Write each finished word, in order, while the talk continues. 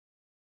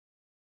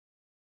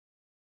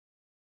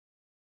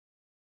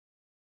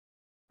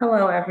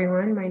Hello,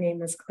 everyone. My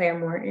name is Claire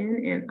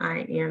Morton, and I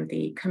am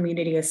the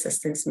Community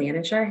Assistance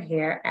Manager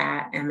here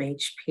at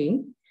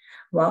MHP.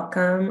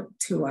 Welcome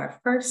to our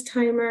first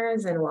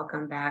timers and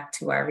welcome back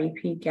to our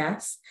repeat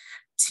guests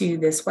to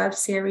this web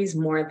series,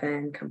 More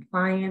Than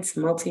Compliance,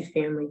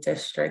 Multifamily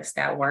Districts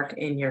That Work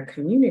in Your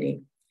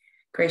Community.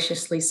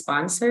 Graciously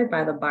sponsored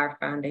by the Bar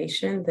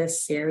Foundation,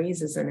 this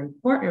series is an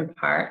important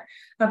part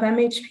of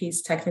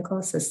MHP's Technical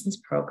Assistance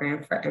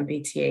Program for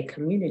MBTA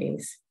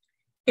communities.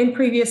 In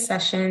previous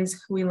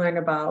sessions, we learned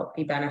about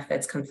the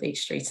benefits complete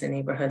streets and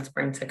neighborhoods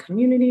bring to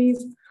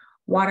communities,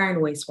 water and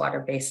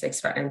wastewater basics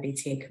for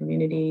MBTA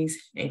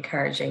communities,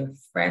 encouraging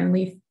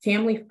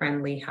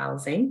family-friendly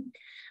housing,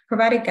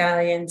 provided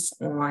guidance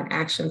on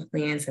action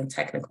plans and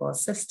technical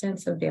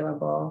assistance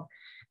available,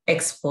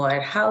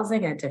 explored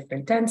housing at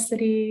different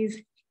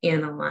densities,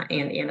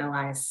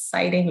 analyze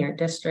siting your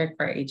district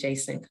for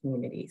adjacent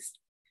communities.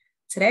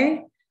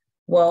 Today,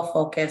 we'll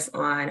focus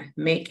on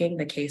making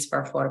the case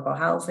for affordable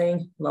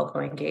housing,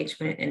 local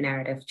engagement, and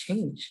narrative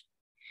change.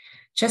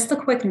 Just a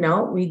quick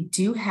note, we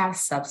do have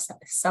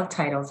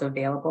subtitles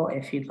available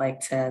if you'd like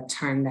to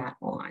turn that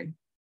on.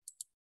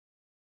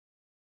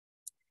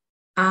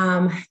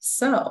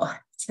 So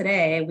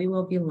today we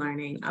will be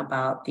learning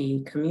about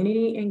the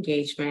community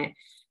engagement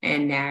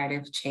and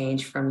narrative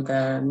change from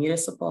the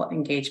Municipal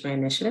Engagement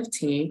Initiative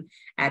team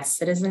at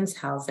Citizens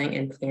Housing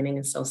and Planning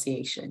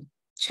Association,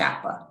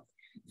 CHAPA.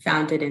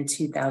 Founded in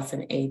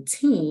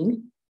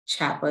 2018,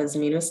 CHAPA's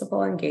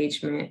Municipal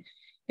Engagement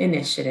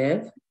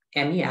Initiative,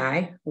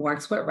 MEI,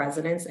 works with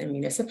residents and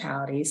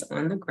municipalities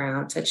on the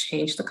ground to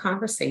change the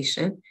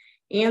conversation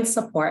and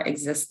support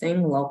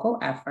existing local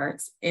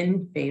efforts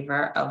in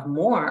favor of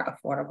more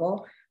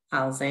affordable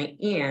housing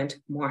and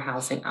more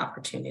housing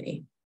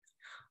opportunity.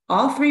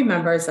 All three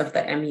members of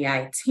the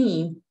MEI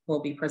team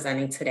will be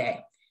presenting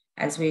today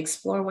as we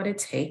explore what it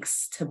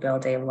takes to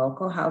build a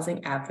local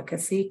housing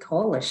advocacy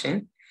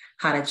coalition,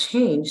 how to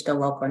change the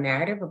local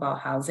narrative about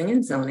housing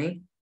and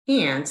zoning,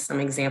 and some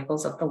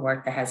examples of the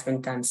work that has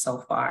been done so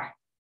far.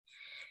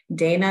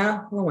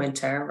 Dana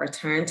LeWinter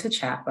returned to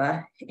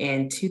CHAPA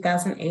in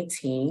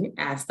 2018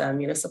 as the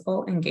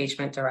Municipal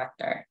Engagement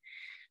Director.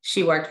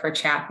 She worked for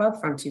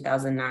CHAPA from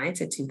 2009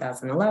 to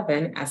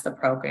 2011 as the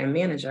program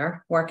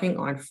manager, working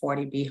on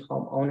 40B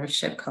home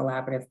ownership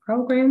collaborative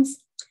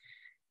programs,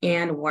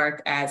 and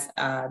worked as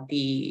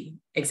the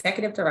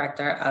executive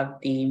director of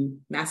the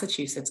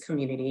Massachusetts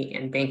Community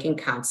and Banking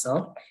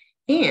Council,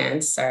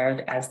 and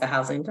served as the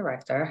housing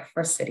director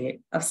for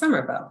City of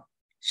Somerville.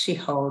 She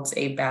holds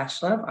a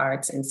Bachelor of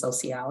Arts in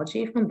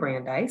Sociology from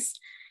Brandeis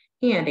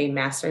and a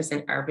Master's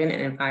in Urban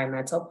and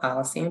Environmental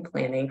Policy and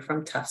Planning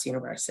from Tufts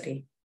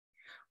University.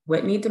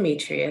 Whitney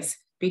Demetrius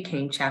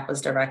became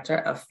CHAPA's Director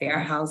of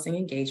Fair Housing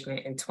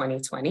Engagement in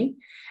 2020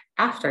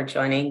 after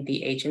joining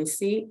the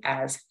agency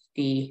as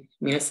the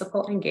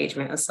Municipal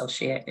Engagement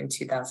Associate in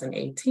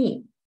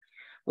 2018.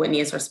 Whitney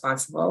is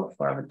responsible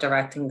for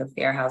directing the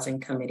Fair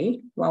Housing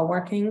Committee while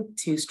working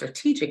to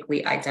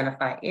strategically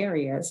identify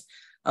areas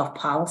of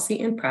policy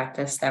and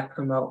practice that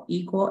promote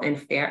equal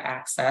and fair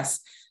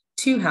access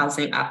to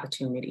housing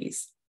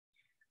opportunities.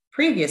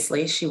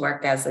 Previously, she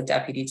worked as the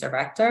Deputy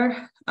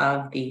Director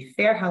of the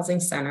Fair Housing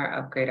Center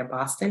of Greater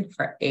Boston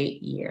for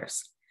 8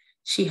 years.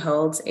 She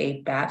holds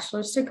a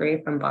bachelor's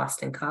degree from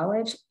Boston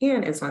College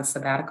and is on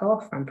sabbatical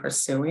from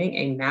pursuing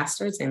a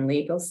master's in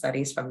legal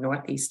studies from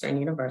Northeastern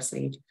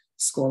University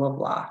School of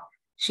Law.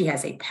 She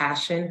has a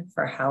passion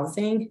for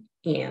housing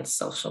and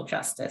social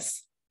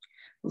justice.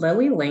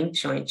 Lily Linke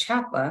joined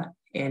CHAPA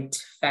in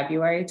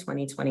February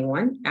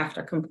 2021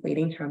 after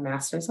completing her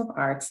Master's of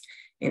Arts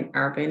in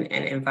Urban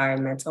and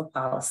Environmental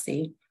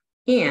Policy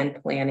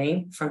and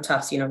Planning from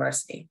Tufts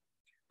University.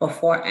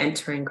 Before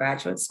entering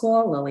graduate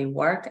school, Lily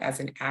worked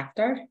as an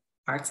actor,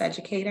 arts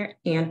educator,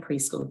 and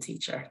preschool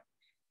teacher.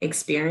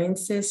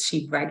 Experiences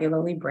she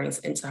regularly brings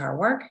into her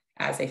work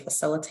as a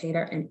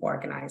facilitator and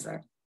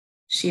organizer.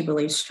 She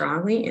believes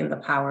strongly in the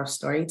power of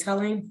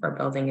storytelling for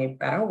building a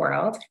better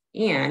world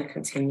and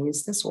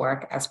continues this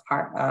work as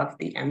part of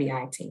the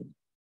MEI team.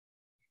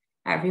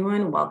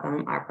 Everyone,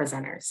 welcome our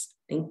presenters.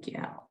 Thank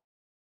you.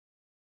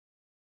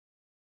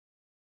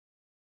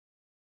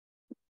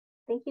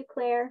 Thank you,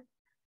 Claire.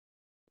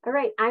 All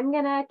right, I'm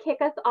gonna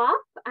kick us off.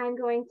 I'm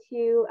going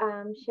to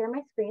share my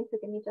screen, so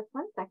give me just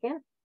 1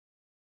 second.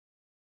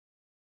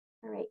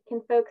 All right,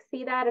 can folks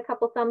see that? A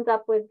couple thumbs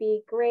up would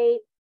be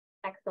great.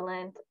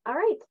 Excellent. All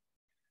right.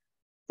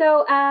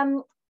 So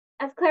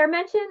as Claire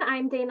mentioned,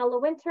 I'm Dana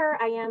LeWinter.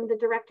 I am the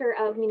Director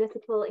of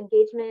Municipal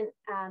Engagement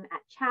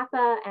at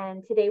CHAPA,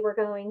 and today we're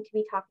going to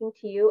be talking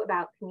to you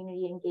about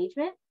community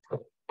engagement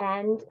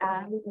and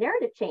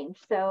narrative change.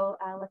 So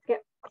let's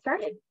get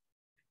started.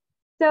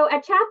 So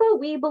at CHAPA,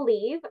 we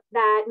believe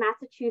that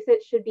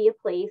Massachusetts should be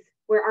a place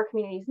where our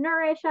communities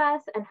nourish us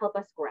and help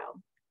us grow.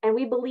 And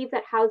we believe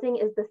that housing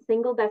is the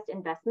single best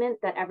investment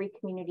that every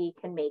community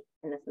can make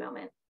in this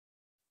moment.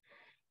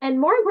 And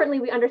more importantly,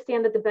 we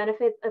understand that the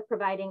benefits of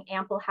providing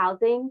ample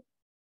housing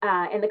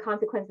and the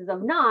consequences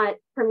of not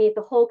permeate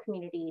the whole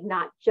community,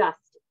 not just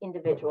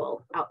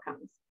individual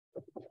outcomes.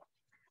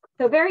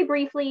 So very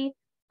briefly,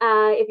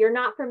 if you're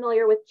not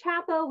familiar with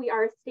CHAPA, we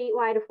are a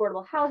statewide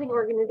affordable housing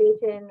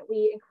organization.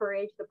 We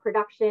encourage the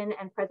production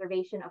and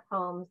preservation of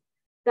homes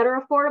that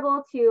are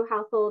affordable to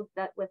households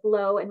with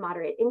low and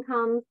moderate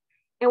incomes.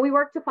 And we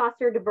work to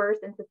foster diverse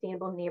and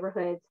sustainable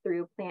neighborhoods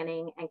through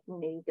planning and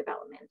community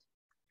development.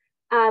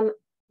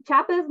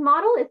 CHAPA's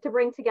model is to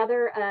bring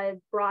together a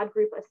broad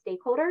group of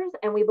stakeholders,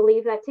 and we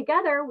believe that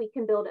together we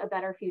can build a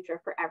better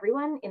future for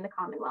everyone in the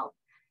Commonwealth.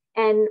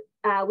 And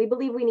we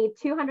believe we need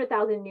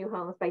 200,000 new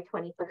homes by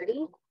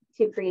 2030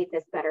 to create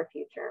this better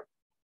future.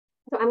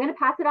 So I'm going to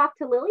pass it off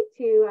to Lily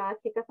to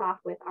kick us off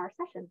with our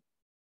session.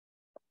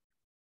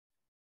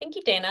 Thank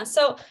you, Dana.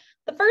 So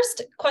the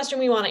first question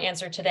we want to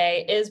answer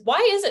today is,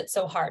 why is it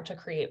so hard to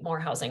create more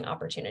housing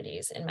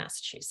opportunities in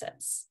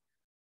Massachusetts?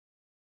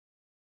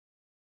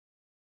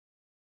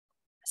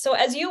 So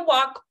as you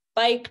walk,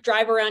 bike,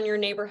 drive around your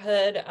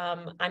neighborhood,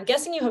 I'm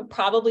guessing you have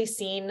probably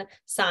seen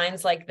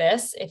signs like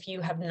this. If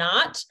you have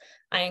not,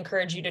 I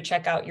encourage you to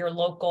check out your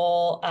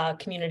local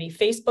community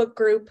Facebook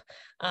group,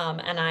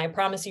 and I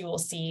promise you will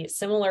see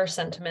similar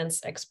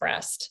sentiments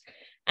expressed.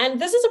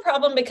 And this is a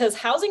problem because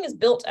housing is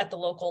built at the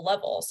local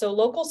level. So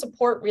local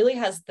support really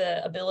has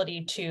the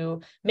ability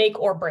to make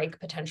or break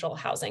potential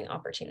housing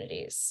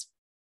opportunities.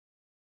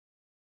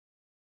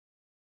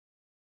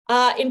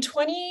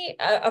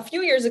 A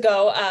few years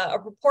ago, a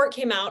report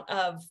came out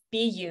of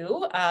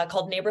BU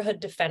called Neighborhood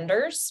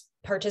Defenders,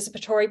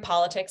 Participatory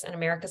Politics and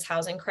America's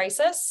Housing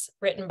Crisis,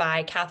 written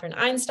by Catherine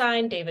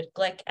Einstein, David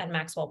Glick, and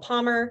Maxwell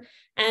Palmer.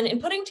 And in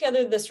putting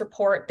together this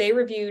report, they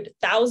reviewed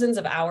thousands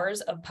of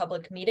hours of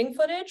public meeting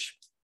footage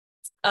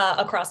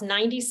across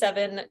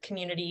 97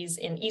 communities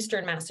in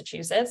Eastern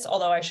Massachusetts,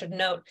 although I should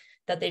note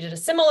that they did a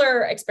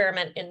similar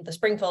experiment in the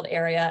Springfield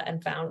area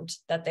and found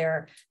that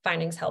their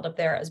findings held up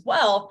there as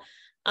well.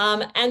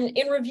 And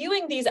in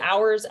reviewing these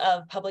hours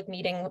of public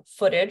meeting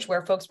footage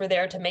where folks were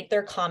there to make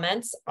their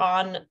comments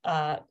on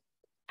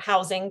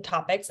housing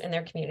topics in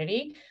their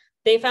community,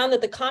 they found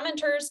that the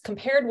commenters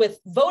compared with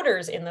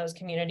voters in those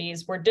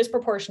communities were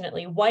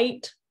disproportionately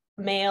white,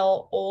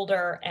 male,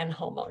 older, and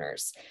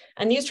homeowners.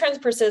 And these trends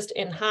persist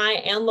in high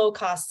and low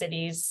cost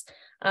cities.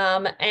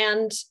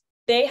 And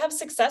they have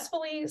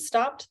successfully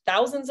stopped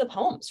thousands of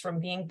homes from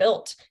being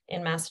built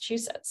in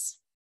Massachusetts.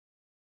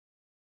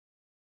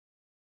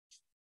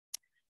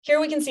 Here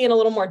we can see in a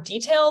little more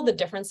detail the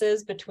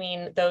differences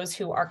between those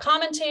who are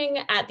commenting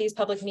at these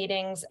public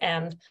meetings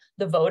and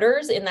the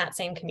voters in that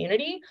same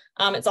community.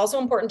 It's also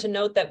important to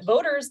note that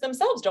voters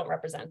themselves don't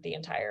represent the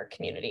entire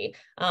community.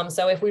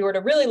 So if we were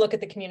to really look at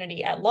the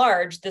community at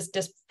large, this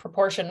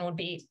disproportion would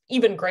be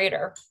even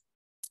greater.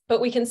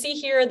 But we can see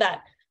here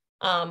that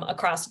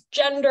across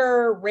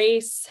gender,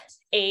 race,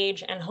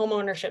 age, and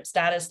homeownership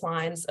status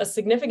lines, a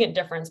significant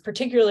difference,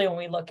 particularly when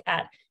we look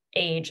at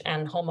age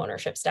and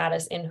homeownership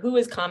status in who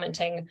is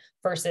commenting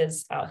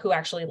versus who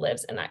actually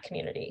lives in that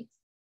community.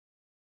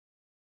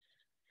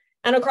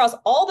 And across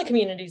all the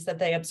communities that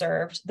they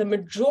observed, the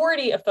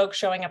majority of folks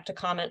showing up to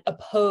comment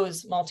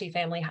oppose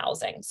multifamily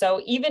housing.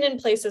 So even in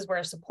places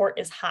where support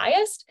is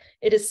highest,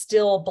 it is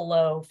still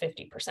below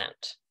 50%.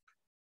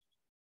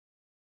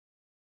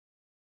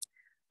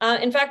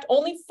 In fact,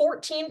 only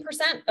 14%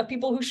 of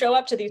people who show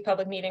up to these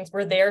public meetings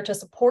were there to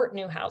support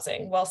new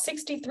housing, while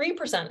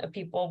 63% of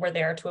people were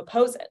there to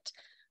oppose it.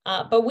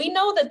 But we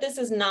know that this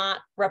is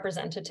not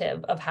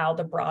representative of how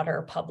the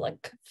broader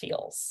public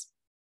feels.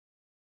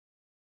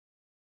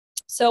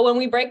 So when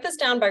we break this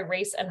down by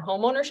race and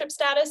homeownership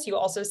status, you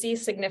also see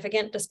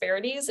significant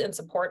disparities in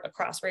support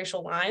across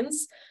racial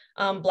lines.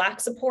 Black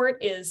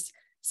support is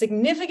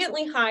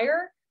significantly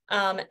higher,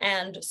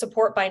 and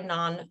support by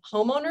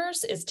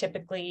non-homeowners is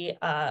typically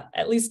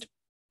at least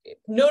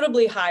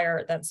notably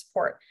higher than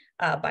support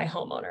by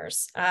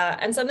homeowners.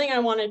 And something I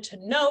wanted to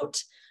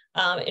note,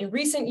 in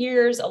recent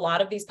years, a lot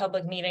of these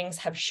public meetings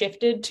have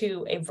shifted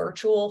to a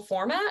virtual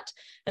format,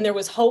 and there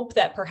was hope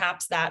that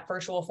perhaps that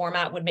virtual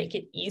format would make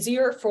it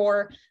easier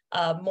for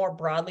a more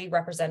broadly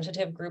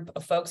representative group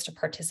of folks to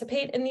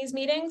participate in these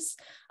meetings.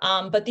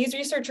 But these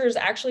researchers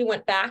actually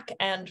went back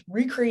and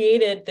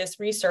recreated this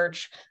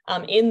research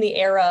in the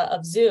era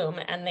of Zoom,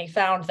 and they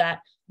found that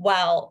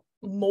while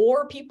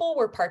more people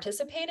were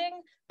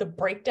participating, the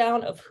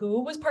breakdown of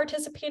who was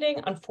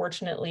participating,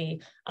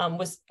 unfortunately,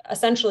 was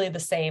essentially the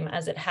same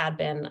as it had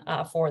been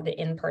for the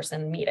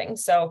in-person meeting.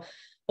 So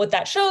what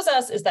that shows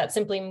us is that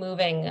simply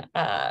moving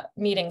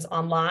meetings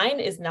online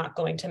is not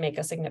going to make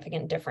a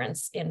significant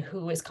difference in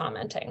who is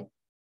commenting.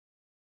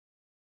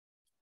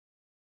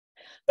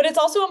 But it's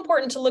also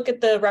important to look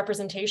at the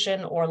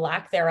representation or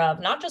lack thereof,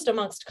 not just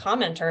amongst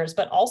commenters,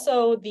 but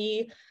also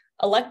the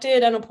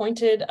elected and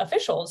appointed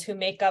officials who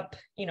make up,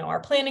 our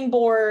planning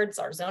boards,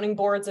 our zoning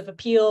boards of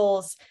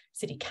appeals,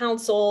 city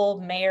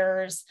council,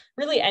 mayors,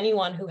 really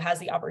anyone who has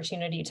the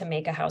opportunity to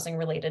make a housing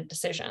related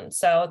decision.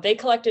 So they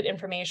collected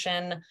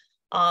information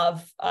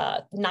of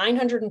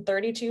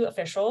 932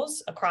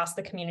 officials across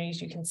the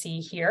communities you can see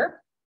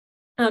here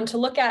to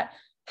look at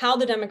how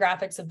the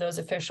demographics of those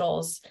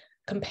officials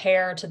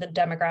compare to the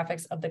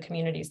demographics of the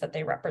communities that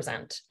they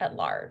represent at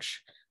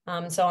large.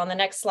 So on the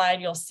next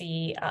slide, you'll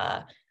see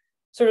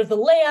sort of the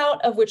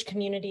layout of which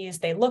communities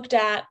they looked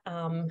at,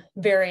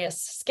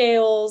 various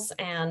scales,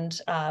 and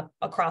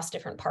across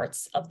different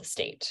parts of the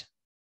state.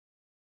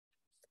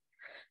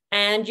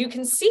 And you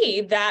can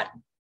see that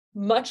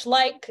much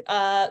like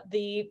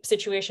the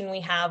situation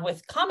we have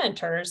with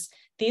commenters,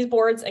 these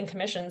boards and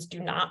commissions do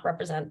not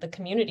represent the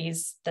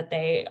communities that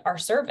they are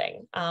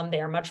serving.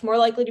 They are much more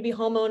likely to be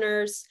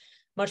homeowners,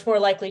 much more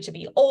likely to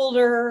be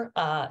older,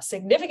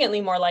 significantly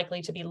more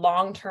likely to be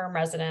long-term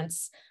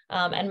residents,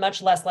 and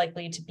much less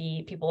likely to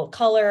be people of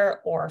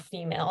color or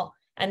female.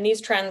 And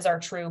these trends are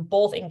true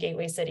both in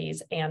gateway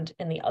cities and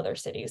in the other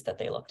cities that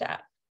they looked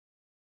at.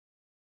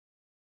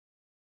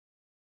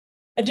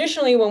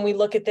 Additionally, when we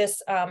look at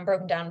this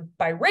broken down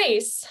by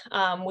race,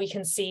 we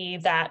can see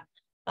that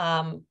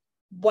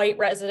white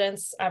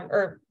residents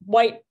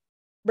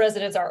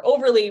are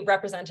overly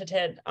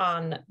represented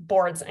on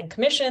boards and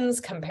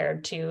commissions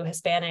compared to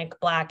Hispanic,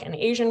 Black, and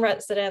Asian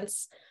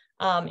residents.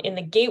 In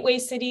the gateway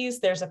cities,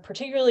 there's a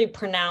particularly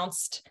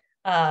pronounced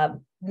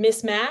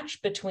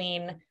mismatch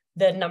between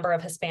the number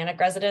of Hispanic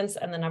residents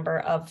and the number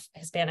of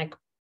Hispanic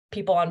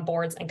people on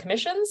boards and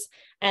commissions.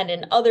 And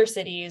in other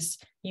cities,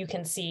 you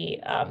can see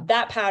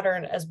that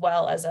pattern, as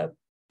well as a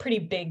pretty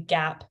big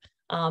gap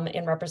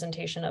in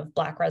representation of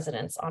Black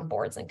residents on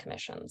boards and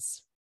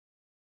commissions.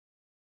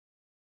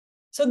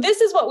 So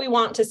this is what we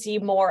want to see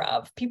more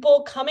of: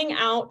 people coming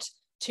out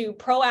to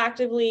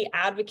proactively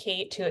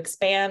advocate to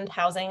expand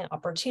housing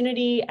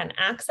opportunity and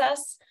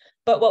access.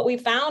 But what we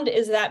found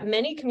is that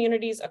many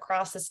communities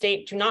across the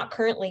state do not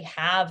currently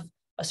have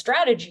a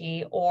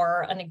strategy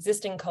or an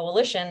existing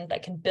coalition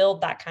that can build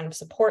that kind of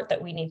support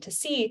that we need to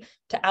see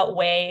to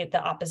outweigh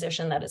the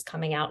opposition that is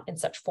coming out in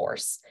such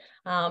force.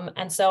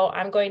 And so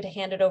I'm going to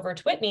hand it over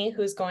to Whitney,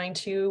 who's going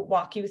to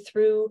walk you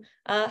through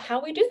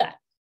how we do that.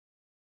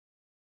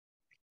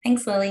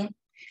 Thanks, Lily.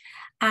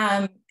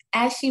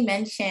 As she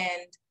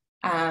mentioned,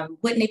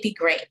 wouldn't it be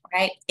great,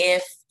 right,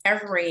 if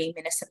every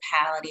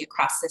municipality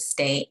across the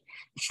state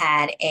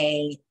had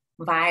a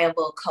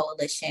viable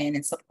coalition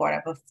in support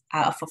of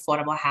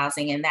affordable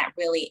housing? And that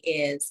really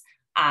is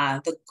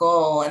the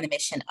goal and the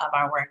mission of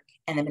our work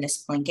in the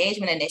Municipal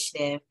Engagement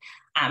Initiative.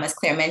 As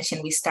Claire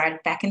mentioned, we started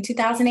back in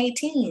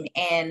 2018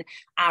 and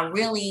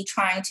really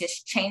trying to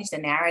change the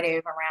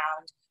narrative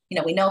around,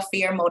 we know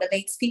fear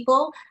motivates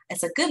people.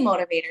 It's a good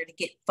motivator to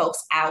get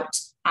folks out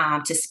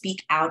to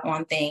speak out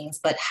on things,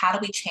 but how do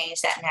we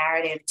change that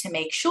narrative to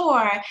make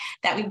sure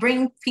that we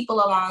bring people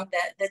along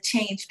the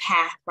change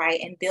path, right,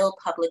 and build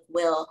public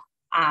will,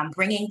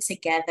 bringing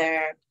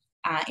together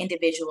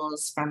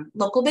individuals from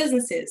local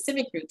businesses,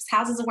 civic groups,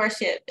 houses of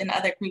worship, and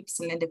other groups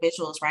and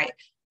individuals, right,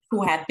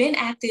 who have been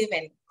active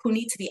and who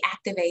need to be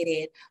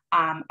activated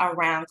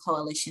around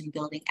coalition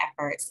building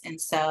efforts. And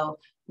so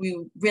we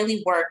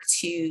really work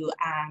to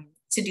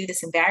do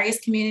this in various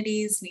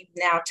communities. We've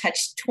now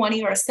touched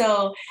 20 or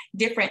so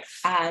different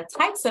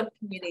types of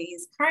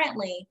communities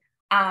currently,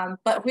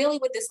 but really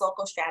with this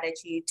local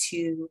strategy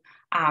to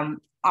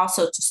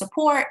also to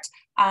support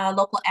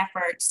local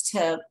efforts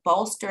to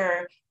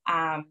bolster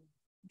and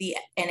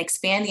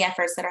expand the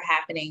efforts that are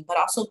happening, but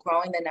also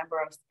growing the number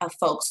of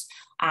folks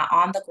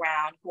on the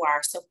ground who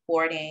are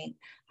supporting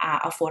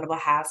affordable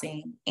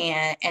housing.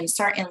 And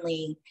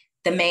certainly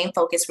the main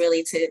focus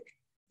really to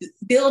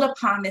build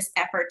upon this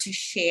effort to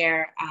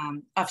share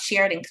of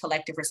shared and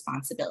collective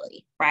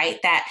responsibility,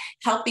 right? That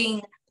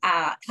helping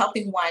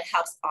one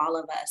helps all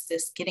of us,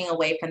 just getting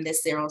away from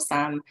this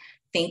zero-sum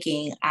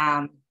thinking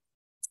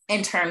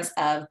in terms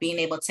of being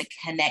able to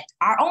connect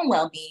our own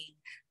well-being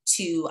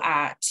to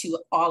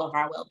all of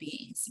our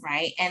well-beings,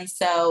 right? And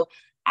so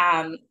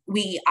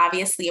we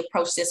obviously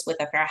approach this with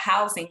a fair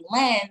housing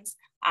lens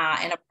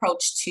and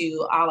approach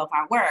to all of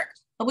our work,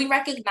 but we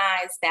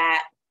recognize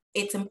that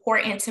it's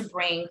important to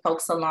bring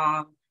folks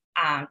along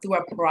through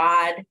a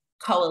broad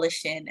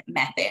coalition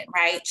method,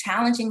 right?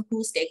 Challenging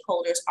who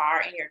stakeholders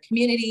are in your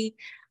community.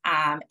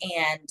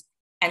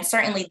 And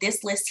certainly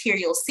this list here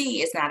you'll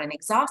see is not an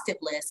exhaustive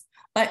list,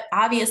 but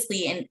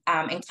obviously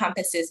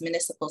encompasses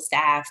municipal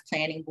staff,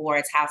 planning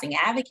boards, housing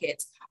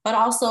advocates, but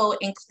also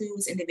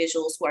includes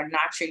individuals who are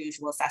not your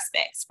usual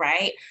suspects,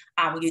 right?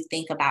 When you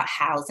think about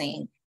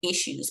housing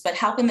issues, but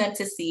helping them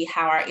to see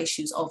how our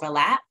issues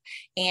overlap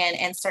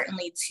and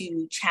certainly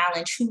to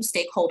challenge who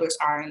stakeholders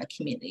are in the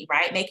community,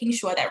 right? Making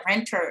sure that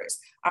renters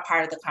are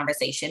part of the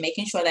conversation,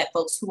 making sure that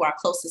folks who are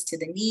closest to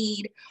the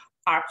need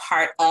are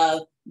part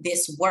of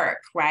this work,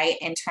 right?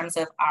 In terms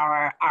of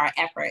our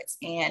efforts,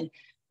 and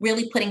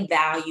really putting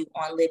value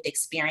on lived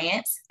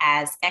experience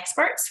as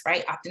experts,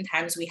 right?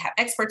 Oftentimes we have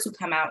experts who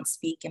come out and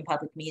speak in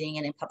public meeting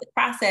and in public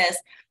process,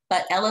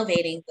 but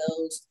elevating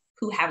those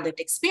who have lived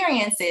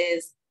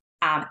experiences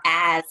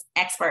as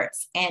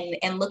experts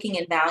and looking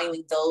and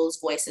valuing those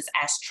voices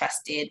as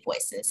trusted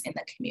voices in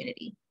the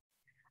community.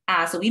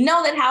 So we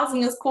know that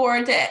housing is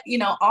core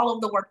to all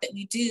of the work that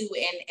we do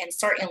and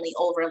certainly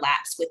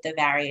overlaps with the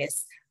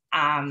various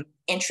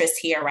interests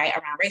here, right,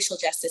 around racial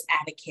justice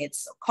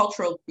advocates,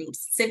 cultural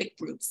groups, civic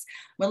groups,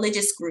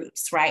 religious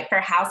groups, right, for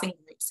housing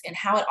groups, and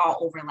how it all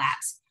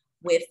overlaps.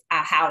 with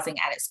housing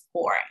at its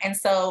core. And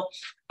so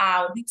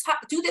we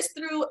do this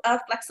through a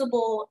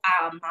flexible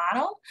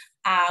model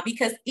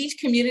because each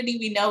community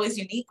we know is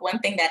unique. One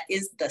thing that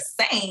is the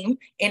same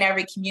in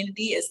every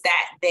community is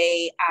that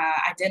they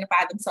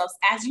identify themselves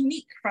as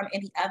unique from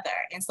any other.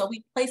 And so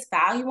we place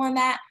value on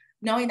that,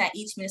 knowing that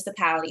each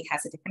municipality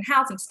has a different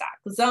housing stock,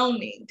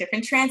 zoning,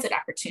 different transit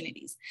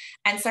opportunities,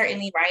 and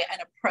certainly, right, an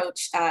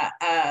approach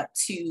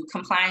to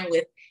complying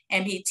with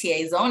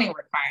MBTA zoning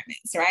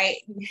requirements, right?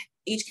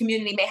 Each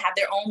community may have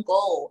their own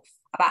goal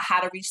about how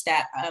to reach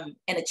that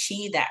and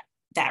achieve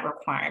that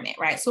requirement,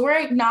 right? So we're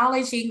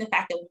acknowledging the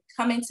fact that when we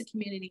come into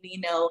community, we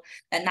know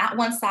that not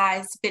one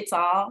size fits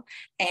all,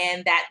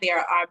 and that there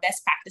are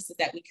best practices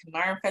that we can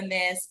learn from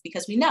this,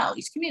 because we know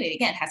each community,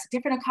 again, has a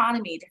different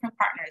economy, different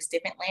partners,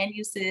 different land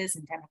uses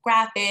and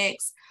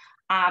demographics,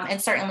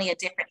 and certainly a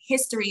different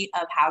history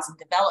of housing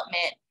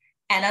development,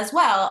 and as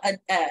well,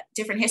 a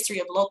different history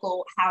of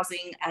local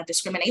housing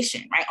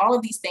discrimination, right? All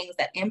of these things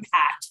that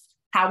impact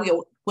how we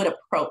would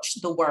approach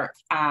the work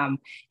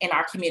in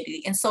our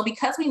community. And so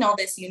because we know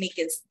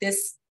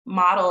this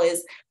model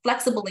is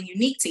flexible and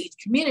unique to each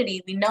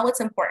community, we know it's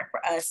important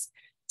for us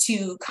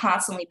to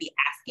constantly be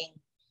asking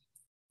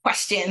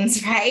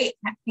questions, right?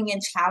 Asking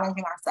and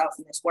challenging ourselves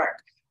in this work,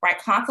 right?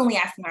 Constantly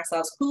asking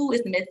ourselves who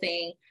is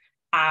missing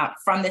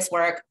from this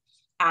work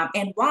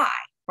and why,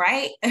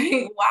 right?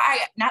 Why,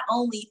 not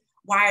only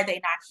why are they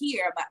not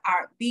here, but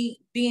are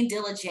being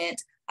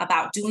diligent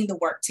about doing the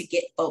work to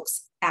get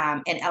folks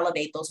and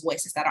elevate those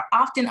voices that are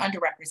often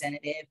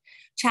underrepresented,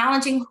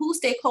 challenging who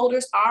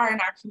stakeholders are in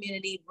our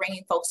community,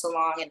 bringing folks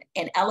along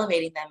and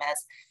elevating them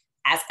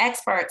as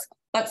experts,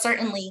 but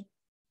certainly,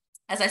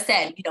 as I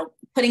said,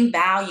 putting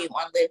value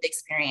on lived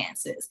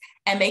experiences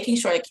and making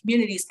sure that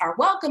communities are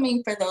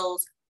welcoming for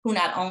those who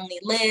not only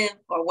live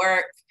or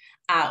work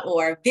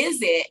or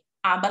visit,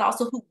 but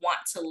also who want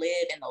to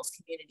live in those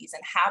communities.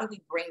 And how do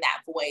we bring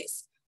that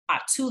voice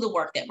to the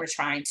work that we're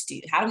trying to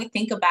do? How do we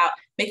think about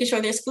making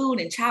sure there's food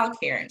and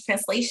childcare and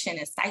translation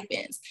and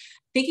stipends?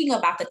 Thinking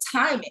about the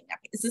timing.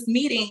 Is this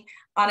meeting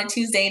on a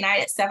Tuesday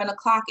night at 7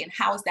 o'clock, and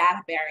how is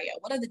that a barrier?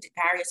 What are the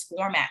various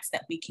formats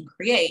that we can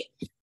create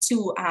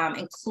to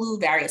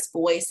include various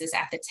voices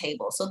at the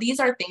table? So these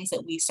are things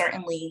that we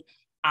certainly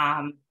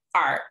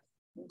are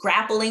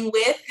grappling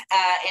with,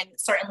 and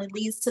certainly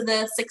leads to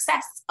the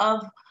success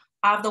of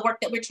the work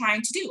that we're trying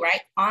to do,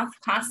 right?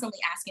 Constantly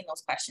asking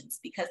those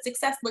questions, because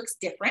success looks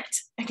different,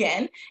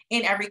 again,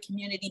 in every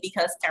community,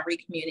 because every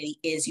community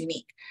is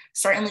unique.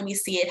 Certainly we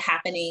see it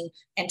happening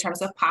in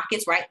terms of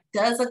pockets, right?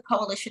 Does a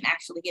coalition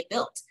actually get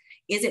built?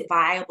 Is it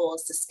viable,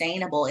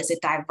 sustainable? Is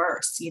it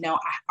diverse?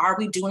 Are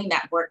we doing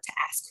that work to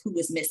ask who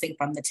is missing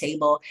from the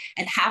table?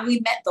 And have we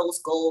met those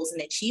goals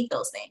and achieved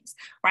those things,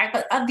 right?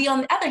 But on the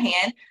other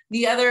hand,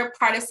 the other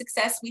part of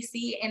success we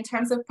see in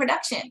terms of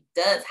production,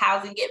 does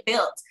housing get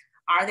built?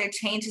 Are there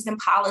changes in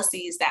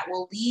policies that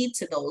will lead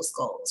to those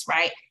goals,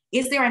 right?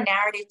 Is there a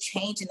narrative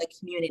change in the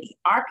community?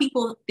 Are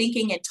people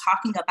thinking and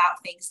talking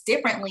about things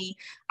differently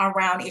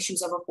around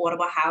issues of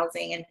affordable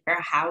housing and fair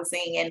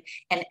housing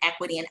and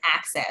equity and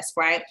access,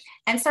 right?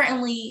 And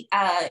certainly,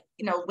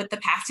 with the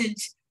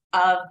passage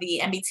of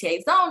the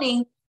MBTA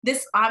zoning,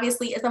 this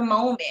obviously is a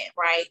moment,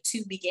 right,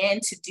 to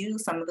begin to do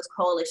some of this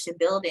coalition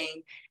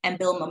building and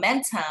build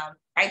momentum,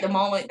 right? The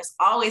moment is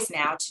always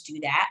now to do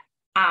that.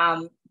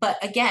 But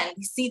again,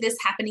 we see this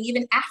happening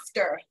even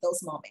after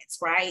those moments,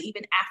 right?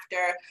 Even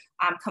after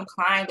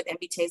complying with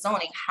MBTA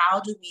zoning,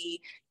 how do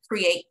we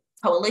create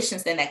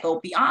coalitions then that go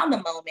beyond the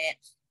moment?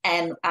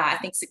 And I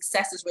think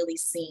success is really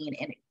seen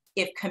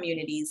if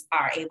communities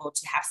are able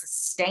to have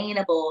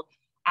sustainable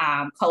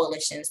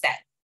coalitions that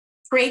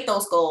create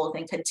those goals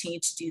and continue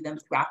to do them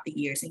throughout the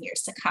years and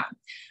years to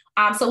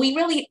come. So we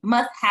really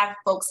must have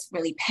folks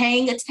really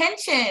paying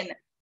attention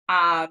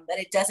that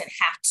it doesn't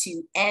have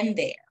to end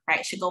there,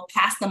 right? It should go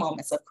past the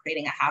moments of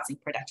creating a housing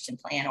production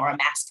plan or a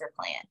master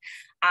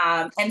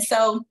plan. And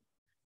so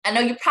I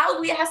know you're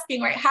probably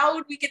asking, right, how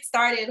would we get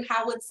started?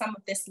 How would some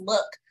of this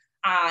look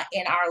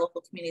in our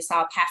local community? So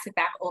I'll pass it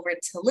back over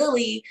to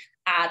Lily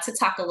to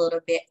talk a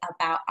little bit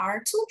about our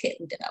toolkit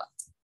we developed.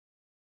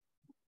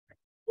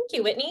 Thank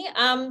you, Whitney.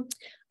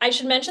 I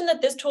should mention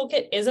that this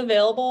toolkit is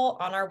available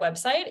on our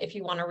website if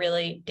you want to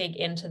really dig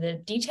into the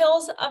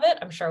details of it.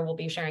 I'm sure we'll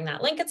be sharing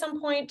that link at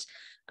some point.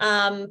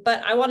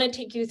 But I want to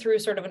take you through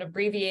sort of an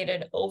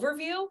abbreviated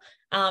overview,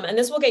 and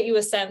this will get you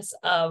a sense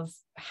of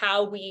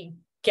how we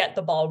get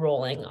the ball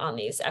rolling on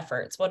these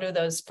efforts. What do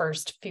those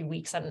first few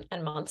weeks and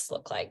months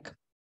look like?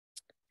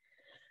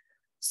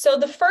 So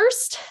the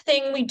first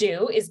thing we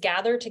do is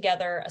gather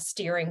together a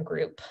steering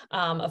group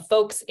of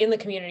folks in the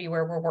community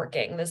where we're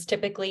working. This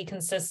typically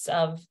consists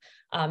of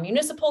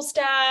municipal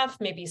staff,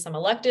 maybe some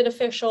elected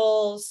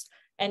officials,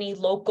 any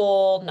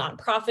local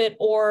nonprofit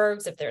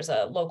orgs, if there's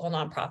a local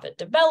nonprofit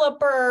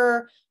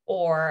developer,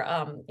 or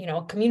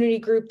a community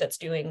group that's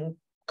doing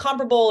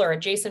comparable or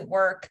adjacent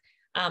work,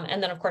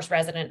 and then of course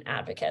resident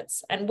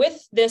advocates. And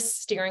with this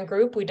steering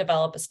group, we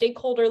develop a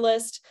stakeholder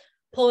list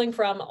pulling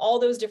from all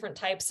those different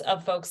types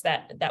of folks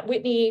that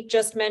Whitney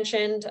just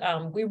mentioned.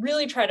 We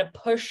really try to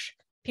push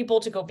people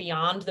to go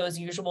beyond those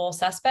usual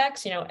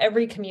suspects. You know,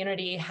 every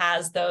community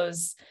has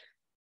those,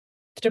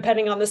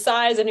 depending on the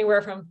size,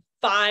 anywhere from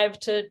 5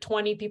 to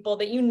 20 people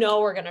that you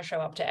know are going to show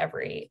up to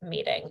every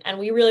meeting. And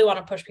we really want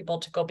to push people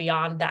to go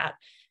beyond that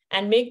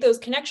and make those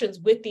connections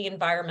with the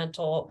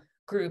environmental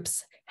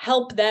groups,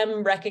 help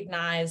them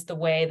recognize the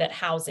way that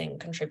housing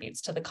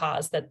contributes to the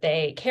cause that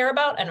they care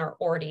about and are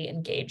already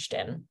engaged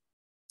in.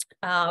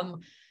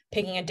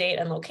 Picking a date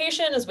and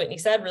location, as Whitney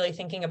said, really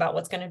thinking about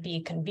what's going to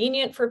be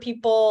convenient for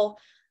people.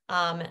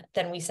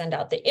 Then we send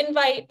out the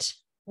invite.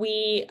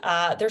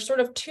 There's sort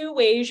of 2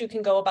 ways you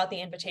can go about the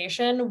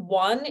invitation.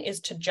 One is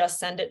to just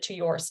send it to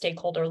your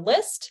stakeholder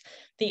list.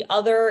 The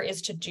other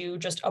is to do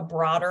just a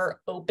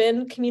broader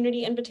open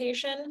community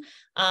invitation.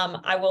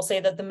 I will say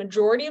that the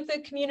majority of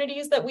the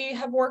communities that we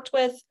have worked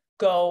with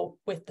go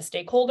with the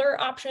stakeholder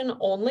option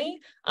only.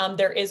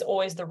 There is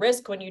always the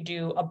risk when you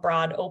do a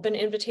broad open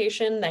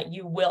invitation that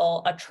you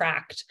will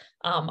attract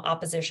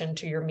opposition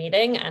to your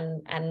meeting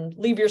and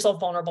leave yourself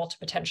vulnerable to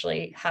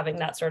potentially having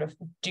that sort of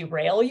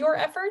derail your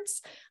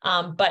efforts.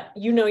 But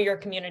you know your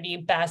community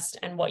best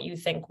and what you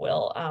think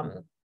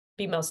will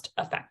be most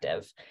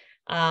effective.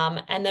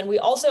 And then we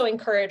also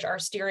encourage our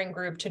steering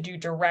group to do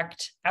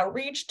direct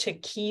outreach to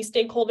key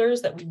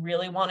stakeholders that we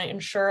really want to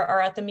ensure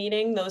are at the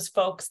meeting, those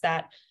folks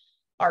that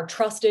are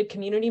trusted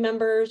community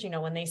members. You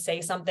know, when they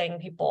say something,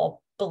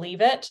 people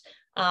believe it.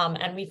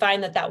 And we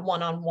find that that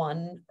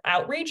one-on-one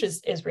outreach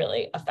is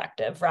really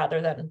effective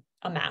rather than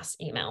a mass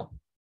email.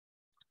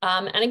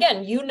 And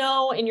again, you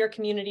know, in your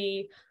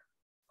community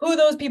who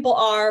those people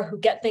are who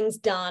get things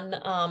done,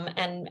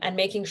 and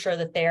making sure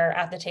that they're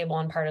at the table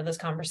and part of this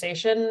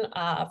conversation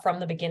from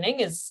the beginning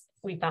is,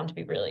 we found to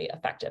be really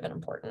effective and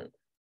important.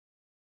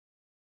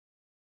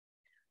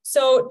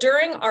 So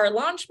during our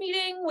launch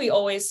meeting, we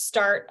always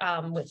start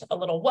with a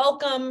little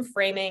welcome,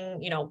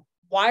 framing, you know,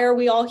 why are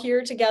we all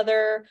here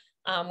together?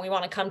 We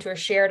want to come to a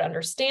shared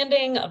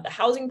understanding of the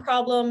housing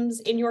problems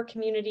in your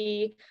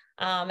community,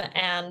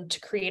 and to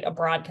create a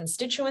broad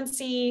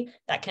constituency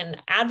that can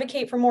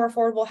advocate for more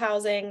affordable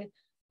housing.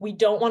 We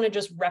don't want to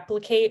just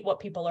replicate what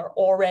people are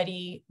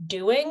already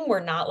doing.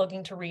 We're not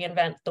looking to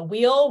reinvent the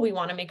wheel. We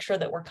want to make sure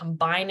that we're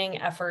combining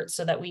efforts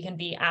so that we can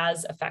be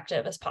as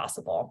effective as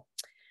possible.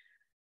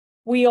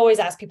 We always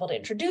ask people to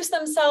introduce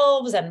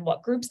themselves and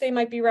what groups they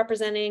might be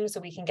representing so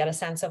we can get a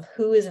sense of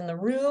who is in the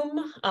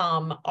room.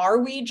 Are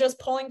we just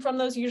pulling from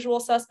those usual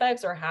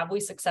suspects, or have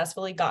we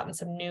successfully gotten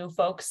some new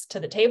folks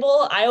to the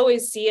table? I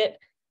always see it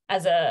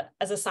as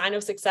a sign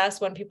of success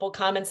when people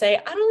come and say,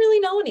 I don't really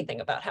know anything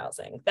about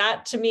housing.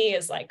 That to me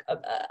is like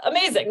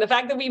amazing. The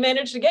fact that we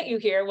managed to get you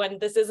here when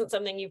this isn't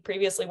something you've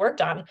previously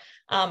worked on,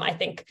 I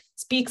think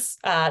speaks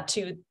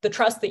to the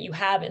trust that you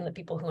have in the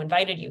people who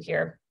invited you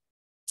here.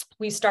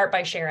 We start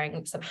by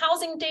sharing some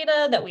housing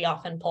data that we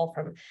often pull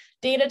from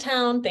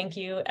DataTown. Thank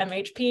you,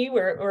 MHP.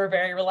 We're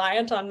very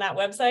reliant on that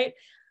website.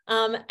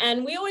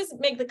 And we always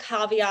make the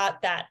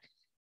caveat that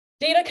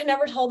data can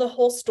never tell the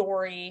whole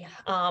story,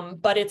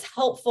 but it's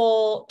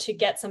helpful to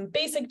get some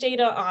basic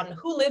data on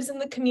who lives in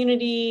the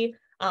community,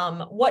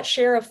 what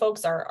share of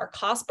folks are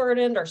cost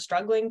burdened or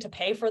struggling to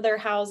pay for their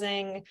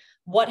housing,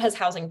 what has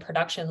housing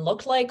production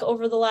looked like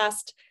over the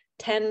last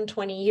 10,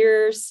 20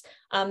 years.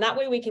 That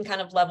way we can kind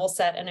of level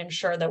set and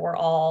ensure that we're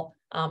all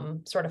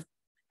sort of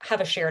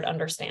have a shared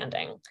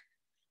understanding.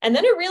 And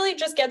then it really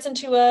just gets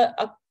into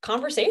a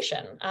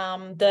conversation.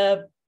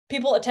 The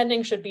people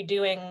attending should be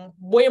doing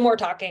way more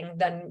talking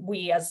than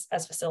we as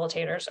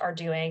facilitators are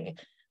doing,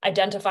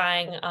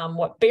 identifying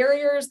what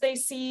barriers they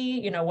see,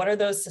 you know, what are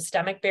those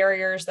systemic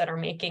barriers that are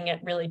making it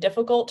really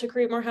difficult to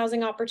create more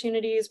housing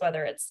opportunities,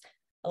 whether it's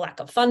a lack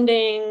of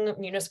funding,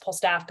 municipal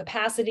staff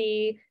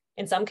capacity.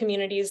 In some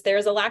communities,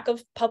 there's a lack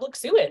of public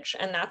sewage,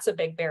 and that's a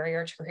big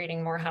barrier to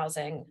creating more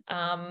housing.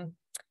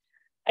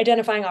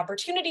 Identifying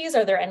opportunities,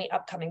 are there any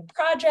upcoming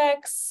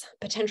projects,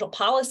 potential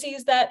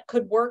policies that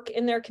could work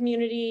in their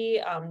community,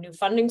 new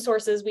funding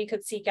sources we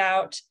could seek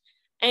out,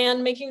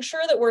 and making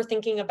sure that we're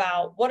thinking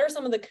about what are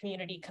some of the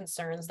community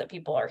concerns that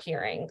people are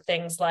hearing.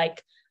 Things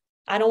like,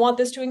 I don't want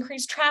this to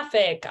increase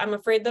traffic, I'm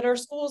afraid that our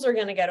schools are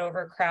going to get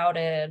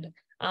overcrowded.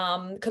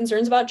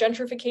 Concerns about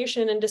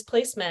gentrification and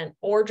displacement,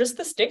 or just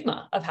the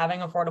stigma of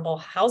having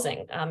affordable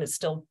housing is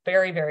still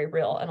very, very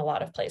real in a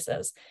lot of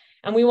places.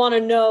 And we want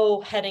to know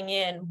heading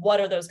in,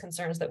 what are those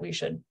concerns that we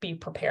should be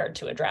prepared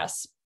to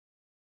address?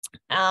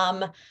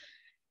 And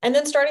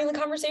then starting the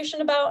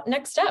conversation about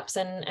next steps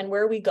and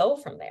where we go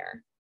from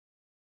there.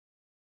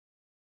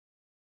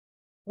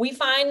 We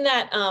find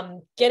that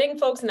getting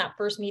folks in that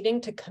first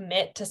meeting to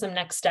commit to some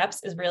next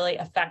steps is really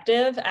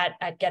effective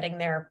at getting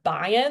their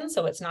buy-in,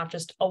 so it's not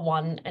just a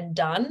one and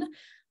done.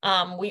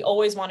 We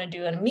always want to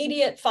do an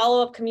immediate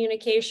follow-up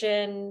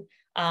communication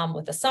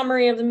with a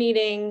summary of the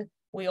meeting.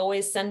 We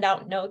always send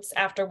out notes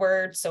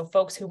afterwards, so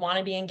folks who want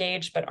to be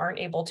engaged but aren't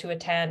able to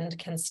attend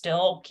can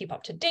still keep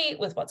up to date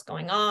with what's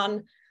going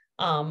on.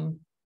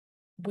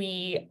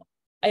 We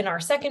In our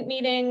second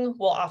meeting,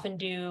 we'll often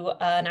do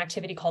an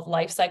activity called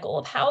Life Cycle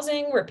of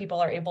Housing, where people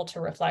are able to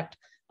reflect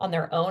on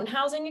their own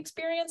housing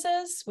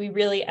experiences. We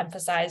really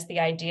emphasize the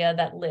idea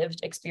that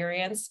lived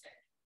experience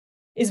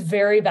is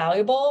very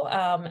valuable,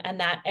 and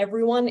that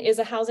everyone is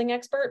a housing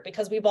expert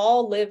because we've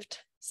all lived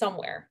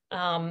somewhere.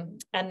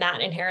 And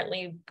that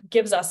inherently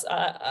gives us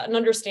an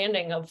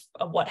understanding of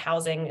what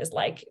housing is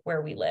like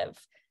where we live.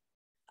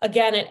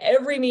 Again, at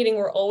every meeting,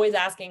 we're always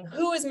asking,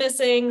 who is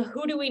missing?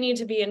 Who do we need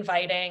to be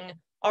inviting?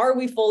 Are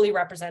we fully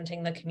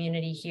representing the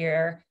community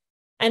here?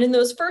 And in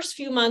those first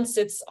few months,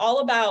 it's all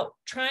about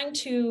trying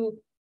to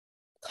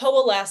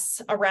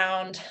coalesce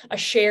around a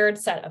shared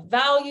set of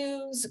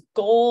values,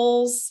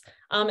 goals,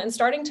 and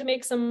starting to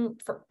make some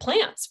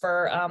plans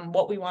for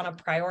what we want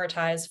to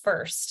prioritize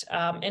first.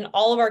 In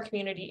all of our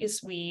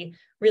communities, we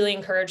really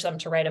encourage them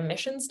to write a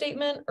mission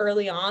statement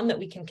early on that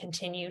we can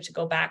continue to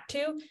go back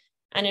to.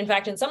 And in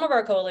fact, in some of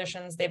our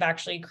coalitions, they've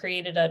actually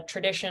created a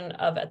tradition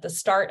of at the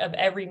start of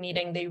every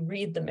meeting, they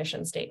read the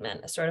mission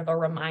statement as sort of a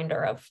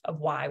reminder of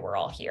why we're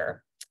all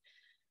here.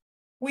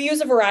 We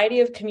use a variety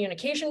of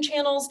communication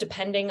channels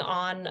depending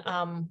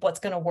on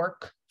what's going to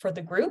work for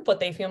the group, what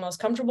they feel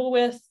most comfortable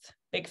with.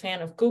 Big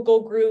fan of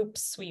Google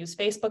Groups. We use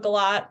Facebook a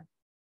lot.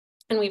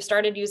 And we've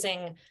started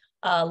using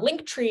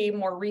Linktree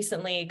more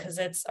recently because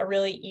it's a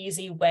really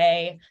easy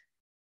way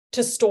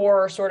to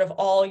store sort of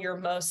all your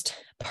most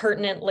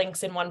pertinent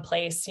links in one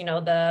place. You know,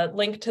 the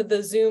link to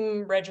the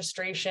Zoom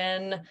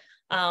registration,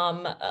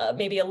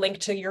 maybe a link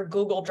to your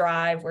Google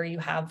Drive where you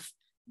have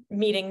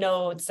meeting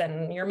notes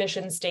and your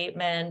mission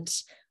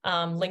statement,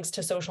 links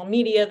to social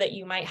media that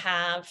you might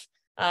have.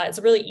 It's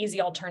a really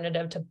easy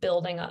alternative to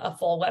building a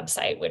full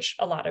website, which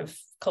a lot of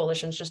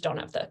coalitions just don't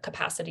have the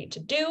capacity to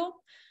do.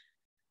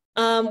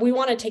 We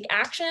want to take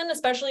action,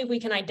 especially if we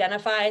can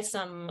identify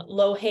some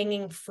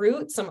low-hanging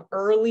fruit, some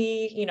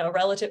early,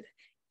 relative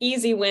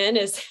easy win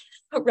is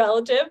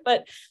relative,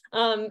 but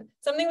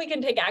something we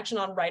can take action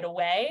on right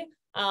away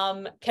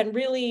can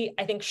really,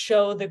 I think,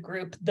 show the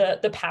group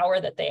the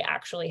power that they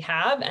actually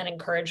have and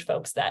encourage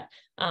folks that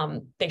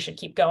they should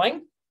keep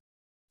going.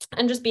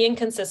 And just being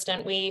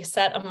consistent, we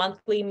set a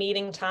monthly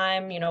meeting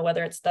time,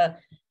 whether it's the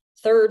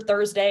third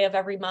Thursday of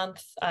every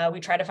month,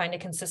 we try to find a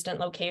consistent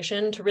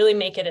location to really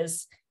make it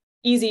as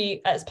easy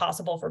as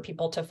possible for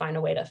people to find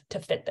a way to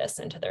fit this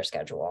into their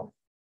schedule.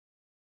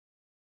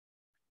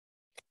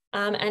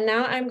 And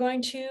now I'm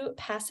going to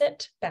pass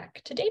it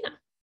back to Dana.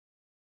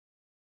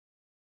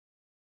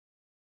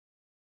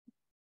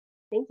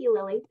 Thank you,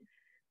 Lily.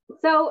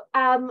 So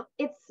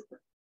it's,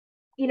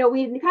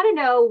 we kind of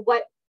know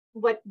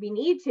what we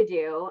need to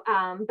do,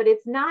 but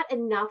it's not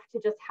enough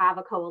to just have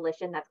a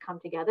coalition that's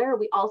come together.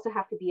 We also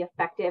have to be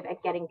effective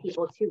at getting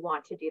people to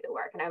want to do the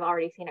work. And I've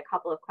already seen a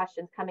couple of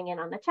questions coming in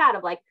on the chat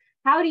of like,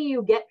 how do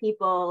you get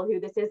people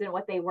who this isn't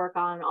what they work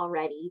on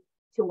already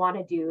to want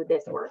to do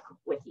this work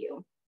with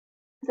you?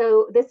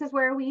 So this is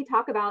where we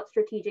talk about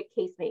strategic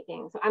case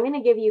making. So I'm going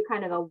to give you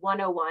kind of a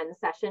 101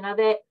 session of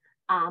it,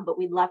 but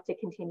we'd love to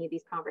continue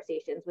these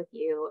conversations with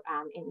you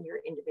in your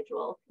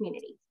individual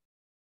communities.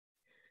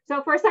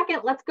 So for a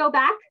second, let's go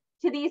back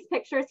to these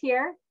pictures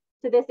here,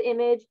 to this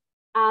image,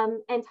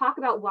 and talk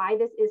about why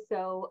this is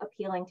so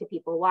appealing to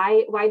people.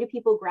 Why do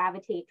people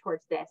gravitate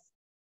towards this?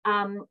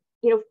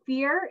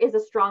 Fear is a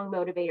strong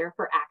motivator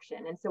for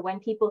action. And so when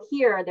people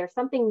hear there's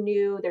something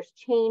new, there's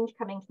change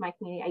coming to my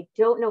community, I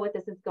don't know what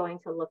this is going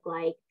to look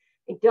like.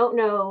 I don't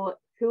know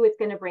who it's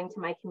going to bring to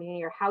my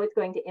community or how it's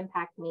going to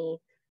impact me,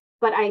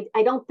 but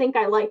I don't think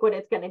I like what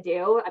it's going to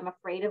do. I'm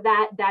afraid of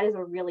that. That is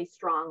a really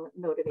strong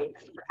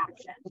motivator for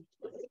action.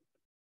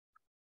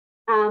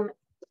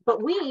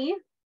 But we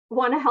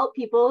want to help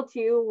people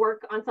to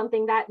work on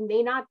something that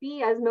may not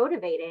be as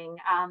motivating,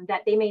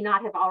 that they may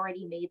not have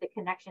already made the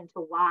connection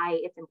to why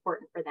it's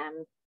important for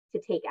them to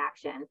take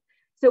action.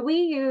 So we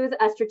use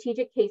a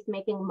strategic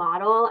case-making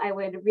model. I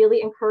would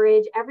really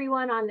encourage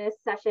everyone on this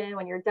session,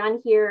 when you're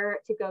done here,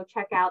 to go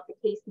check out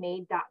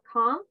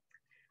thecasemaid.com.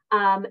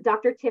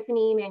 Dr.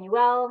 Tiffany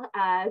Manuel,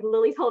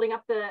 Lily's holding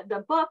up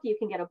the book. You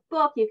can get a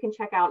book. You can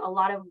check out a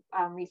lot of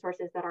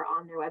resources that are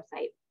on their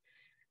website.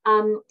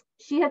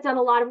 She has done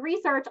a lot of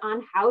research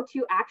on how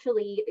to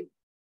actually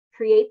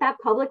create that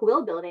public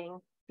will building,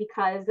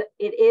 because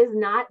it is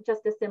not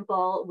just a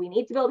simple, we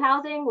need to build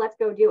housing, let's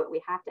go do it.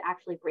 We have to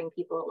actually bring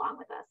people along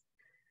with us.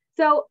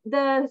 So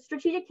the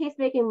strategic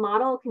case-making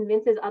model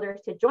convinces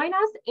others to join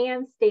us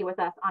and stay with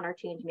us on our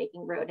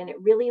change-making road. And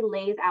it really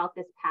lays out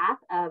this path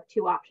of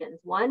two options.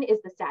 One is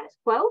the status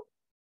quo,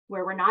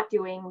 where we're not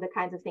doing the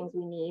kinds of things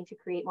we need to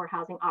create more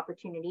housing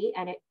opportunity,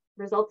 and it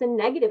results in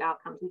negative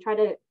outcomes. We try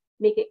to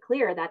make it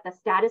clear that the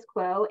status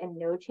quo and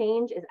no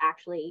change is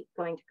actually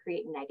going to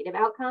create negative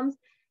outcomes.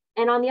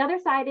 And on the other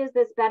side is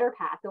this better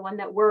path, the one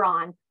that we're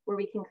on, where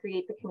we can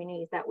create the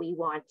communities that we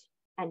want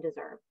and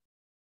deserve.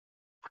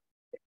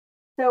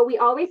 So we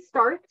always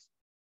start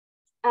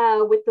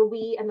with the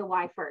we and the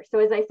why first. So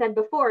as I said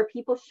before,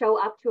 people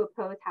show up to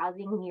oppose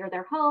housing near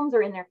their homes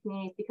or in their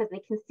communities because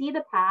they can see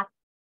the path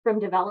from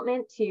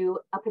development to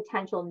a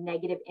potential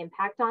negative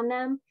impact on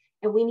them.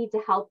 And we need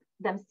to help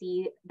them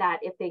see that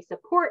if they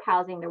support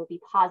housing, there will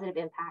be positive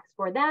impacts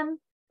for them,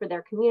 for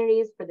their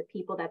communities, for the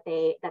people that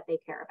they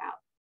care about.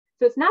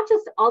 So it's not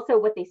just also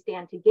what they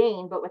stand to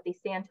gain, but what they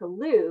stand to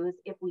lose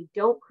if we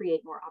don't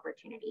create more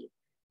opportunity.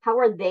 How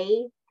are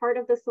they part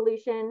of the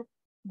solution?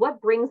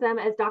 What brings them,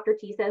 as Dr.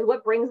 T says,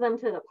 what brings them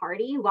to the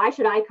party? Why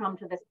should I come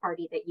to this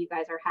party that you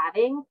guys are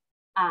having?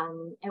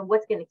 And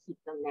what's going to keep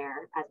them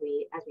there as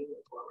we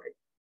move forward?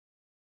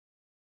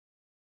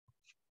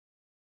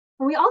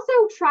 And we also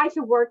try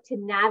to work to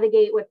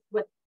navigate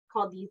what's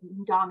called these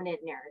dominant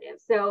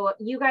narratives. So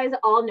you guys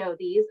all know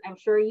these. I'm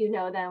sure you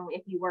know them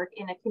if you work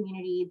in a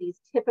community, these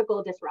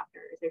typical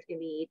disruptors. There's going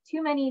to be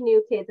too many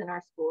new kids in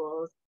our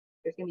schools.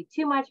 There's going to be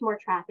too much more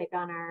traffic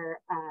on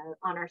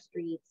our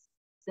streets.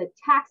 The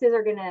taxes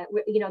are going to,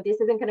 this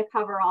isn't going to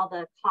cover all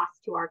the costs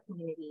to our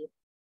community.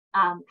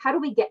 How do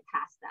we get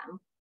past them?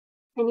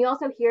 And you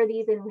also hear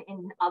these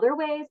in other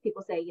ways.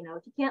 People say, if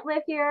you can't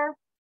live here,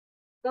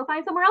 go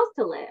find somewhere else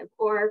to live.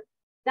 Or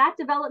that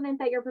development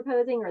that you're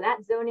proposing or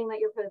that zoning that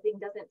you're proposing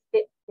doesn't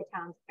fit the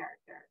town's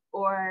character.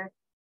 Or,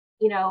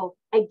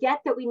 I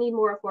get that we need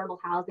more affordable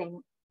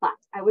housing, but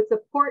I would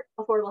support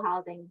affordable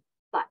housing,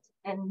 but,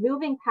 and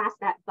moving past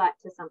that but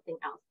to something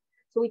else.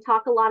 So we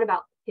talk a lot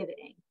about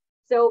pivoting.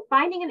 So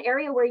finding an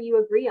area where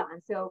you agree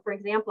on. So for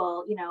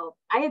example,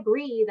 I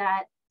agree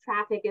that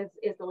traffic is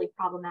really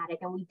problematic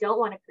and we don't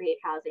want to create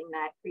housing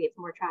that creates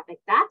more traffic.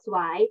 That's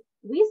why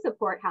we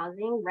support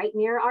housing right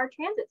near our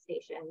transit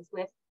stations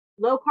with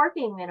low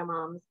parking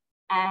minimums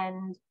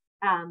and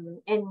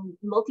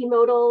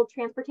multimodal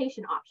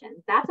transportation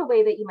options. That's a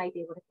way that you might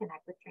be able to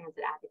connect with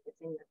transit advocates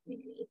in your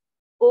community.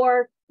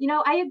 Or,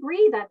 I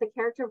agree that the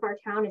character of our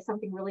town is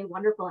something really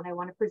wonderful and I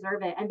want to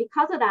preserve it. And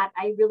because of that,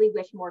 I really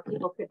wish more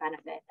people could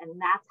benefit.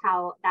 And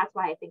that's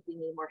why I think we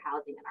need more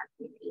housing in our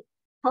community,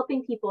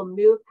 helping people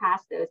move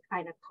past those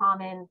kind of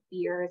common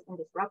fears and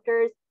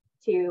disruptors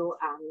to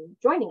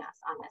joining us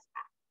on this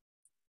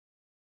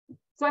path.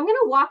 So I'm going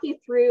to walk you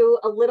through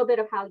a little bit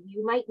of how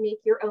you might make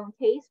your own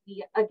case.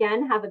 We,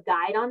 again, have a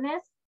guide on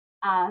this.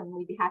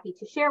 We'd be happy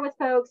to share with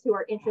folks who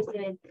are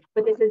interested,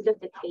 but this is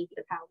just a taste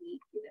of how we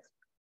do this.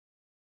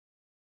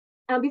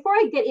 Before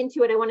I get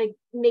into it, I want to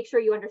make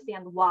sure you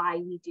understand why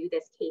we do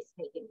this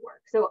case-making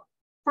work. So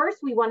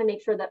first, we want to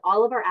make sure that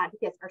all of our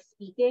advocates are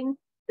speaking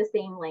the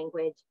same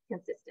language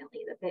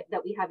consistently,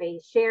 that we have a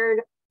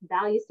shared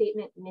value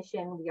statement,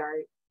 mission, we are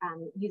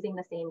using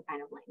the same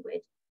kind of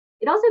language.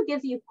 It also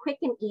gives you quick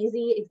and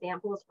easy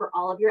examples for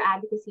all of your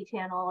advocacy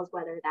channels,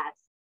 whether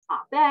that's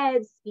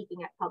op-eds,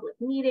 speaking at public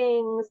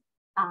meetings,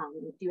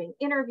 doing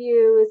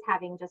interviews,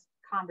 having just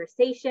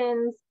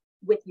conversations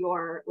with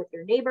your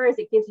neighbors.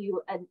 It gives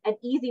you an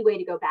easy way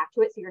to go back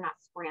to it so you're not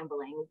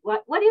scrambling.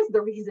 What is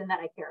the reason that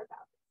I care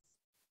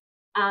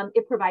about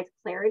this? It provides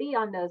clarity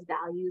on those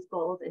values,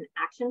 goals, and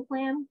action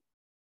plan.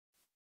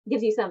 It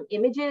gives you some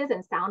images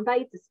and sound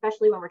bites,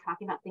 especially when we're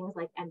talking about things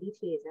like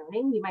MBTA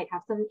zoning. You might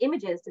have some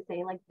images to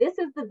say, like, this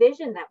is the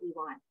vision that we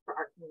want for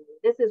our community.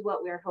 This is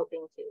what we're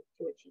hoping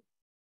to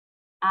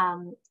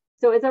achieve.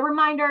 So as a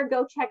reminder,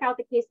 go check out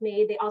the case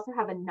made. They also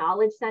have a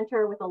knowledge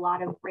center with a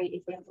lot of great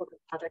examples of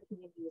other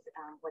communities,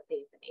 what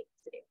they've been able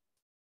to do.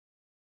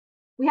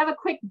 We have a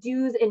quick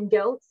do's and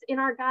don'ts in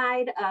our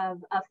guide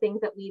of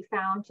things that we've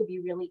found to be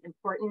really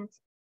important.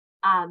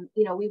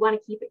 We want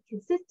to keep it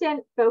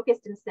consistent,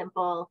 focused, and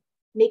simple.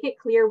 Make it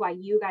clear why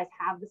you guys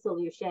have the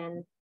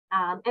solution,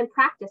 and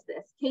practice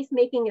this. Case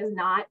making is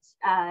not,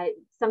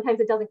 sometimes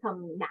it doesn't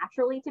come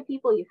naturally to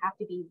people. You have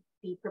to be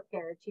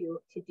prepared to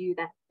do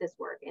this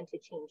work and to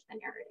change the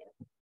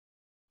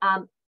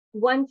narrative.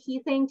 One key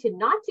thing to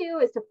not do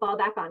is to fall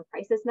back on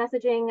crisis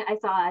messaging. I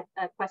saw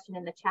a question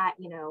in the chat,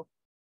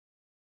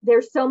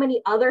 there's so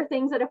many other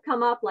things that have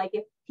come up, like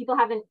if people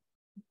haven't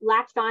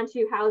latched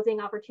onto housing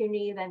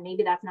opportunity, then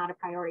maybe that's not a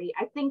priority.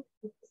 I think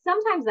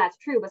sometimes that's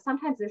true, but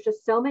sometimes there's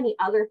just so many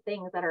other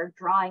things that are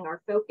drawing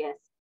our focus.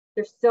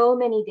 There's so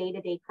many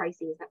day-to-day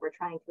crises that we're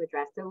trying to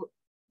address. So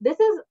this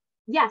is,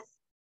 yes,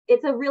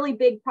 it's a really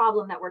big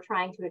problem that we're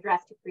trying to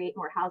address to create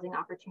more housing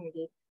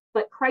opportunity,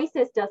 but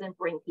crisis doesn't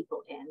bring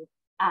people in.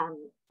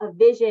 A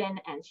vision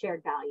and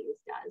shared values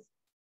does.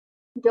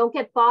 Don't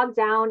get bogged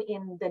down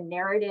in the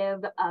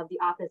narrative of the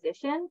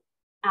opposition,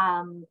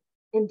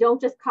 and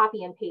don't just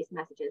copy and paste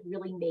messages,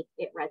 really make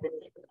it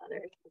resonate with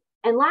others.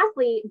 And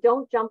lastly,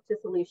 don't jump to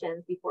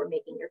solutions before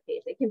making your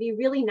case. It can be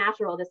really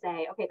natural to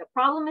say, okay, the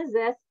problem is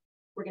this,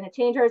 we're going to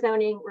change our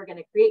zoning, we're going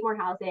to create more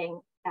housing,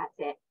 that's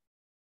it.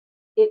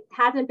 It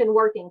hasn't been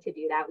working to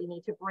do that. We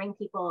need to bring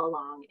people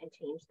along and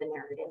change the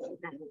narrative and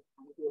then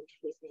do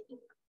case making.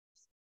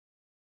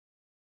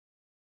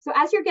 So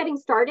as you're getting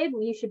started,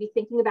 you should be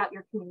thinking about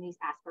your community's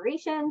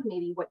aspirations,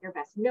 maybe what you're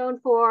best known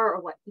for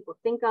or what people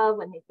think of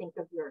when they think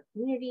of your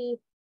community.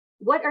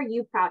 What are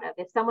you proud of?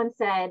 If someone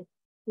said,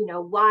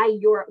 why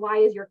is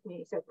your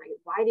community so great?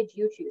 Why did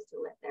you choose to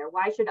live there?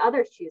 Why should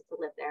others choose to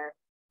live there?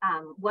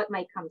 What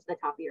might come to the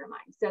top of your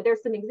mind? So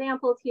there's some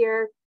examples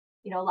here.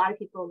 A lot of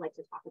people like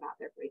to talk about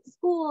their great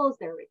schools,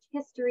 their rich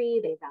history,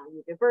 they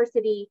value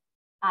diversity.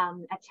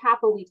 At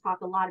Chapel, we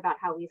talk a lot about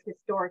how we've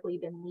historically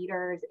been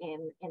leaders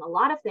in a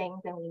lot of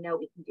things, and we know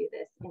we can do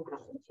this in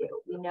housing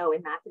too. We know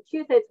in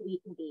Massachusetts we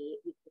can be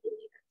leaders.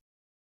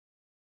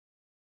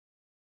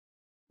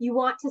 You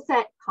want to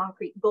set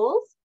concrete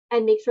goals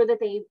and make sure that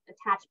they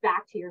attach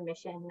back to your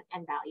mission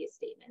and value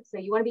statement. So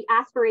you want to be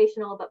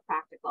aspirational but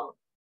practical.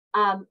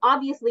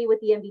 Obviously, with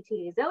the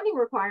MBTA zoning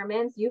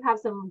requirements, you have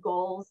some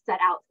goals set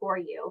out for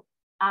you.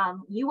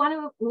 You want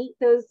to meet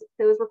those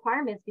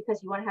requirements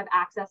because you want to have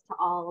access to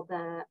all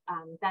the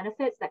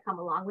benefits that come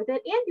along with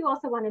it, and you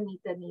also want to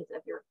meet the needs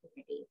of your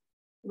community.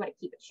 You want to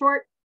keep it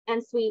short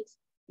and sweet.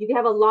 You can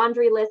have a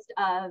laundry list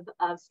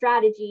of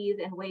strategies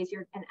and ways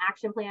an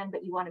action plan,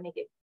 but you want to make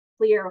it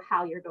clear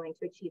how you're going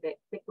to achieve it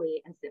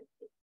quickly and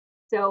simply.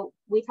 So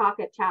we talk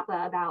at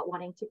CHAPA about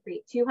wanting to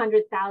create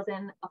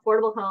 200,000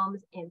 affordable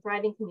homes in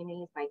thriving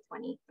communities by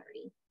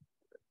 2030.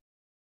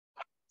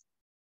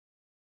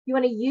 You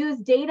want to use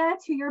data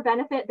to your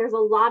benefit. There's a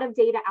lot of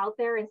data out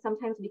there, and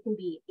sometimes we can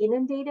be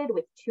inundated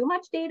with too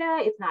much data.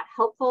 It's not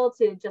helpful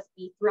to just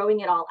be throwing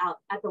it all out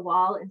at the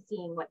wall and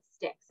seeing what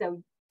sticks.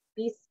 So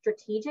be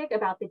strategic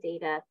about the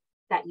data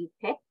that you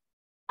pick.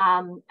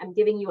 I'm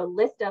giving you a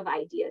list of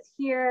ideas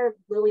here.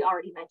 Lily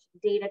already mentioned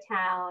Data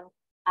Town.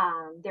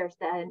 There's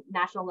the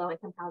National Low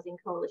Income Housing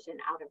Coalition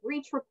Out of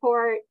Reach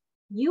report.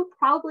 You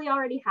probably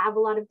already have a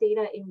lot of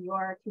data in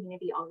your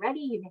community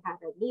already. You may have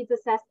a needs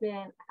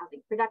assessment, a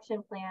housing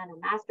production plan, a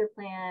master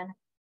plan,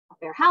 a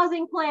fair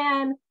housing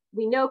plan.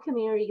 We know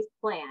communities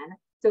plan.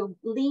 So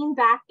lean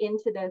back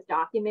into those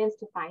documents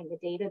to find the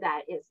data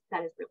that is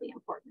really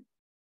important.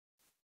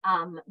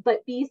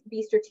 But be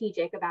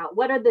strategic about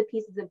what are the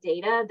pieces of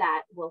data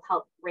that will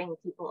help bring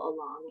people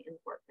along in the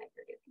work that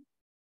you're doing.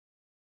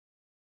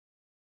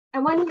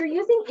 And when you're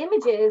using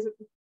images,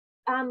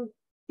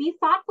 be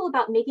thoughtful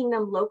about making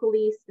them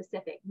locally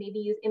specific. Maybe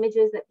use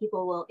images that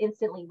people will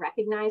instantly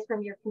recognize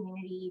from your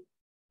community,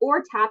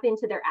 or tap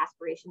into their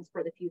aspirations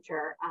for the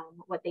future,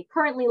 what they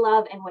currently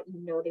love and what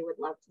you know they would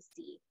love to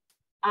see.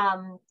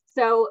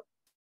 So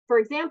for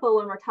example,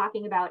 when we're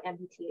talking about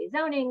MBTA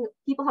zoning,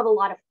 people have a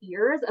lot of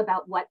fears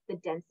about what the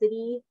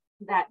density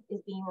that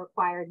is being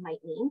required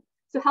might mean.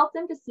 So help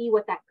them to see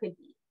what that could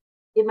be.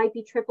 It might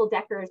be triple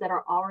deckers that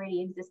are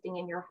already existing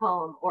in your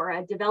home, or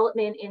a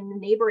development in the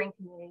neighboring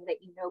community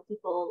that you know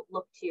people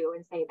look to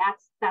and say,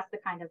 that's the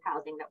kind of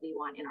housing that we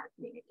want in our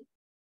community.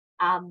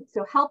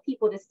 So help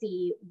people to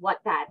see what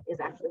that is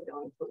actually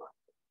going to look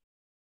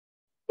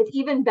like. It's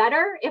even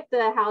better if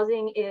the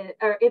housing is,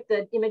 or if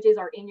the images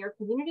are in your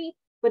community,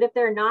 but if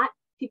they're not,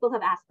 people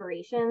have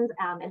aspirations,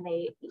 and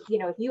they,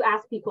 if you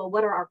ask people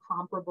what are our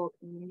comparable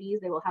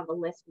communities, they will have a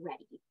list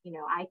ready.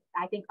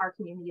 I think our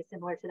community is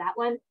similar to that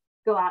one.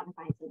 Go out and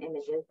find some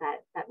images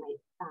that might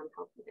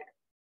help you there.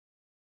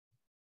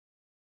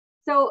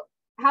 So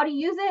how to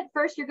use it?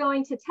 First, you're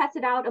going to test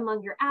it out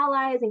among your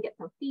allies and get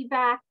some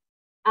feedback.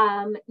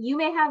 You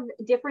may have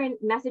different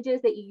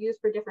messages that you use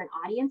for different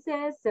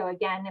audiences. So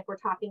again, if we're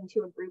talking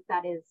to a group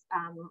that is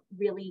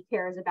really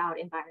cares about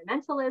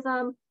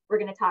environmentalism, we're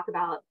going to talk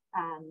about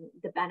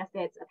the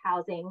benefits of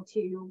housing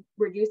to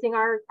reducing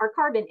our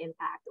carbon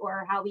impact,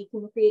 or how we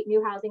can create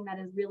new housing that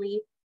is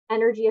really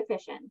energy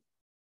efficient.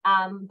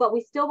 But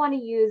we still want to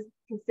use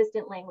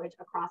consistent language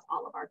across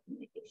all of our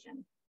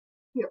communication.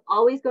 You're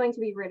always going to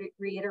be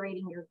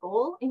reiterating your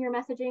goal in your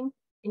messaging,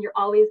 and you're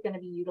always going to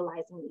be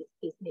utilizing these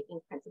case-making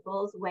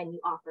principles when you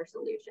offer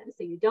solutions.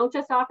 So you don't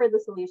just offer the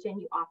solution,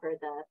 you offer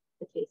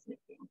the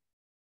case-making.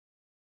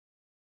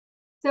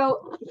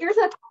 So here's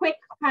a quick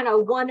kind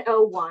of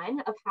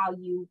 101 of how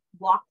you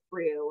walk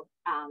through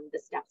the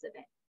steps of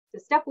it.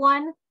 So step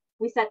one,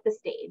 we set the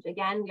stage.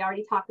 Again, we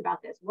already talked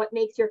about this. What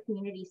makes your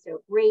community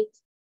so great?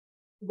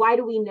 Why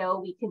do we know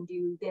we can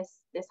do this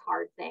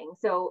hard thing?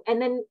 So,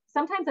 and then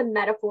sometimes a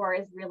metaphor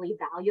is really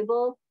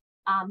valuable.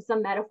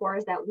 Some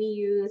metaphors that we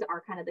use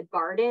are kind of the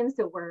garden.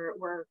 So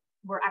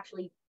we're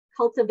actually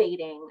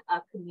cultivating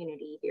a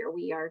community here.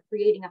 We are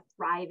creating a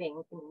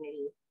thriving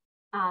community.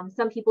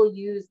 Some people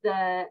use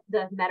the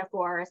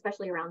metaphor,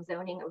 especially around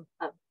zoning,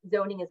 of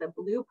zoning is a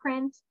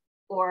blueprint,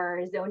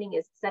 or zoning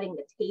is setting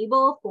the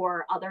table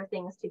for other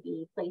things to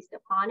be placed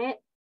upon it.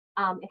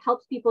 It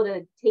helps people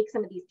to take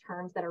some of these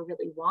terms that are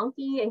really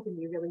wonky and can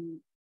be really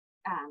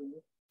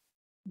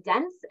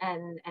dense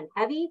and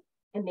heavy,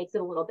 and makes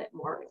it a little bit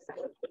more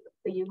accessible.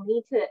 So you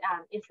need to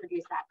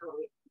introduce that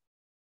early.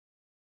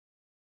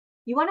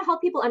 You want to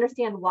help people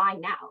understand why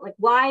now, like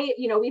why,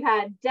 we've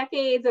had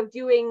decades of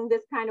doing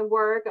this kind of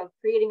work, of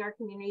creating our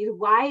communities.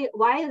 Why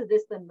is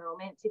this the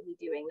moment to be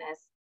doing this?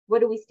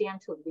 What do we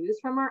stand to lose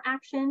from our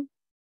action?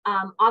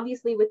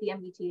 Obviously, with the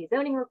MBTA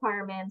zoning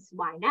requirements,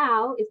 why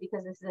now is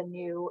because this is a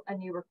new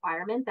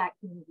requirement that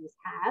communities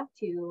have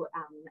to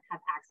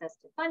have access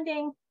to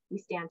funding. We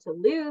stand to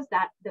lose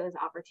those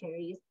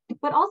opportunities,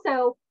 but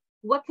also,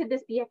 what could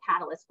this be a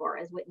catalyst for,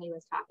 as Whitney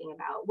was talking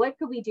about? What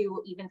could we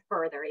do even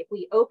further if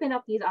we open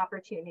up these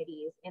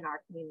opportunities in our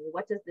community?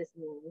 What does this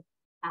mean?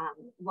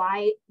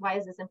 Why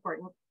is this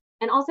important?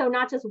 And also,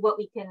 not just what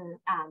we can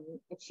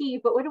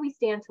achieve, but what do we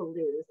stand to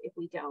lose if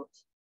we don't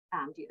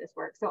do this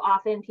work. So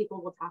often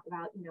people will talk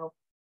about,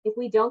 if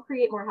we don't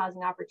create more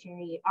housing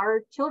opportunity,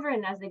 our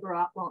children as they grow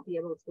up won't be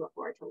able to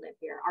afford to live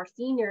here. Our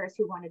seniors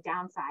who want to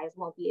downsize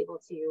won't be able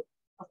to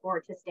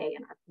afford to stay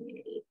in our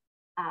community.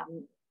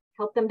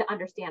 Help them to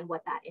understand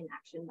what that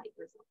inaction might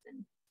result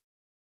in.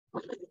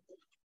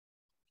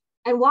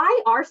 And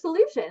why our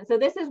solution? So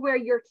this is where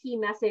your key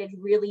message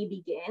really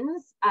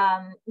begins.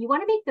 You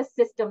want to make the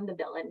system the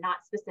villain,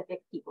 not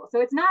specific people.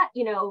 So it's not,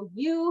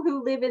 you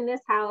who live in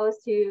this house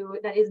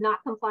that is not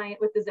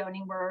compliant with the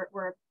zoning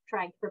we're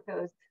trying to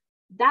propose.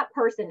 That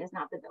person is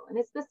not the villain,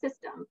 it's the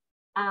system.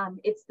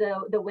 It's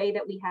the way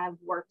that we have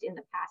worked in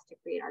the past to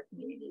create our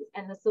communities.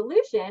 And the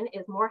solution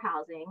is more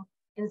housing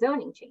and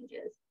zoning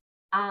changes.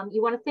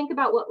 You want to think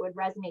about what would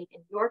resonate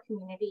in your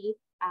community.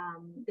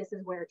 This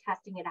is where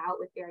testing it out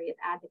with various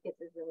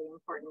advocates is really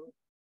important.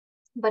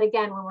 But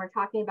again, when we're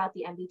talking about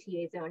the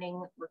MBTA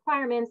zoning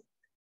requirements,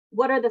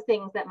 what are the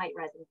things that might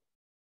resonate?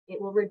 It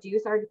will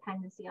reduce our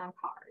dependency on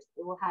cars.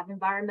 It will have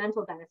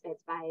environmental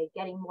benefits by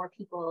getting more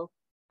people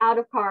out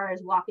of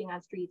cars, walking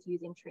on streets,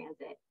 using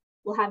transit.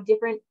 We'll have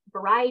different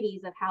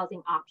varieties of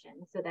housing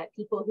options so that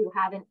people who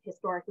haven't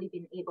historically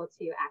been able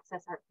to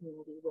access our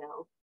community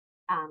will.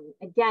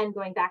 Again,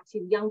 going back to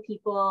young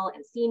people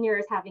and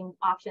seniors having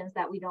options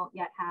that we don't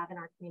yet have in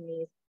our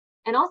communities.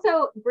 And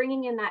also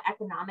bringing in that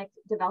economic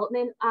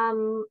development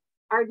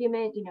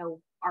argument,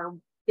 our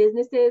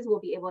businesses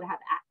will be able to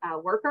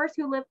have workers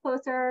who live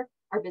closer.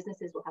 Our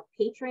businesses will have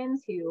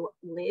patrons who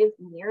live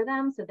near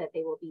them so that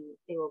they will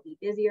be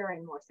busier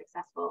and more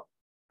successful,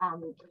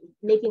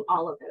 making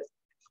all of those.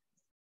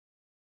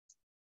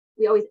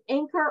 We always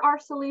anchor our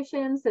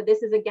solutions. So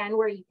this is again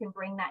where you can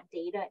bring that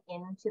data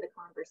into the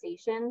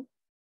conversation.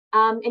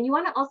 And you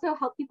want to also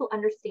help people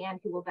understand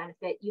who will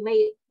benefit. You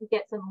may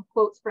get some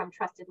quotes from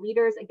trusted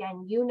leaders.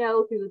 Again,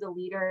 who the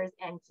leaders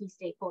and key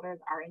stakeholders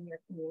are in your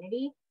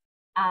community.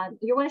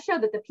 You want to show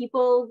that the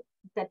people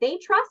that they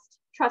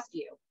trust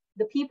you.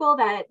 The people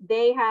that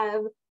they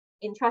have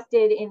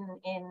entrusted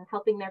in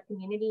helping their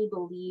community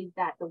believe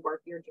that the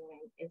work you're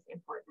doing is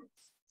important.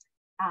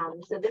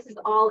 So this is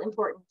all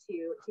important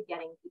to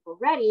getting people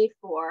ready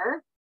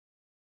for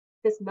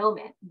this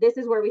moment. This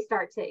is where we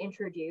start to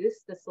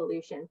introduce the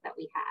solutions that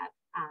we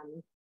have.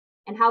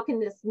 And how can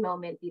this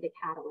moment be the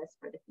catalyst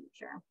for the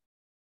future?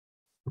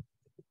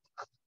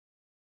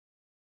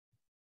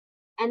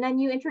 And then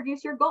you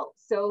introduce your goals.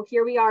 So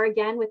here we are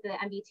again with the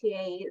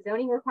MBTA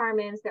zoning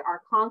requirements. There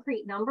are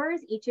concrete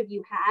numbers. Each of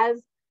you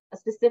has a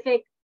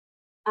specific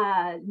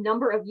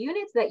number of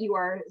units that you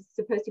are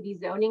supposed to be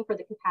zoning for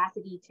the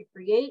capacity to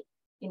create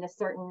in a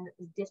certain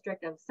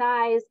district of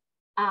size.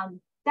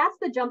 That's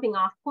the jumping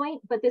off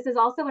point, but this is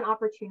also an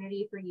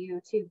opportunity for you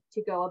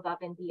to go above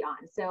and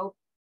beyond. So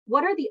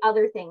what are the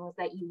other things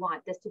that you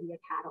want this to be a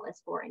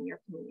catalyst for in your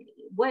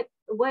community? What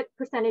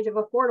percentage of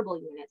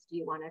affordable units do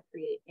you want to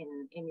create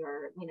in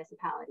your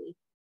municipality?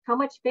 How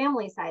much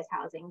family size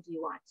housing do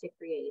you want to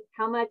create?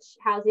 How much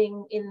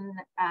housing in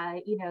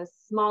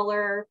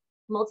smaller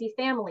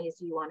multifamilies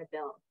do you want to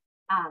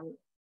build?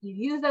 You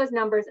use those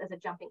numbers as a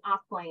jumping off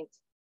point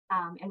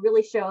and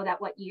really show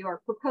that what you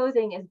are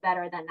proposing is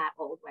better than that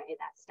old way,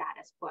 that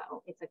status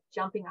quo. It's a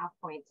jumping off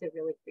point to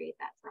really create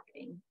that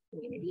thriving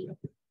community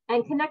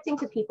and connecting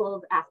to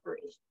people's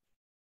aspirations.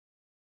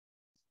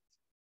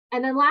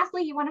 And then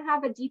lastly, you want to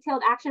have a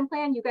detailed action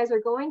plan. You guys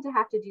are going to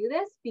have to do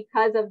this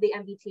because of the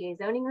MBTA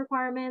zoning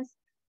requirements,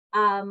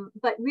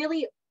 but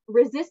really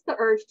resist the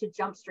urge to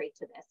jump straight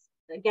to this.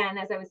 Again,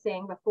 as I was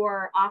saying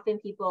before, often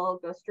people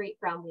go straight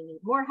from we need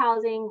more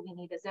housing, we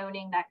need a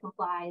zoning that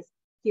complies,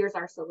 here's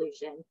our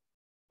solution.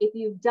 If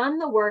you've done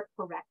the work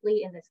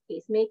correctly in this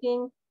case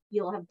making,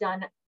 you'll have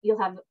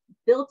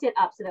built it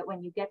up so that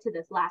when you get to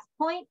this last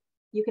point,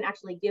 you can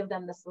actually give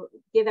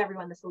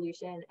everyone the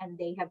solution, and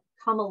they have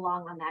come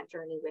along on that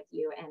journey with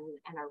you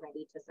and are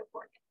ready to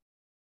support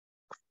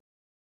it.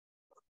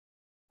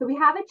 So we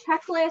have a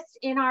checklist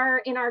in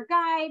our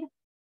guide.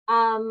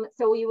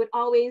 So we would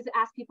always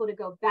ask people to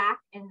go back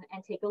and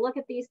take a look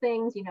at these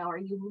things. Are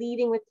you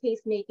leading with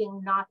case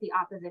making, not the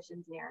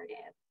opposition's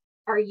narrative?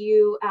 Are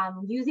you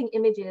using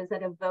images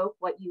that evoke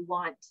what you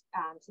want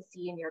to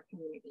see in your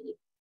community?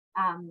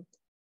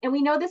 And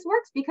we know this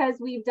works because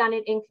we've done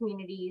it in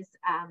communities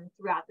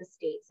throughout the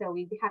state. So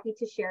we'd be happy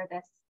to share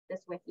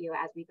this with you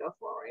as we go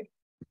forward.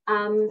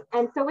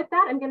 And so with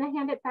that, I'm going to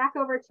hand it back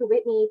over to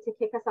Whitney to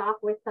kick us off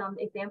with some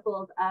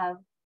examples of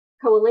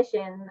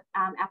coalition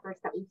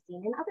efforts that we've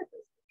seen in other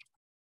places.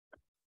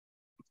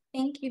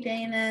 Thank you,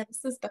 Dana.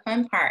 This is the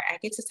fun part. I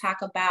get to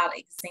talk about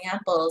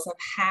examples of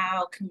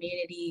how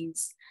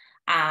communities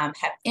have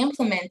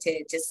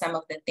implemented just some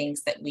of the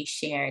things that we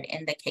shared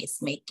in the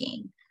case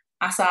making.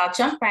 So I'll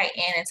jump right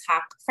in and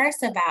talk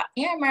first about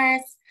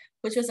Amherst,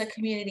 which was a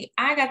community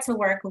I got to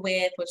work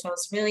with, which I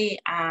was really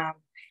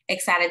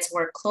excited to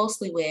work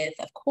closely with,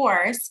 of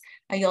course.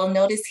 You'll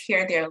notice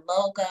here their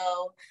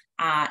logo.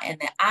 and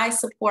the I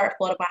Support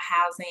Affordable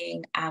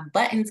Housing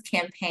Buttons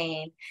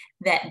campaign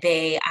that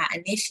they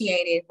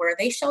initiated, where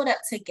they showed up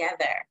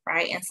together,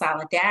 right, in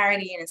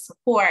solidarity and in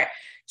support,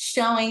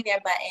 showing their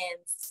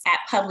buttons at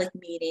public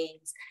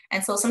meetings.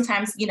 And so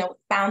sometimes,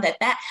 found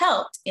that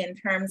helped in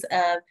terms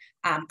of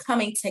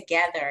coming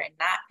together and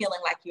not feeling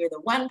like you're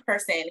the one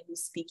person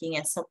who's speaking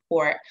in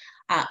support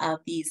of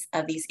these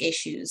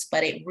issues,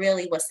 but it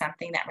really was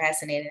something that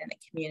resonated in the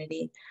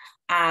community.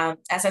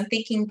 As I'm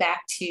thinking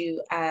back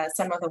to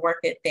some of the work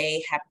that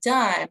they have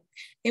done,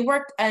 they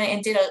worked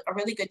and did a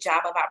really good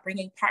job about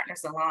bringing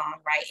partners along,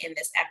 right, in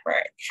this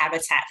effort.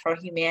 Habitat for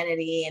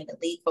Humanity and the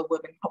League for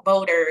Women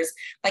Voters,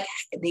 like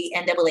the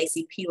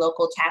NAACP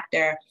local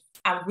chapter,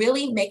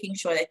 really making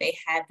sure that they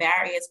had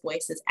various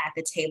voices at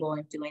the table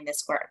in doing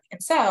this work.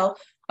 And so,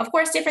 of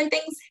course, different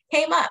things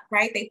came up,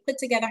 right? They put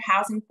together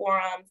housing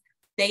forums.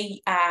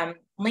 They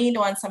leaned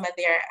on some of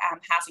their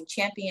housing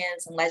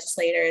champions and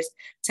legislators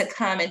to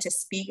come and to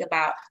speak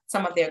about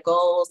some of their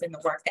goals and the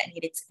work that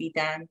needed to be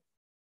done.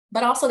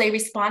 But also they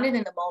responded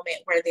in the moment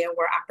where there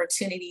were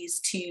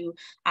opportunities to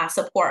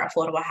support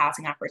affordable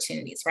housing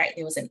opportunities, right?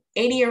 There was an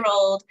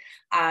 80-year-old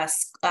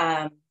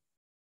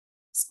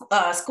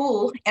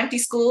empty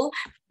school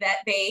that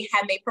they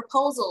had made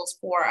proposals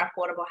for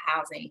affordable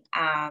housing.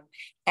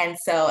 And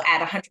so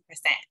at 100%,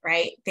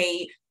 right?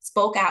 They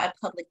spoke out at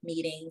public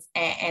meetings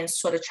and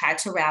sort of tried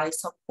to rally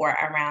support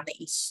around the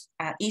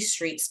East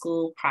Street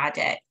School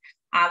project.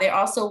 There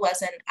also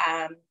wasn't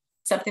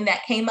something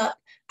that came up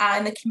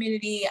in the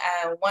community,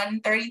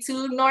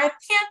 132 North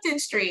Hampton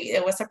Street.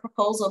 It was a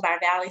proposal by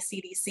Valley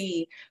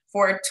CDC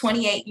for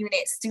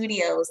 28-unit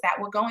studios that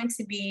were going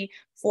to be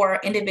for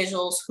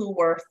individuals who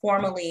were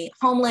formerly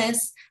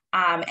homeless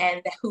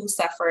and who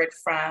suffered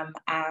from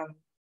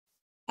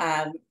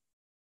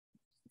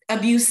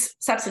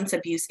substance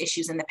abuse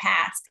issues in the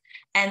past.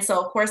 And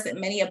so, of course,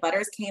 many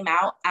abutters came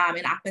out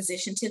in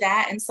opposition to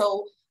that. And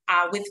so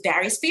with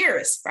various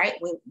fears, right?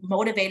 We're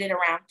motivated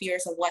around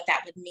fears of what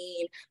that would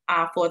mean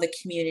for the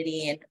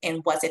community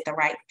and was it the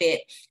right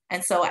fit?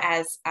 And so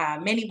as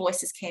many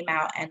voices came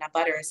out and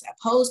abutters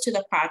opposed to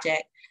the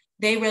project,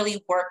 they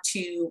really worked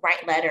to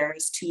write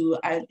letters, to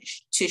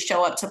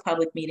show up to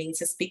public meetings,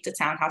 to speak to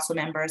town council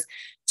members,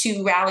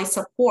 to rally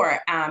support,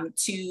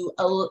 to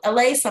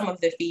allay some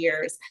of the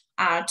fears,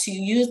 to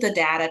use the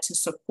data to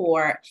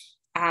support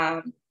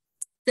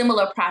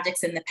similar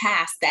projects in the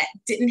past that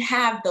didn't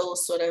have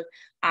those sort of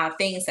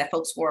things that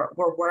folks were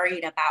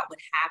worried about would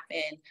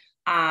happen,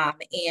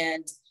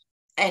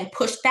 and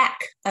push back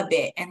a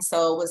bit. And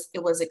so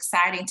it was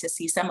exciting to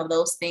see some of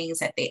those things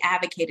that they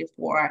advocated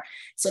for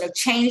sort of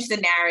change the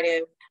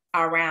narrative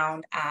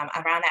around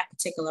that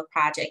particular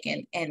project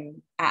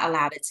and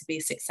allowed it to be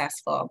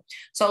successful.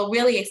 So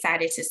really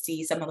excited to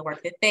see some of the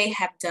work that they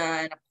have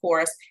done, of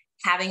course,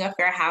 having a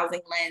fair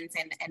housing lens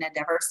and a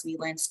diversity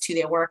lens to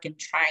their work and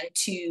trying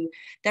to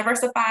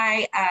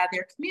diversify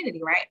their community,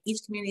 right?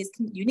 Each community is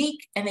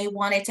unique and they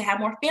wanted to have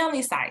more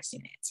family size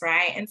units,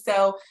 right? And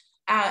so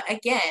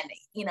again,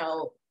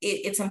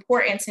 it's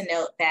important to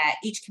note that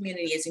each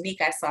community is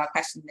unique. I saw a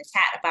question in the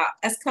chat about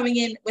us coming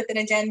in with an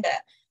agenda.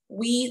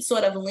 We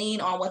sort of lean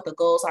on what the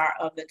goals are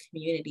of the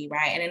community,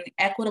 right? And in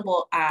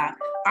Equitable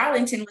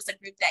Arlington was a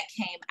group that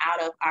came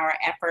out of our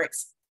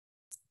efforts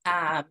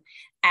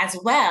as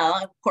well.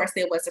 Of course,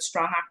 there was a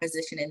strong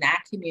opposition in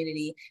that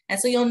community. And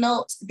so you'll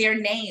note their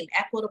name,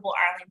 Equitable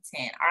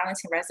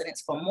Arlington Residents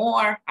for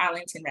More,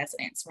 Arlington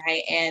Residents,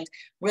 right? And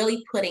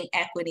really putting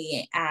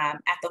equity at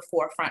the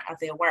forefront of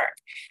their work.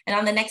 And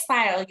on the next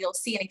slide, you'll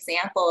see an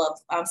example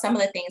of some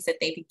of the things that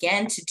they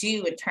began to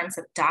do in terms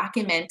of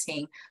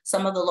documenting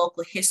some of the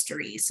local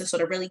histories to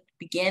sort of really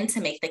begin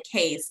to make the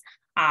case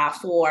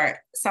for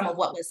some of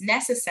what was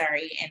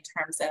necessary in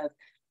terms of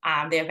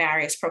their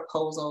various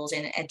proposals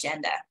and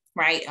agenda,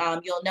 right?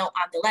 You'll note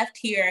on the left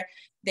here,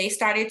 they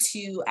started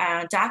to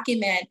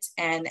document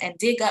and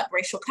dig up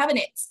racial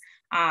covenants.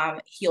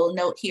 You'll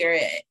note here,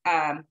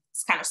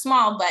 it's kind of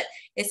small, but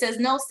it says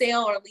no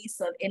sale or lease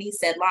of any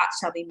said lot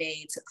shall be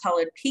made to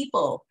colored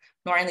people,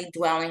 nor any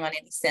dwelling on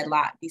any said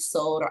lot be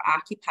sold or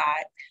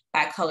occupied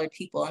by colored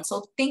people. And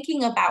so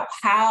thinking about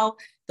how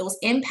those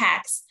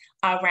impacts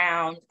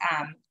around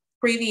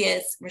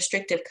previous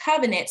restrictive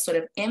covenants sort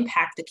of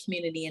impact the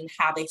community and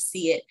how they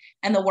see it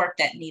and the work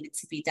that needed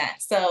to be done.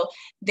 So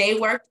they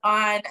worked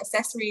on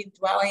accessory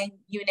dwelling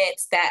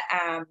units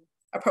that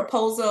a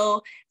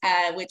proposal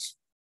which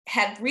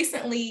had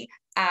recently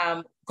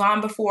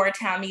gone before a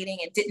town meeting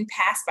and didn't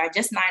pass by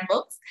just 9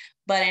 votes,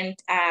 but in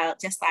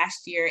just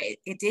last year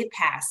it did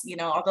pass.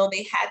 Although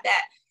they had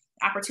that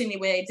opportunity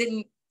where they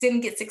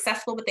didn't get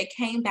successful, but they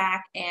came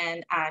back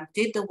and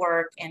did the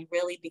work and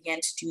really began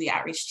to do the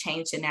outreach,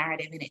 change the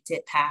narrative, and it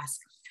did pass.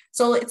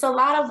 So it's a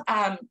lot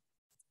of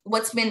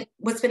what's been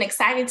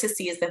exciting to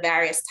see is the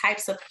various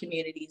types of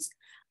communities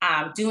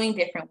doing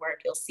different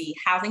work. You'll see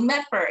Housing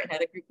Medford,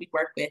 another group we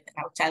work with,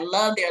 which I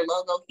love their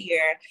logo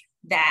here,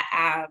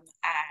 that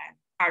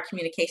our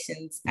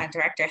communications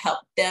director,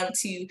 helped them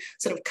to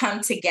sort of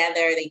come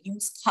together. They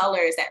use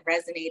colors that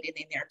resonated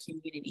in their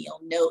community.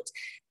 You'll note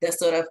the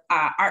sort of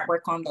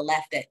artwork on the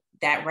left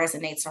that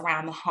resonates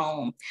around the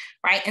home,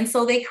 right? And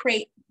so they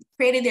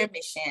created their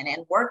mission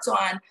and worked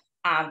on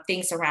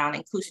things around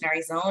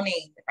inclusionary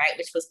zoning, right,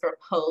 which was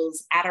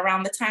proposed at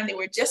around the time they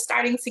were just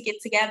starting to get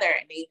together,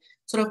 and they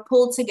sort of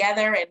pulled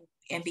together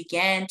and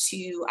began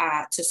to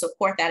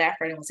support that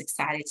effort, and was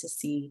excited to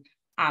see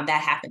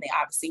that happen. They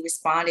obviously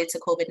responded to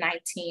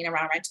COVID-19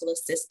 around rental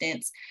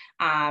assistance,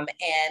 and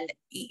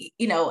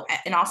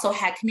also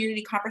had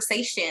community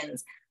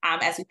conversations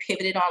as we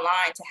pivoted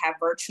online to have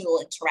virtual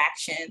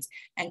interactions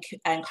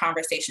and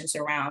conversations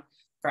around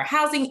fair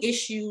housing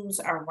issues,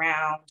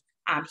 around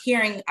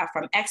hearing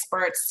from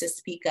experts to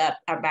speak up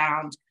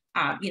around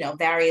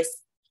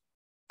various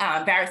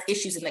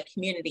issues in the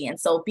community. And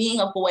so being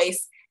a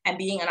voice and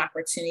being an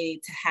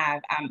opportunity to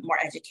have more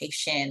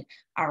education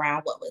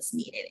around what was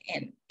needed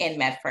in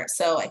Medford.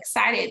 So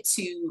excited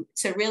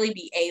to really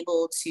be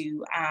able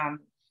to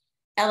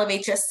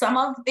elevate just some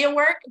of their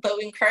work, but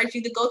we encourage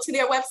you to go to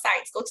their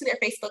websites, go to their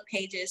Facebook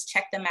pages,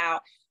 check them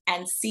out,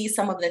 and see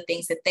some of the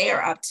things that they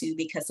are up to,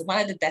 because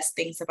one of the best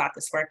things about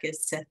this work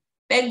is to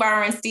beg,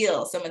 borrow, and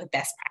steal some of the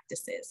best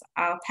practices.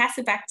 I'll pass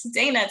it back to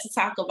Dana to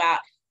talk about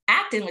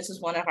Acton, which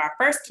was one of our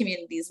first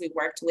communities we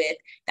worked with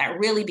that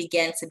really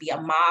began to be a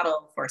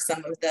model for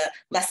some of the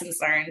lessons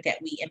learned that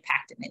we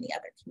impacted in the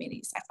other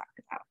communities I talked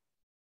about.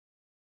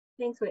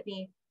 Thanks,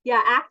 Whitney.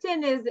 Yeah,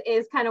 Acton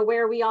is kind of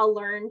where we all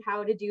learned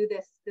how to do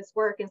this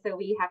work. And so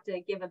we have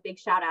to give a big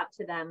shout out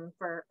to them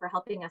for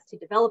helping us to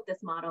develop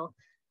this model.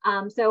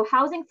 So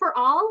Housing for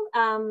All,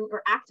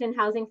 or Acton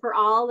Housing for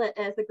All,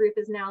 as the group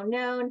is now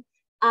known,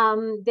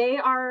 they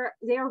are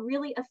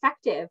really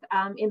effective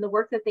in the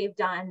work that they've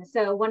done.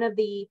 So one of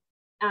the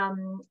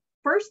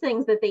first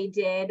things that they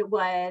did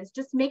was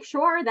just make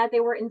sure that they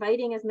were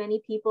inviting as many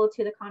people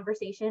to the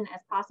conversation as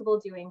possible,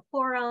 doing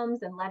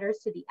forums and letters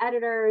to the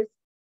editors,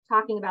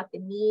 talking about the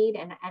need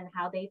and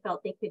how they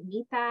felt they could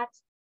meet that.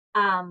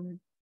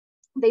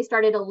 They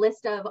started a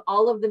list of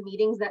all of the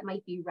meetings that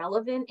might be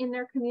relevant in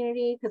their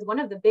community, because one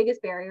of the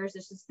biggest barriers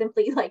is just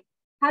simply like,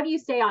 how do you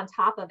stay on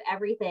top of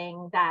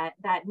everything that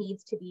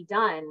needs to be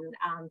done?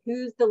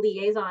 Who's the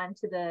liaison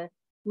to the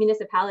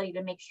municipality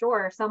to make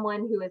sure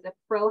someone who is a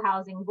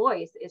pro-housing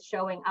voice is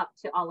showing up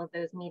to all of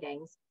those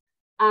meetings?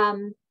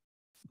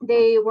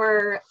 They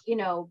were,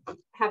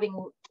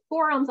 having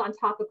forums on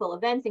topical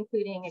events,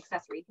 including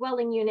accessory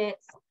dwelling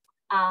units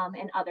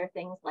and other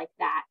things like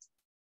that.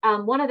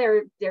 One of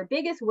their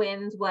biggest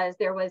wins was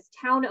there was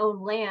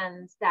town-owned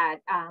lands that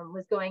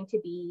was going to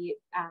be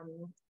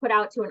put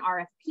out to an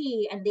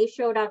RFP, and they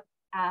showed up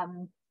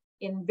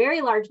in very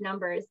large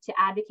numbers to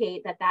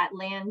advocate that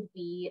land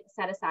be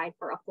set aside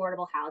for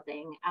affordable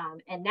housing.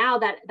 And now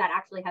that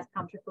actually has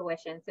come to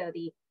fruition. So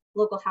the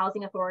local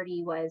housing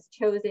authority was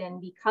chosen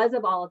because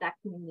of all of that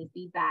community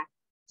feedback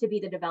to be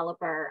the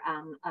developer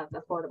of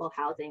affordable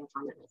housing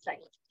on the site.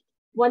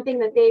 One thing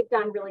that they've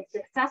done really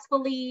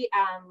successfully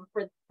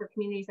for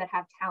communities that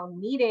have town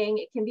meeting,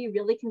 it can be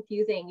really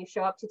confusing. You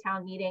show up to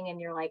town meeting and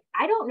you're like,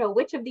 I don't know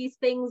which of these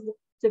things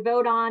to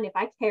vote on. If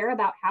I care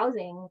about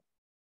housing,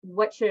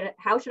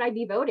 how should I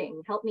be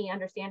voting? Help me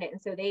understand it.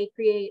 And so they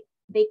create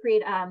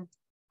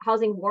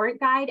housing warrant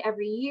guide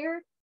every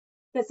year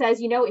that says,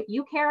 if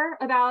you care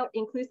about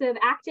inclusive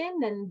Acton,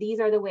 then these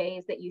are the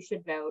ways that you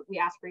should vote. We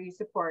ask for your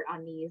support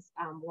on these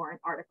warrant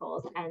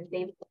articles, and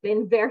they've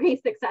been very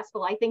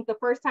successful. I think the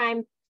first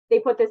time they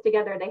put this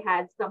together, they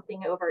had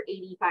something over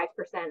 85%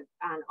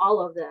 on all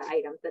of the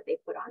items that they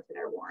put onto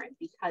their warrant,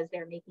 because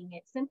they're making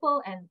it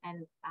simple and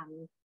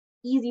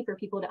easy for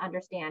people to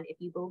understand. If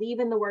you believe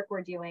in the work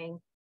we're doing,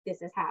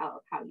 this is how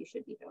you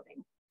should be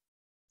voting.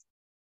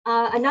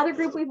 Another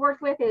group we've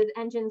worked with is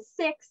Engine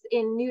 6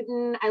 in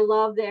Newton. I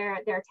love their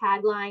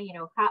tagline,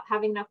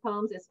 having enough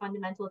homes is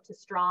fundamental to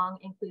strong,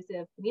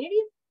 inclusive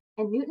communities.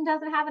 And Newton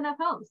doesn't have enough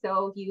homes.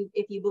 So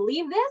if you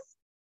believe this,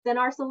 then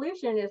our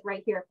solution is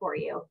right here for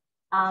you.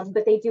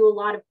 But they do a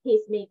lot of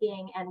case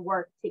making and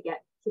work to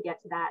get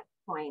to that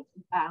point.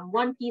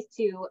 One piece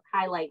to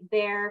highlight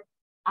there,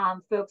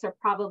 folks are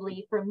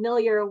probably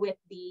familiar with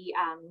the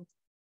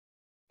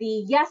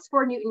Yes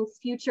for Newton's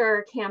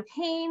Future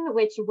campaign,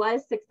 which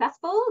was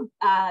successful.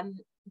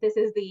 This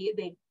is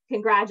the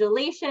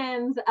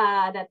congratulations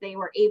that they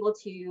were able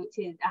to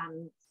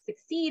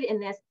succeed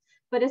in this.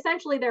 But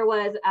essentially there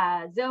was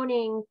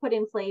zoning put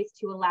in place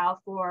to allow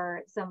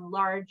for some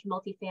large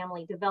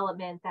multifamily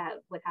development that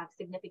would have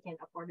significant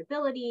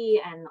affordability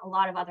and a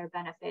lot of other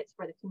benefits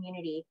for the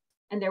community.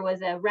 And there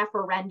was a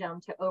referendum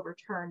to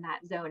overturn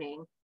that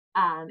zoning.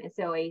 And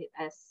so a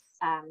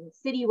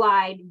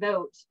citywide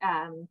vote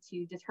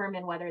to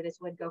determine whether this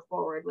would go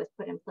forward was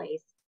put in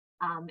place.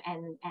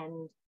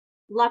 And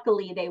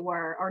luckily they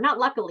were, or not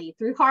luckily,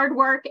 through hard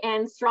work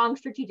and strong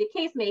strategic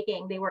case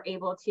making, they were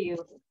able to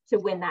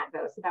win that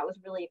vote. So that was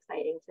really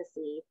exciting to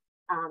see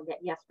that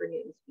Yes for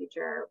Newton's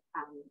Future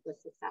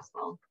was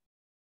successful.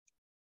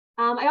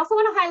 I also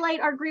want to highlight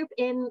our group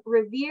in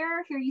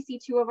Revere. Here you see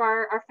two of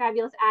our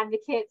fabulous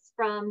advocates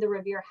from the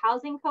Revere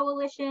Housing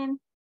Coalition.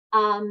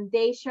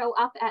 They show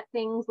up at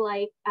things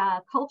like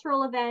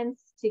cultural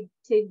events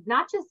to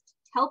not just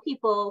tell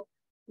people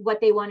what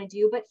they want to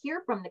do, but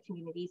hear from the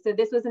community. So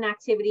this was an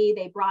activity.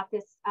 They brought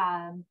this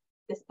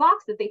this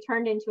box that they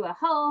turned into a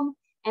home,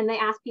 and they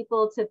asked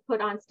people to put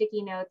on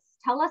sticky notes,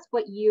 tell us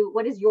what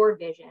is your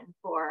vision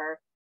for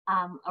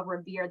a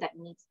Revere that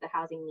meets the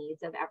housing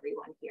needs of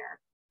everyone here.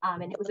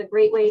 And it was a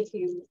great way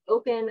to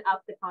open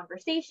up the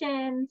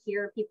conversation,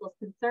 hear people's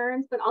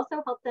concerns, but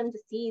also help them to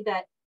see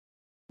that,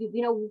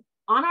 you know,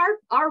 on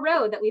our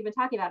road that we've been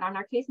talking about, on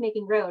our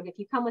case-making road, if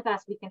you come with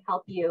us, we can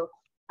help you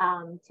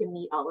to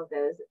meet all of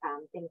those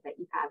things that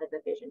you have as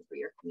a vision for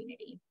your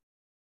community.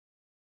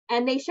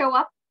 And they show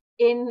up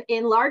in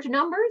large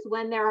numbers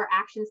when there are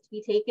actions to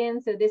be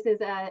taken. So this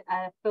is a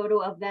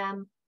photo of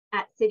them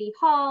at City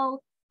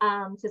Hall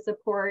to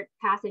support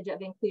passage of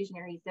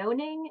inclusionary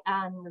zoning.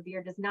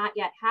 Revere does not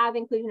yet have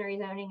inclusionary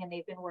zoning, and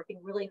they've been working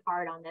really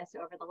hard on this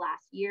over the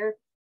last year,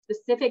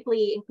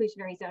 specifically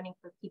inclusionary zoning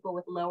for people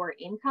with lower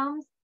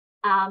incomes.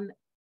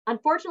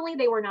 Unfortunately,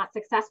 they were not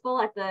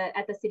successful at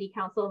the city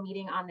council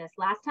meeting on this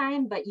last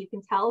time, but you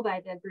can tell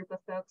by the group of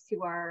folks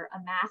who are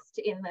amassed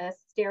in the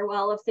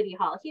stairwell of City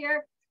Hall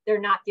here, they're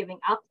not giving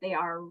up. They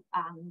are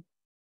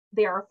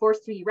a force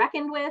to be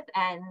reckoned with,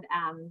 and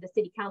the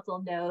city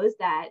council knows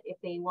that if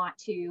they want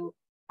to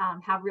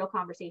have real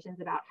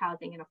conversations about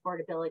housing and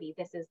affordability,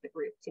 this is the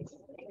group to be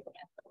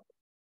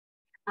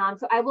with.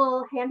 So I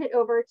will hand it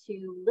over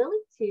to Lily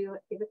to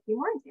give a few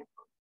more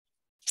examples.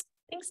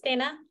 Thanks,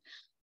 Dana.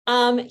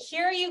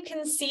 Here you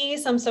can see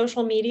some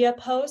social media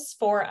posts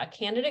for a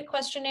candidate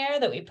questionnaire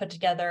that we put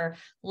together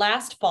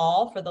last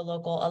fall for the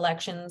local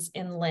elections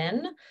in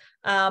Lynn.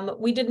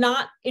 We did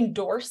not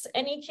endorse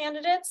any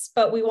candidates,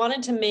 but we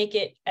wanted to make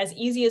it as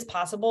easy as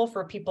possible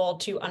for people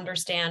to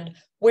understand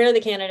where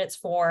the candidates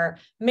for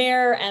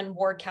mayor and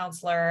ward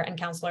councilor and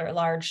councilor at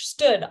large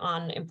stood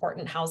on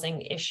important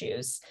housing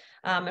issues.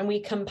 And we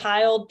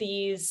compiled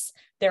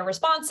their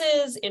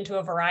responses into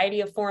a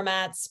variety of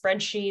formats,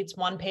 spreadsheets,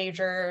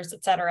 one-pagers,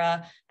 et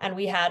cetera. And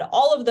we had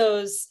all of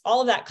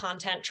that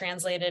content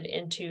translated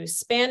into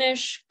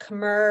Spanish,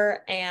 Khmer,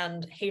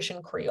 and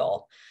Haitian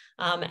Creole.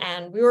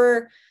 And we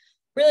were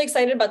really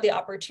excited about the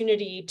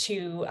opportunity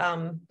to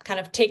kind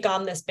of take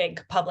on this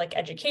big public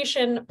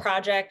education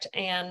project,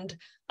 and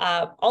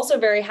also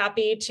very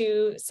happy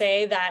to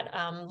say that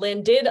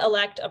Lynn did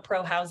elect a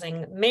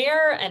pro-housing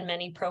mayor and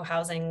many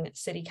pro-housing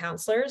city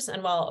councilors.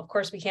 And while, of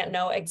course, we can't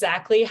know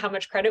exactly how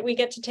much credit we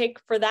get to take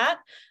for that,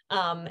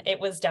 it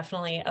was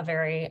definitely a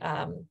very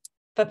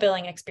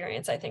fulfilling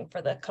experience, I think,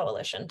 for the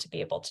coalition to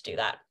be able to do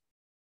that.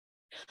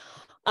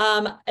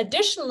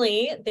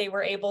 Additionally, they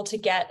were able to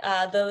get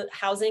the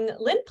Housing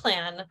Lynn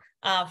Plan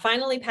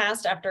finally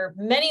passed after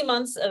many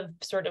months of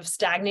sort of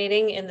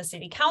stagnating in the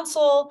city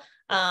council.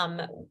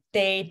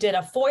 They did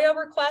a FOIA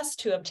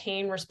request to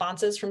obtain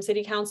responses from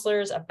city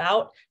councilors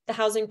about the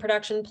housing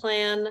production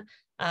plan.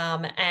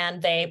 And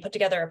they put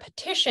together a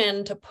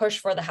petition to push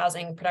for the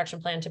housing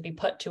production plan to be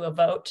put to a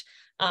vote.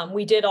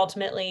 We did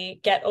ultimately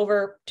get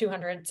over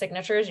 200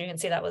 signatures. You can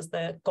see that was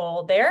the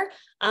goal there.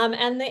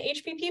 And the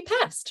HPP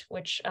passed,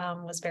 which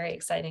was very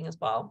exciting as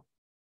well.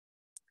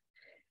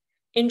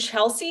 In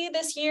Chelsea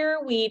this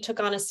year, we took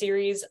on a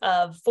series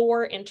of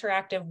 4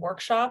 interactive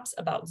workshops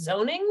about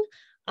zoning,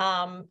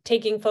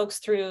 taking folks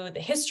through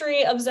the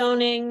history of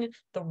zoning,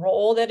 the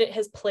role that it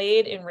has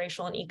played in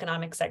racial and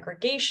economic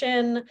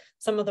segregation,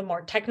 some of the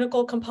more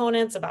technical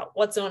components about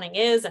what zoning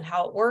is and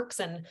how it works,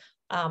 and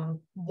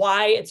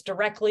why it's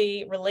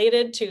directly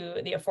related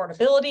to the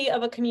affordability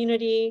of a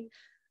community.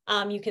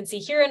 You can see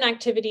here an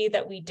activity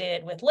that we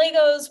did with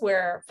Legos,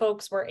 where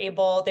folks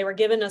they were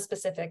given a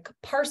specific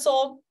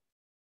parcel,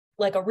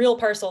 like a real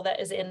parcel that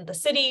is in the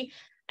city,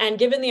 and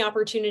given the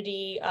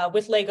opportunity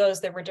with Legos,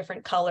 there were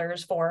different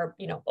colors for,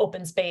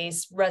 open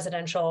space,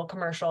 residential,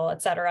 commercial,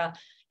 et cetera,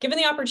 given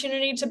the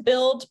opportunity to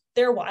build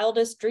their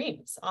wildest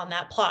dreams on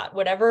that plot,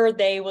 whatever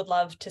they would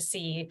love to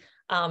see,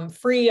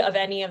 free of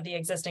any of the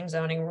existing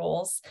zoning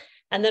rules.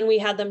 And then we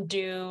had them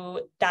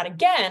do that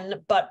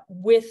again, but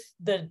with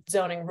the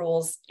zoning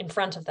rules in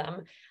front of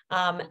them.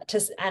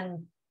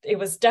 And it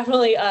was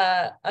definitely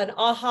an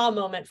aha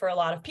moment for a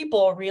lot of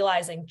people,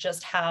 realizing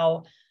just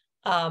how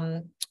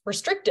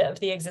restrictive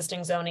the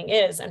existing zoning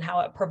is and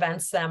how it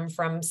prevents them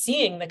from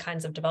seeing the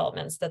kinds of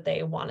developments that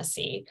they want to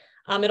see.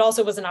 It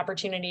also was an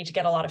opportunity to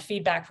get a lot of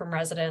feedback from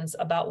residents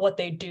about what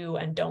they do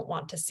and don't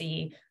want to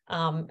see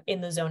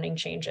in the zoning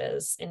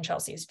changes in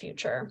Chelsea's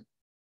future.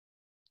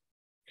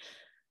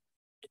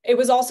 It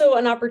was also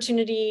an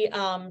opportunity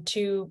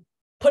to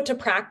put to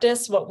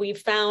practice what we've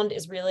found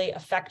is really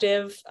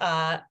effective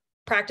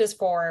practice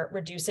for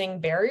reducing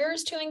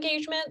barriers to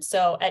engagement.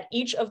 So at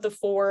each of the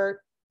 4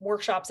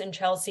 workshops in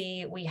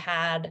Chelsea, we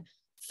had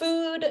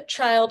food,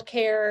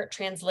 childcare,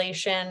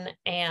 translation,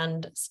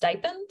 and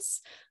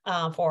stipends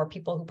for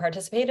people who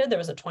participated. There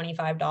was a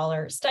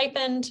 $25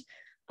 stipend,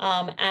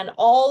 and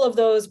all of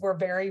those were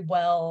very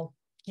well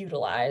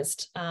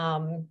utilized.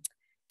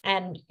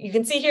 And you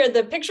can see here,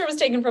 the picture was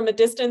taken from a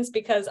distance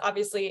because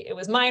obviously it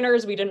was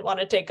minors. We didn't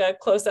want to take a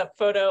close-up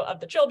photo of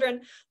the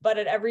children, but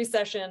at every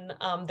session,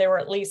 there were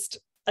at least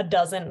a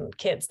dozen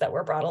kids that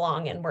were brought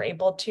along and were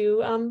able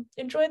to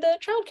enjoy the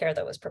childcare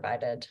that was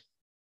provided.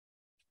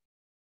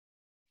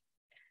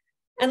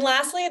 And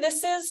lastly,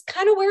 this is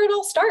kind of where it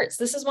all starts.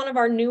 This is one of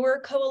our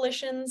newer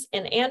coalitions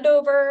in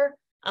Andover.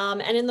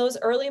 And in those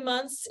early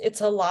months,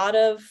 it's a lot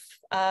of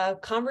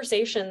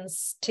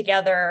conversations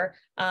together,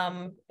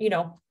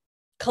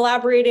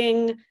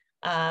 collaborating,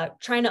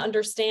 trying to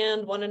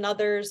understand one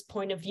another's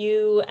point of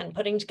view and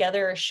putting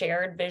together a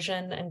shared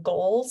vision and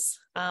goals.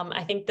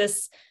 I think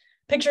this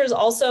picture is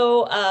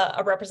also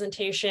a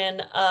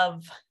representation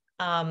of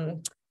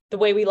the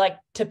way we like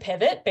to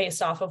pivot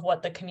based off of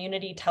what the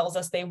community tells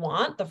us they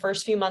want. The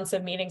first few months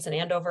of meetings in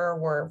Andover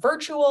were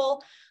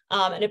virtual,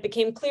 and it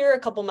became clear a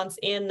couple months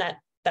in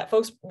that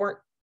folks weren't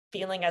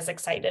feeling as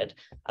excited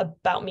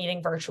about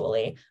meeting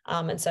virtually.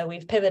 And so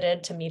we've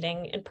pivoted to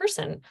meeting in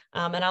person.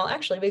 And I'll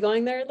actually be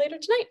going there later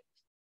tonight.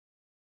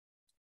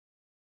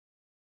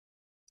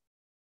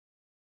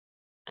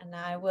 And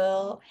I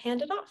will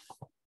hand it off.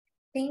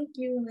 Thank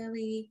you,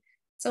 Lily.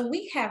 So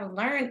we have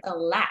learned a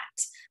lot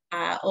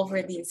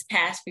over these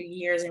past few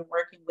years in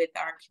working with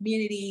our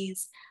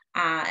communities.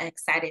 I'm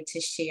excited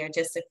to share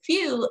just a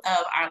few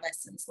of our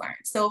lessons learned.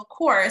 So of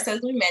course, as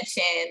we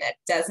mentioned a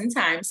dozen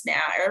times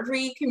now,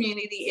 every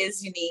community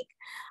is unique,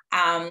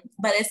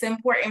 but it's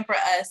important for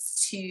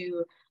us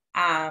to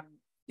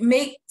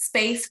make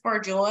space for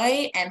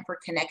joy and for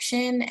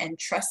connection and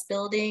trust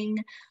building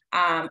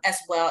as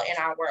well in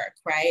our work,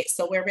 right?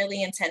 So we're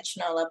really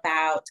intentional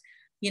about,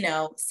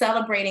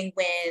 celebrating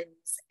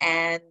wins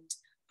and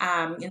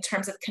in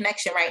terms of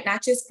connection, right?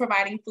 Not just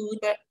providing food,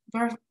 but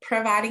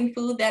providing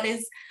food that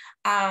is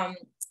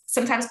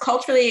sometimes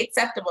culturally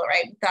acceptable,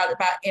 right? We thought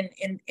about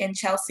in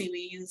Chelsea,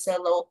 we used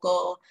a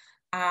local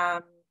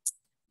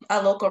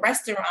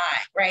restaurant,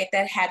 right?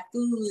 That had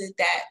food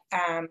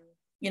that,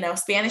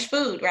 Spanish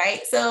food,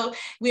 right? So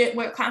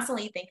we're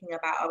constantly thinking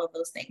about all of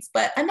those things.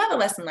 But another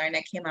lesson learned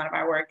that came out of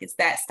our work is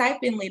that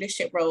stipend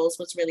leadership roles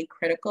was really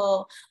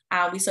critical.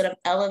 We sort of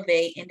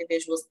elevate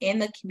individuals in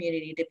the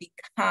community to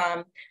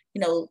become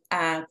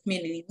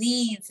community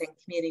leads and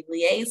community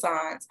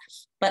liaisons,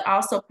 but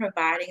also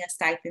providing a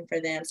stipend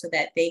for them so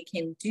that they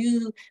can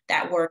do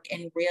that work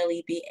and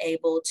really be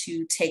able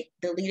to take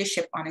the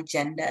leadership on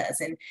agendas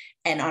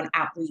and on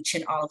outreach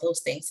and all of those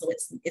things. So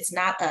it's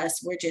not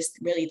us, we're just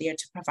really there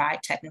to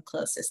provide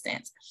technical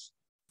assistance.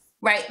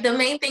 Right, the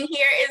main thing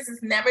here is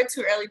it's never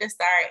too early to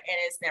start and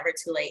it's never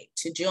too late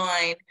to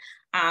join.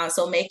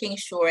 So making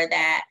sure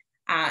that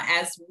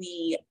as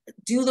we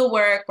do the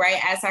work, right,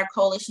 as our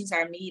coalitions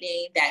are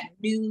meeting, that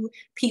new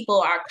people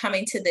are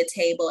coming to the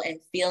table and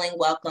feeling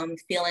welcome,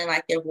 feeling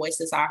like their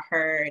voices are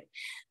heard.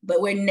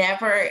 But we're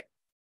never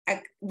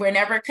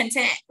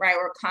content, right?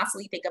 We're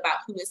constantly thinking about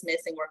who is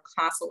missing. We're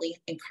constantly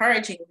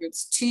encouraging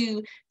groups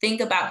to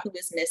think about who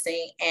is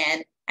missing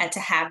and to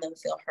have them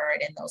feel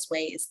heard in those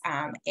ways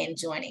in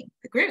joining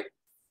the group.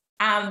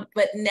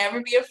 But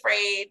never be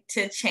afraid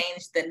to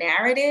change the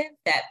narrative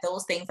that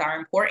those things are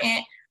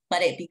important,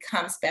 but it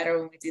becomes better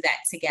when we do that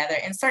together.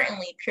 And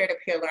certainly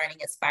peer-to-peer learning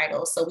is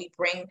vital. So we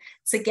bring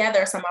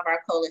together some of our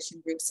coalition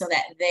groups so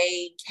that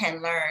they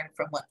can learn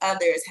from what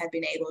others have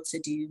been able to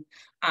do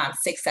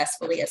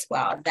successfully as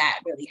well.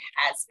 That really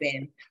has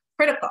been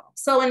critical.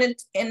 So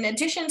in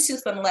addition to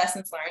some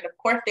lessons learned, of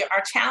course, there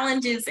are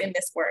challenges in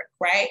this work,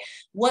 right?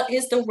 What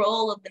is the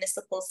role of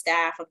municipal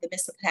staff, of the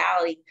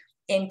municipality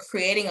in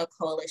creating a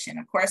coalition?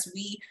 Of course,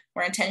 we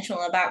were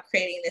intentional about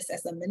creating this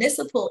as a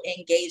municipal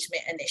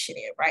engagement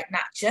initiative, right?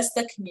 Not just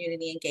the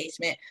community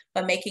engagement,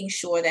 but making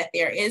sure that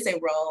there is a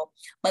role,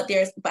 but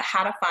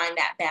how to find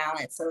that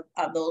balance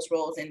of those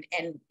roles and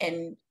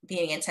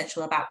being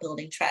intentional about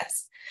building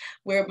trust.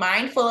 We're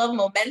mindful of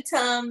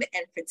momentum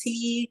and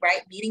fatigue,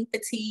 right? Meeting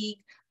fatigue.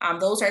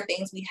 Those are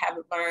things we have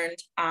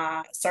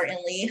learned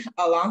certainly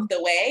along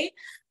the way.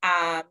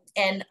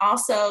 And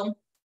also,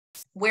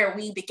 where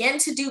we begin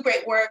to do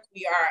great work,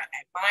 we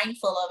are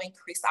mindful of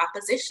increased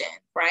opposition,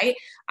 right?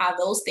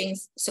 Those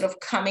things sort of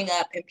coming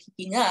up and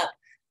peaking up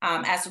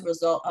as a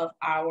result of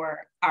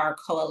our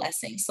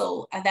coalescing.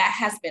 So that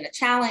has been a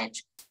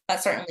challenge,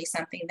 but certainly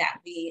something that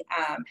we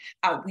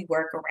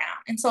work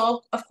around. And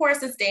so, of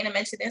course, as Dana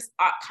mentioned, it's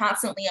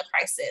constantly a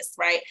crisis,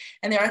 right?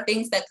 And there are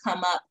things that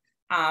come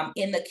up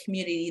in the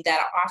community that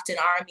are often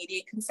our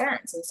immediate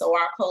concerns. And so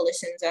our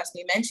coalitions, as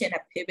we mentioned,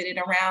 have pivoted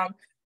around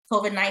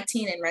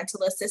COVID-19 and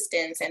rental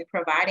assistance and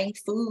providing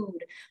food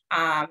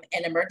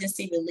and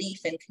emergency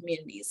relief in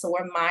communities. So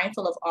we're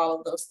mindful of all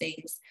of those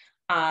things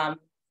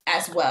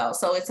as well.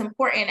 So it's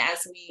important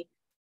as we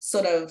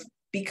sort of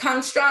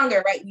become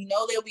stronger, right? We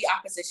know there'll be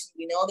opposition,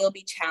 we know there'll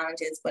be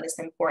challenges, but it's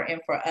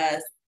important for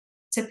us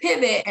to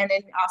pivot and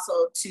then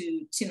also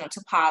to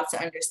pause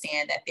to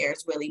understand that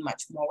there's really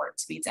much more work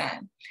to be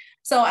done.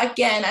 So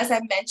again, as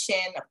I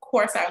mentioned, of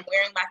course, I'm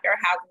wearing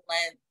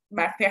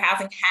my fair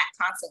housing hat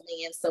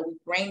constantly. And so we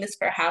bring this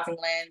fair housing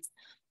lens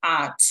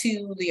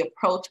to the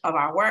approach of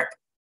our work.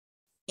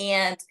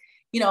 And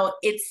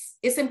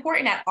it's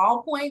important at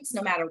all points,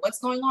 no matter what's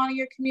going on in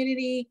your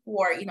community,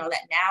 for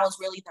that now is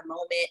really the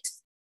moment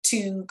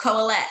to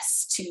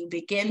coalesce, to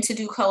begin to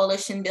do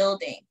coalition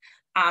building.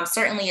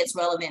 Certainly it's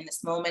relevant in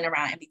this moment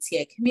around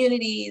MBTA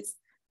communities,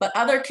 but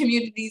other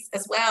communities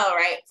as well,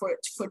 right? For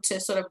to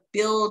sort of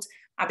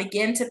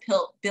begin to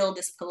build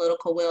this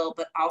political will,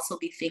 but also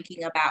be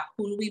thinking about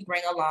who do we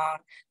bring along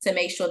to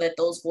make sure that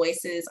those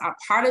voices are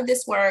part of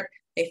this work.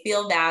 They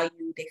feel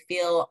valued, they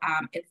feel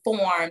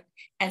informed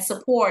and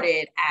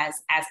supported as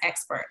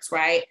experts,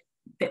 right?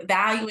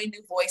 Valuing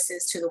new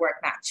voices to the work,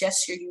 not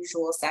just your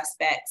usual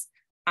suspects.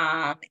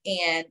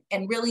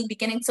 And really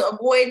beginning to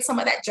avoid some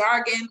of that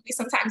jargon we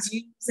sometimes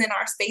use in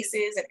our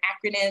spaces and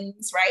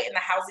acronyms, right, in the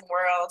housing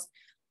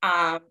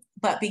world.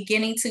 But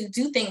beginning to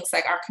do things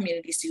like our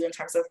communities do in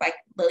terms of, like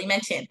Lily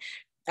mentioned,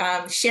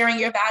 sharing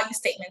your value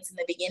statements in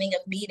the beginning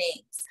of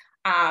meetings,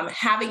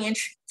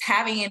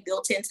 having a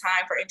built-in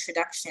time for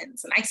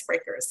introductions and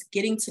icebreakers,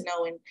 getting to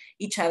know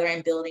each other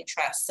and building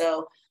trust.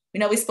 So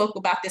we spoke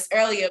about this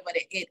earlier, but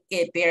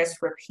it bears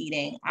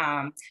repeating.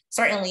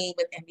 Certainly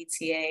with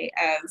MBTA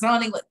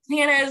zoning,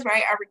 planners,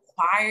 right, are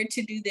required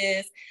to do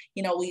this.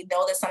 We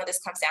know that some of this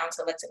comes down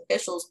to elected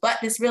officials, but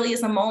this really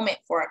is a moment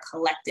for a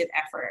collective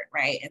effort,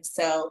 right? And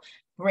so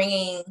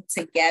bringing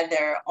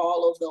together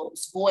all of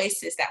those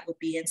voices that would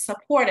be in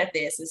support of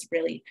this is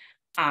really,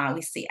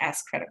 we see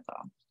as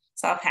critical.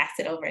 So I'll pass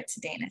it over to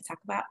Dana to talk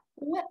about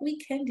what we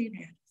can do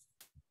now.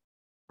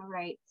 All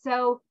right,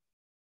 so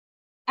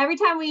every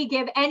time we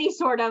give any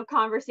sort of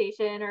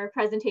conversation or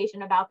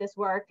presentation about this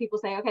work, people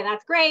say, okay,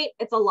 that's great,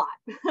 it's a lot.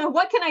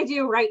 What can I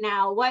do right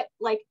now?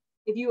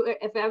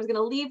 If I was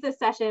gonna leave this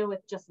session with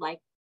just like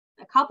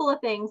a couple of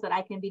things that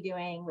I can be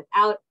doing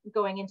without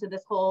going into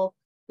this whole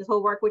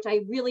work, which I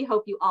really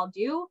hope you all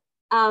do,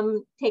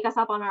 take us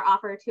up on our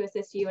offer to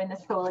assist you in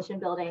this coalition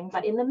building.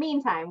 But in the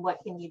meantime, what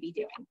can you be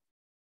doing?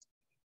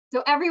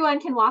 So everyone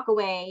can walk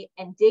away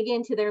and dig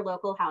into their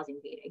local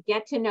housing data,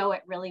 get to know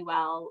it really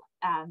well.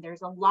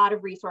 There's a lot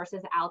of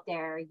resources out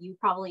there. You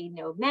probably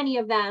know many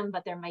of them,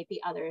 but there might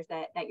be others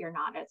that you're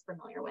not as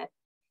familiar with.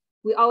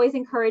 We always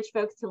encourage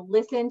folks to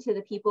listen to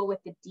the people with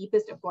the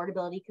deepest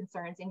affordability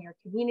concerns in your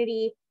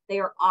community. They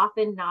are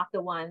often not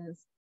the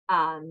ones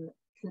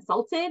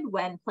consulted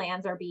when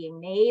plans are being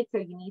made. So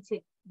you need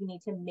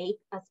to make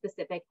a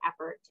specific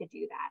effort to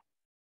do that.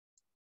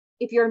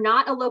 If you're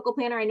not a local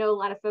planner, I know a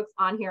lot of folks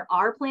on here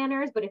are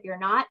planners, but if you're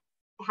not,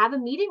 have a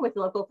meeting with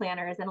local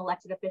planners and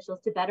elected officials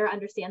to better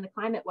understand the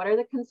climate. What are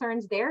the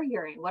concerns they're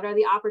hearing? What are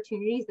the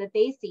opportunities that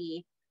they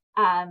see?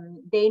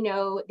 They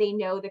know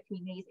the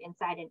communities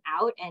inside and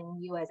out,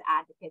 and you as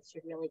advocates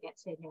should really get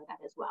to know that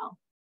as well.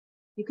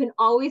 You can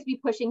always be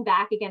pushing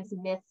back against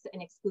myths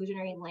and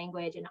exclusionary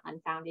language and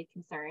unfounded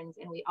concerns,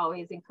 and we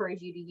always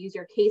encourage you to use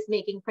your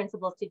case-making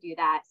principles to do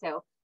that.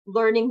 So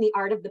learning the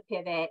art of the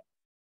pivot.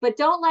 But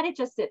don't let it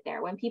just sit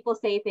there. When people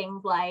say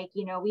things like,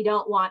 we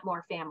don't want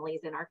more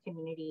families in our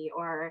community,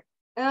 or,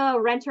 oh,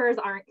 renters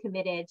aren't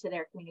committed to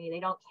their community, they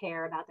don't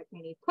care about the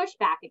community, push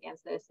back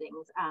against those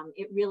things.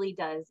 It really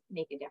does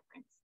make a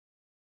difference.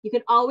 You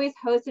can always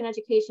host an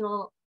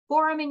educational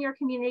forum in your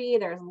community.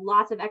 There's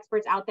lots of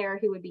experts out there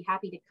who would be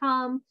happy to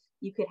come.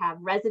 You could have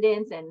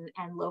residents and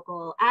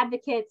local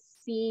advocates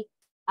speak.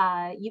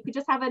 You could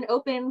just have an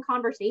open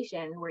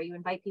conversation where you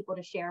invite people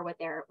to share what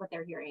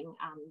they're hearing.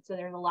 So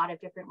there's a lot of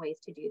different ways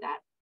to do that.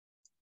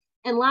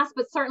 And last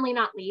but certainly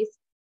not least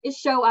is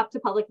show up to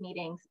public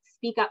meetings,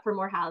 speak up for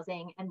more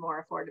housing and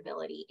more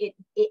affordability.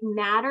 It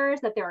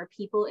matters that there are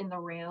people in the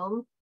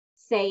room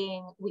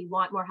saying we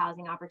want more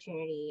housing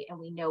opportunity and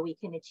we know we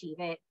can achieve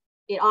it.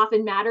 It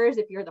often matters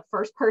if you're the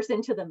first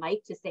person to the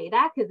mic to say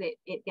that, because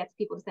it gets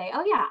people to say,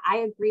 oh yeah, I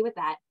agree with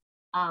that.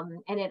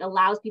 And it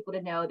allows people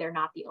to know they're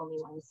not the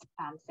only ones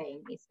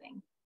saying these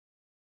things.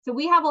 So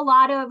we have a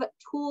lot of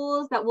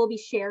tools that we'll be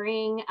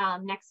sharing,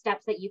 next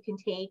steps that you can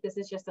take. This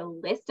is just a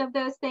list of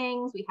those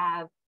things. We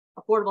have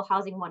Affordable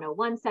Housing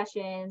 101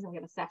 sessions, and we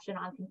have a section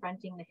on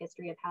confronting the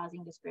history of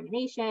housing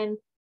discrimination.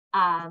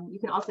 You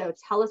can also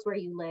tell us where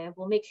you live.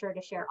 We'll make sure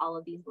to share all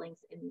of these links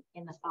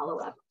in the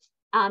follow-up.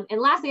 And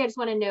lastly, I just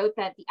want to note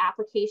that the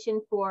application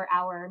for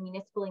our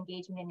Municipal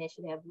Engagement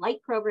Initiative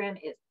LIGHT program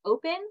is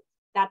open.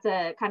 That's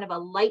a kind of a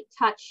light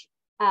touch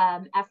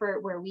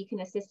effort where we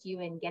can assist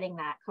you in getting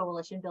that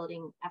coalition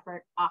building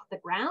effort off the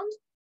ground.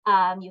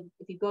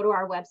 If you go to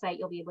our website,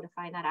 you'll be able to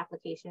find that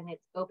application.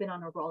 It's open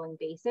on a rolling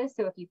basis.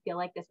 So if you feel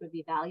like this would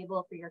be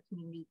valuable for your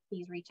community,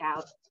 please reach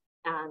out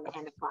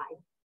and apply.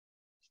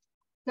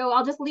 So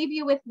I'll just leave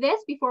you with this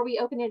before we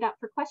open it up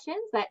for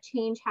questions. That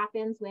change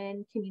happens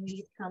when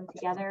communities come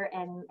together,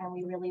 and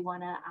we really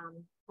want to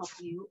help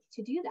you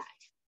to do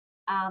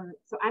that.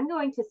 So I'm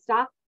going to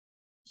stop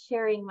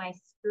sharing my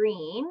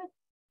screen,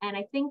 and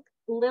I think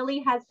Lily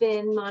has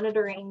been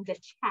monitoring the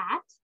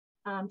chat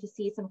to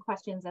see some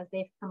questions as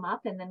they've come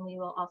up, and then we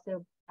will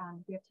also,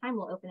 if we have time,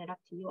 we'll open it up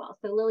to you all.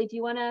 So Lily, do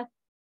you want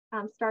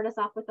to start us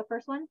off with the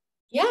first one?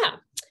 Yeah.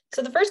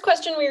 So the first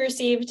question we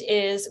received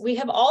is, we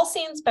have all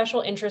seen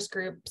special interest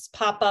groups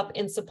pop up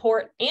in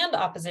support and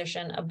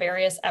opposition of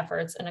various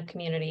efforts in a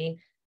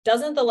community.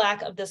 Doesn't the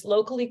lack of this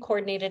locally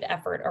coordinated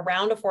effort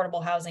around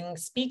affordable housing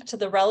speak to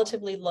the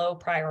relatively low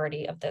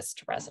priority of this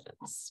to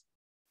residents?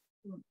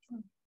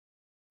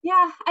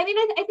 Yeah, I mean,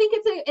 I think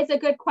it's a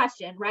good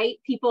question, right?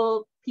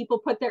 People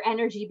put their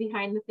energy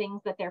behind the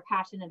things that they're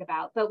passionate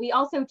about, but we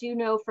also do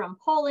know from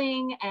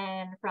polling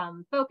and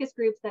from focus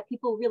groups that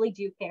people really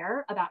do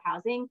care about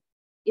housing.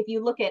 If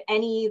you look at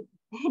any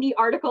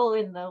article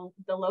in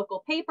the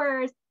local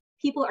papers,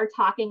 people are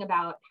talking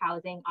about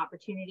housing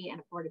opportunity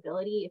and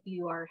affordability. If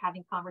you are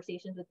having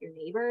conversations with your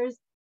neighbors,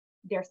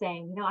 they're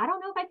saying, I don't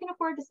know if I can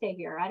afford to stay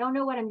here. I don't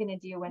know what I'm going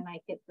to do when my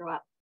kids grow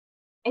up.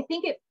 I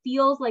think it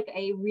feels like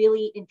a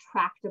really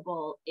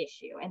intractable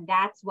issue, and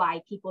that's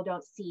why people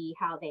don't see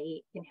how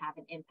they can have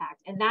an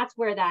impact. And that's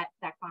where that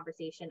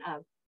conversation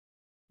of,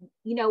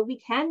 we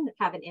can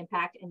have an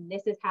impact, and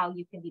this is how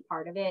you can be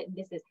part of it, and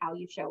this is how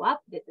you show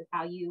up, this is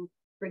how you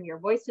bring your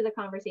voice to the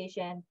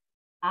conversation.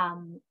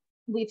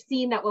 We've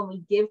seen that when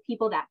we give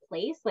people that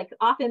place, like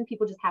often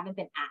people just haven't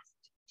been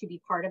asked to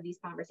be part of these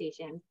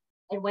conversations,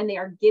 and when they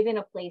are given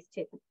a place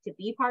to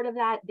be part of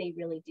that, they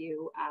really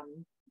do.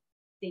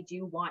 They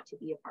do want to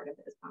be a part of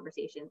those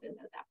conversations and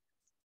those efforts.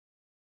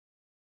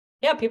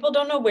 Yeah, people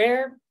don't know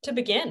where to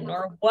begin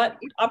or what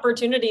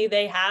opportunity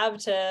they have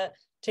to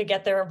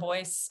get their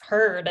voice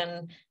heard.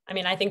 And I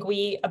mean, I think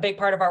a big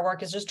part of our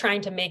work is just trying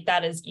to make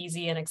that as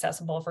easy and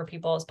accessible for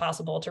people as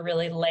possible, to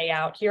really lay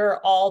out, here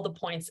are all the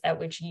points at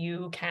which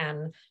you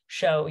can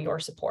show your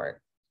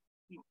support.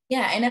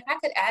 Yeah, and if I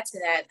could add to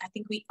that, I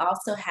think we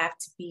also have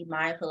to be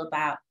mindful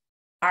about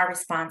our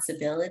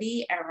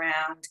responsibility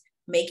around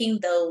making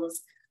those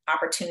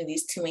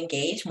opportunities to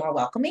engage more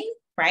welcoming,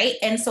 right?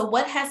 And so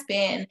what has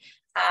been,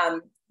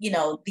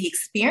 the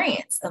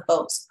experience of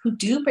folks who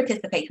do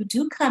participate, who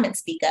do come and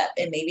speak up,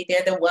 and maybe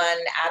they're the one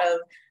out of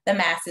the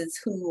masses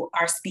who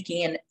are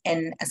speaking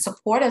in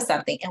support of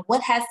something, and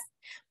what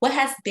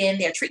has been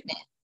their treatment,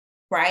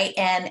 right?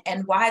 And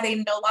why they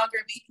no longer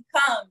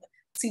come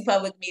to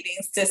public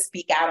meetings to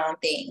speak out on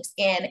things,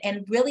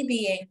 and really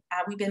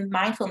we've been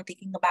mindful and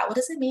thinking about, what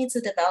does it mean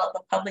to develop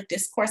a public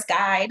discourse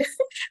guide,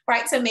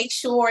 right? To make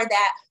sure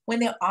that when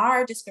there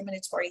are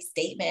discriminatory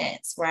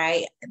statements,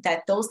 right,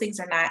 that those things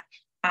are not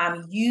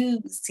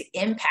used to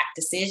impact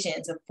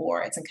decisions of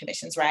boards and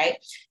commissions, right?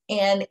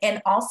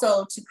 And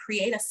also to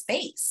create a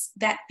space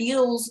that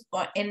feels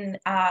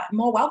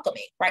more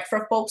welcoming, right?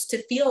 For folks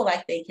to feel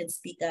like they can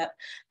speak up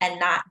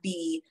and not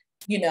be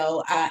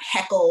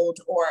heckled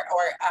or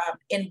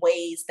in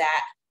ways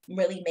that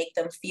really make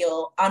them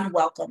feel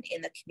unwelcome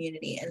in the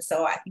community. And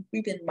so I think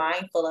we've been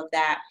mindful of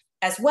that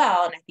as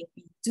well. And I think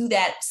we do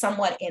that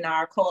somewhat in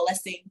our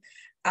coalescing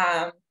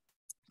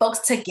folks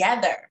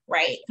together,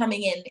 right?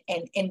 Coming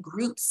in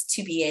groups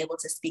to be able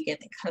to speak, and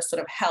it kind of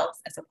sort of helps,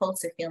 as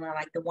opposed to feeling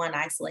like the one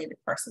isolated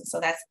person. So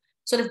that's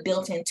sort of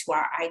built into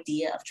our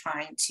idea of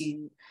trying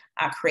to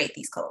create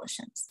these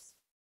coalitions.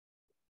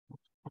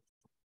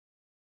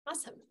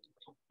 Awesome.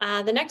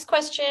 The next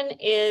question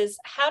is,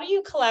 how do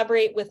you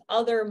collaborate with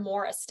other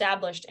more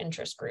established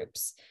interest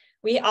groups?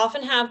 We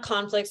often have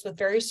conflicts with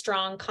very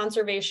strong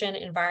conservation,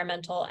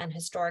 environmental, and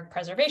historic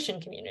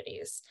preservation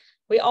communities.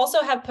 We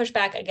also have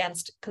pushback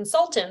against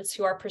consultants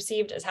who are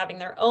perceived as having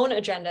their own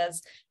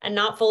agendas and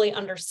not fully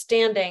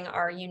understanding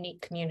our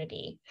unique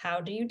community.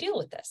 How do you deal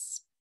with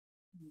this?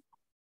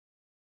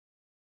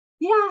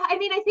 Yeah, I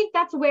mean, I think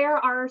that's where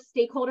our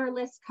stakeholder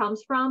list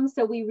comes from.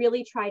 So we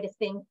really try to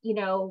think,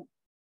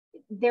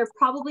 there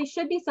probably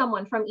should be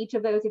someone from each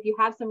of those. If you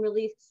have some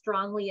really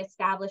strongly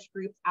established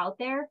groups out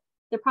there,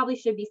 there probably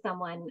should be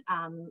someone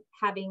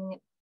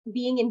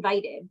being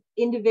invited,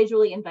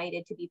 individually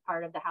invited to be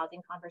part of the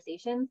housing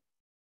conversations.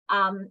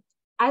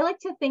 I like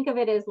to think of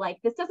it as like,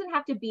 this doesn't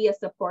have to be a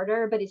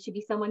supporter, but it should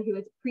be someone who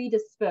is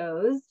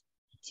predisposed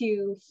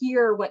to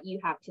hear what you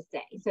have to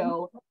say.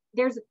 So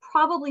there's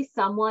probably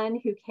someone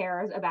who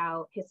cares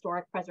about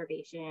historic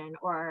preservation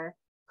or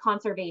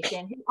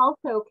conservation who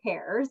also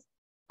cares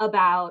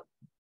about,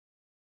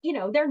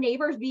 their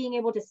neighbors being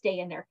able to stay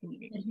in their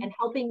community and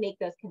helping make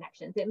those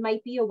connections. It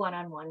might be a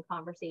one-on-one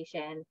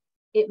conversation.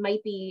 It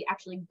might be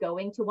actually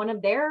going to one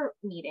of their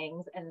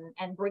meetings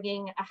and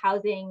bringing a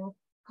housing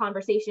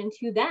conversation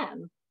to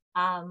them.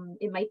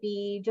 It might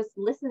be just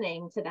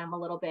listening to them a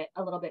little bit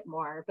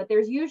more, but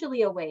there's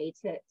usually a way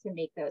to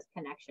make those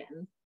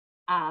connections,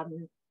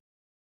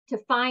 to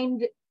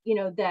find,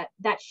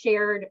 that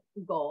shared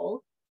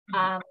goal.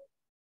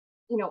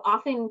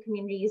 Often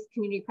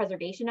Community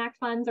Preservation Act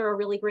funds are a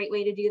really great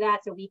way to do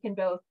that. So we can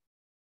both,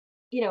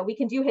 we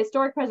can do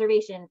historic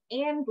preservation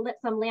and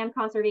some land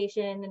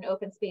conservation and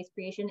open space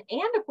creation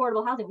and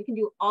affordable housing. We can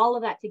do all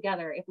of that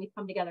together. If we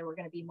come together, we're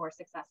going to be more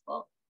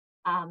successful.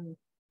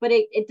 But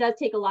it does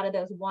take a lot of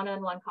those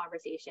one-on-one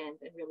conversations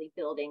and really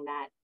building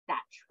that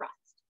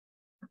trust.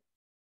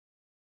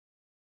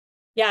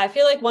 Yeah, I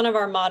feel like one of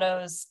our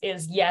mottos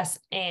is yes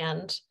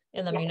and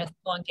in the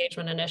Municipal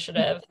Engagement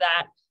Initiative,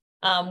 that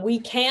We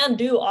can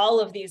do all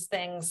of these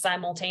things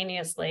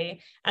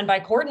simultaneously, and by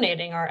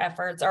coordinating our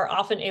efforts are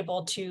often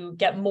able to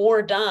get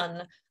more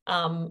done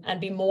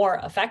and be more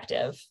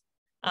effective.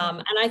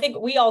 And I think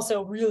we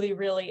also really,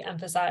 really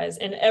emphasize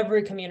in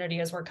every community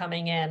as we're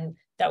coming in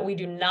that we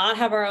do not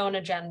have our own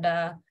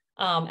agenda.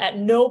 At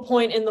no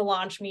point in the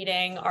launch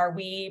meeting are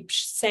we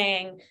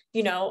saying,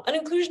 you know, an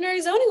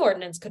inclusionary zoning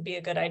ordinance could be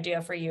a good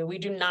idea for you. We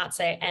do not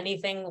say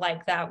anything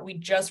like that. We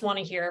just want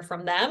to hear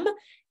from them.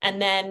 And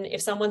then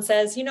if someone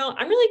says, you know,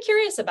 I'm really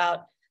curious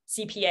about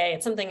CPA,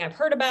 it's something I've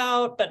heard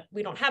about, but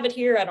we don't have it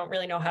here, I don't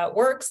really know how it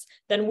works,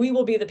 then we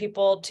will be the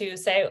people to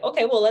say,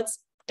 okay, well, let's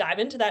dive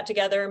into that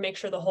together, make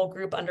sure the whole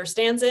group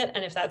understands it.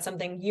 And if that's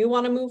something you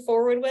want to move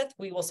forward with,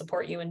 we will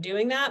support you in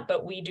doing that,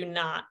 but we do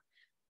not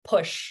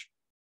push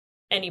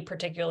any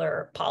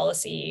particular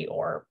policy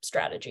or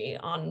strategy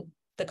on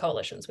the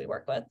coalitions we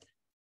work with.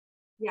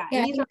 Yeah,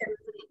 and these are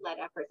led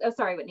efforts. Oh,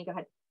 sorry, Whitney, go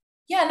ahead.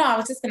 Yeah, no, I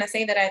was just going to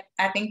say that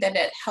I think that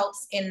it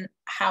helps in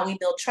how we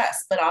build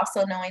trust, but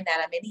also knowing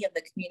that many of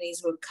the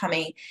communities we're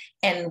coming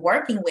and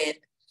working with,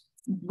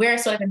 we're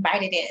sort of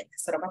invited in,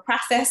 sort of a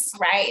process,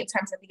 right, in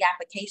terms of the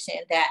application,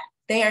 that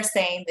they are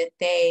saying that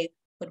they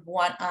would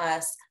want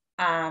us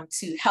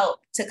to help,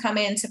 to come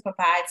in to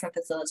provide some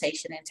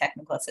facilitation and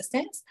technical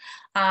assistance.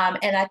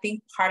 And I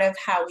think part of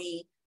how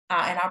we, in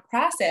our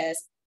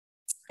process,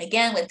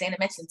 again, what Dana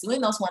mentioned,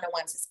 doing those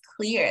one-on-ones is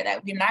clear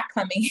that we're not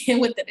coming in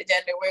with an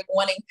agenda. We're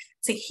wanting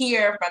to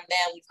hear from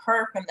them. We've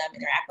heard from them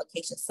in their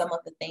applications, some of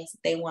the things that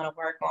they want to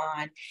work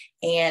on.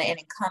 And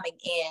in coming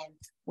in,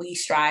 we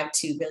strive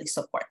to really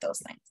support those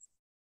things.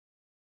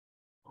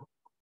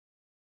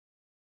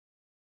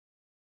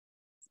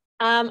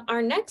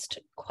 Our next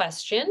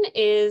question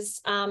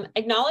is,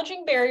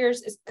 acknowledging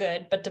barriers is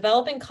good, but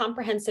developing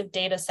comprehensive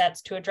data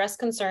sets to address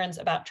concerns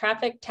about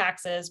traffic,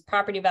 taxes,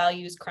 property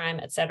values, crime,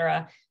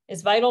 etc.,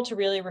 is vital to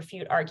really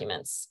refute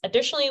arguments.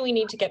 Additionally, we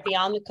need to get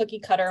beyond the cookie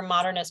cutter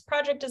modernist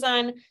project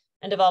design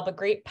and develop a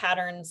great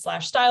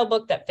pattern/style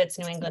book that fits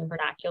New England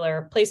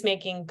vernacular.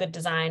 Placemaking, good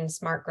design,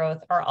 smart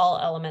growth are all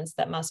elements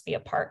that must be a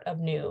part of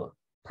new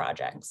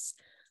projects.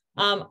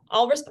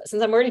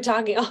 Since I'm already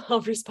talking,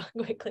 I'll respond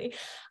quickly.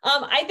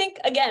 I think,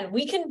 again,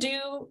 we can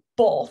do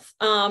both.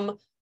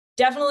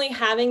 Definitely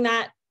having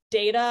that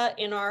data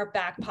in our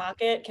back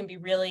pocket can be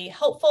really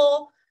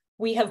helpful.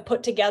 We have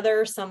put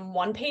together some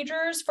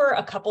one-pagers for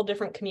a couple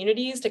different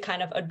communities to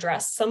kind of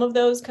address some of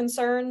those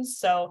concerns.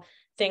 So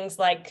things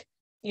like,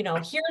 you know,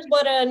 here's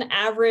what an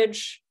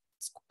average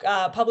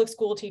public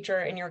school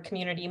teacher in your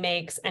community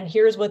makes, and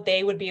here's what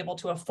they would be able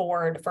to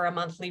afford for a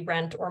monthly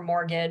rent or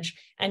mortgage,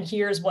 and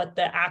here's what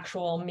the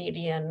actual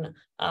median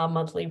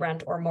monthly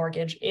rent or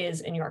mortgage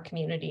is in your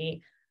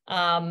community.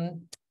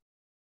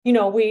 You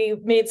know, we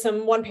made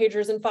some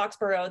one-pagers in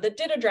Foxborough that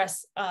did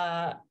address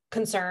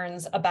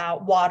concerns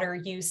about water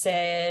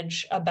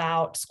usage,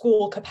 about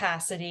school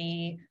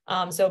capacity.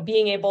 So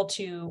being able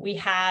to, we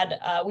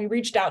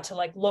reached out to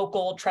like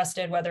local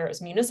trusted, whether it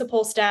was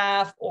municipal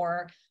staff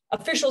or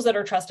officials that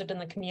are trusted in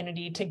the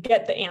community, to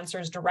get the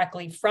answers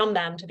directly from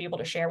them to be able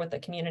to share with the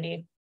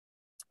community.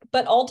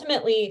 But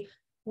ultimately,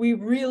 we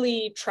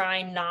really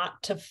try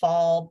not to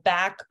fall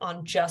back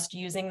on just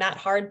using that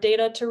hard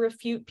data to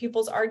refute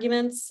people's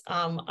arguments.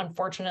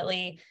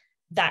 Unfortunately,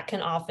 that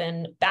can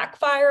often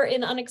backfire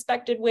in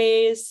unexpected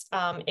ways.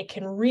 It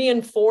can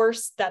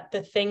reinforce that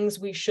the things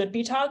we should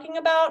be talking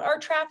about are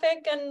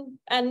traffic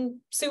and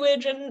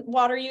sewage and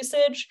water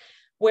usage,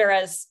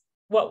 whereas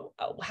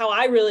how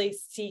I really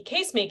see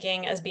case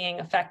making as being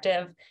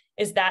effective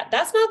is that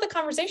that's not the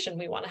conversation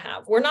we want to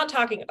have. We're not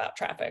talking about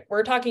traffic.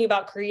 We're talking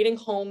about creating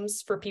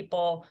homes for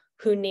people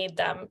who need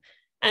them.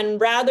 And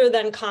rather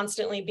than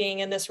constantly being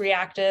in this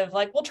reactive,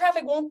 like, well,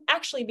 traffic won't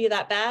actually be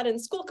that bad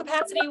and school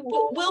capacity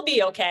will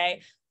be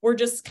okay, we're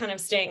just kind of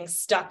staying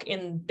stuck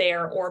in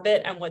their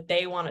orbit and what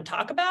they want to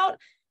talk about.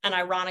 And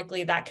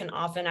ironically, that can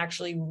often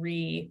actually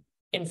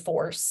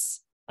reinforce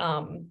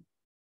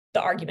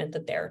the argument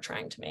that they're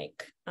trying to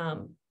make.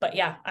 But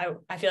yeah,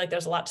 I feel like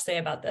there's a lot to say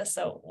about this.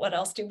 So what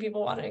else do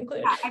people want to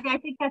include? Yeah, I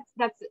think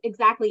that's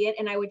exactly it.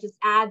 And I would just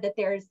add that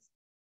there's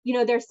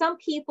some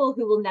people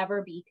who will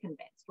never be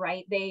convinced,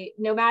 right?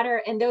 No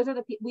matter, and those are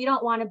the people, we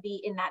don't want to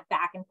be in that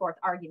back and forth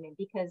argument,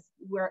 because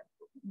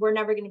we're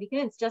never going to be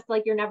convinced, just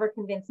like you're never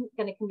going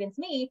to convince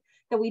me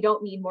that we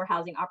don't need more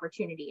housing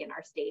opportunity in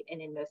our state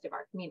and in most of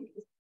our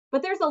communities.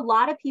 But there's a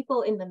lot of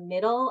people in the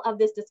middle of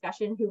this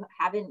discussion who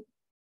haven't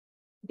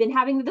been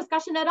having the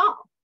discussion at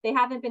all. They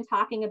haven't been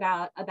talking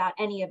about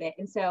any of it.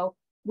 And so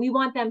we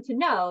want them to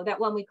know that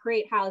when we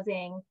create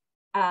housing,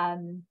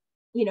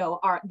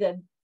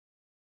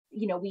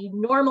 we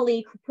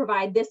normally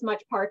provide this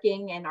much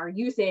parking and our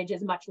usage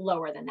is much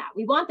lower than that.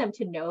 We want them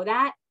to know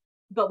that,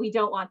 but we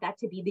don't want that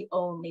to be the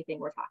only thing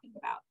we're talking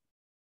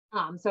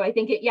about. So I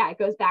think it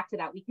goes back to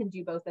that. We can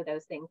do both of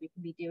those things. We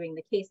can be doing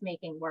the case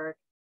making work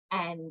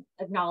and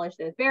acknowledge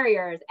those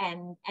barriers,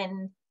 and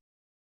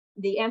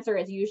the answer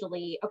is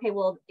usually, okay,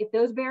 well, if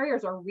those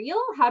barriers are real,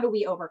 how do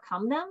we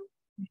overcome them?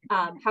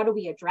 How do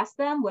we address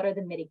them? What are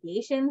the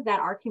mitigations that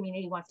our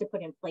community wants to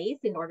put in place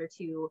in order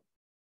to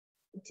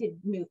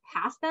move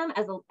past them,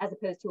 as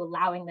opposed to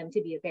allowing them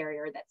to be a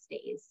barrier that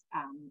stays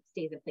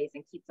in place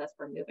and keeps us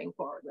from moving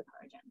forward with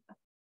our agenda.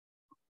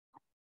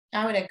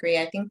 I would agree.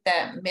 I think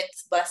that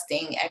myth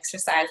busting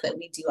exercise that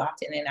we do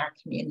often in our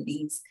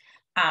communities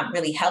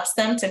really helps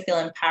them to feel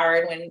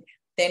empowered when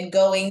then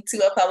going to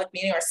a public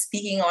meeting or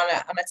speaking on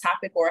a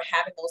topic or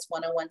having those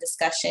one-on-one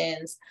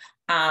discussions.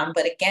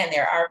 But again,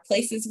 there are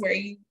places where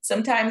you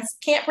sometimes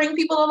can't bring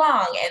people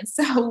along. And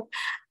so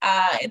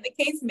in the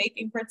case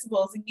making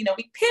principles,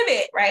 we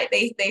pivot, right?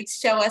 They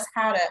show us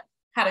how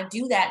to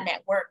do that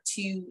network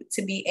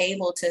to be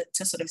able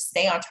to sort of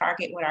stay on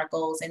target with our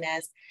goals. And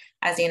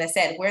as Dana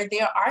said, where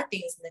there are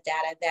things in the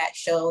data that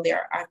show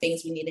there are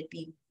things we need to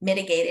be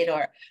mitigated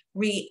or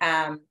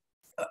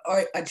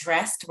or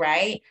addressed,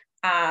 right?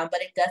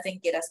 But it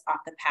doesn't get us off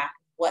the path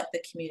of what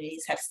the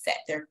communities have set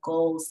their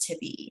goals to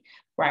be,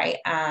 right?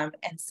 And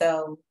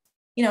so,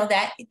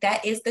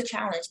 that is the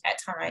challenge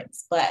at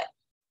times, but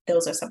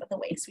those are some of the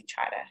ways we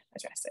try to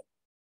address it.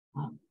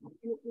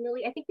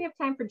 Lily, I think we have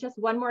time for just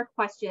one more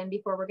question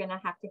before we're going to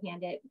have to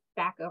hand it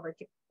back over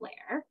to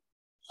Claire.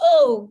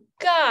 Oh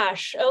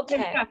gosh,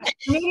 okay.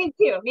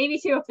 Maybe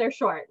two if they're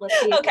short. Let's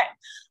see. Okay.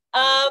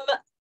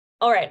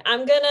 All right,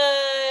 I'm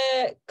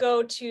gonna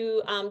go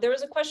to, there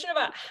was a question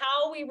about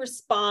how we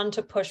respond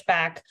to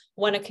pushback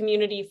when a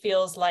community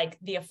feels like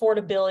the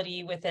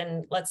affordability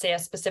within, let's say, a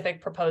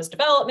specific proposed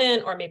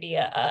development or maybe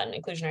an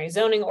inclusionary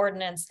zoning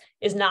ordinance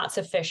is not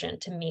sufficient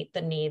to meet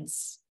the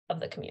needs of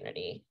the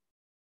community.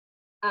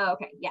 Oh,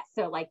 okay, yes,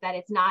 so like that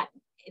it's not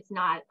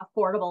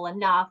affordable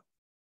enough.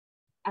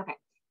 Okay.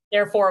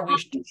 Therefore, we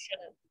shouldn't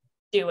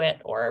do it,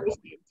 or we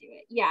should do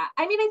it. Yeah,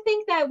 I mean, I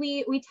think that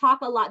we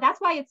talk a lot.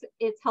 That's why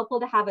it's helpful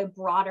to have a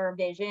broader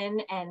vision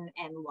and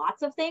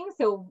lots of things.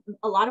 So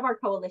a lot of our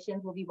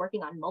coalitions will be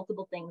working on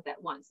multiple things at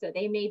once. So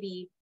they may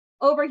be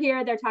over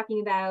here, they're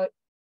talking about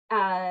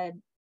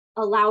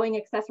allowing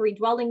accessory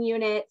dwelling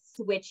units,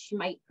 which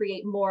might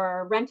create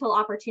more rental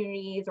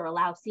opportunities or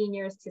allow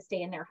seniors to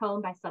stay in their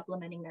home by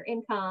supplementing their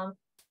income.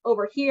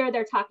 Over here,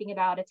 they're talking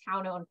about a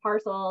town-owned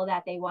parcel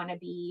that they want to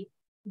be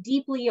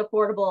deeply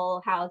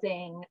affordable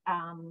housing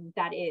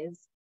that is,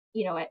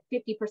 at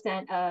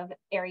 50% of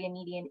area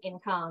median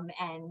income,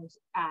 and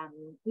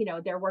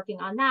they're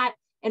working on that.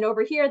 And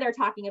over here, they're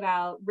talking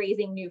about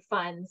raising new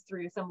funds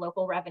through some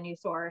local revenue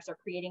source or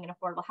creating an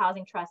affordable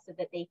housing trust so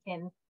that they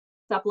can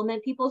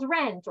supplement people's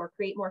rent or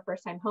create more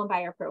first-time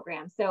homebuyer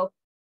programs. So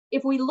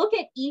if we look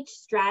at each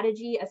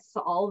strategy as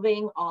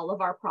solving all of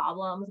our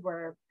problems,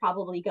 we're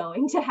probably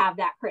going to have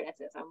that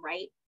criticism,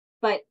 right?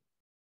 But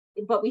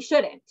we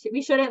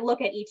shouldn't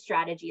look at each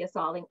strategy as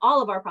solving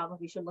all of our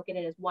problems. We should look at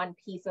it as one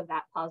piece of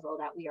that puzzle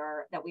that we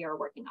are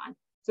working on.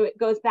 So it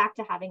goes back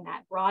to having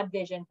that broad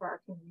vision for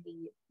our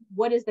community.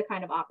 What is the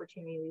kind of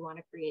opportunity we want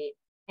to create?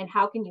 And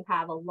how can you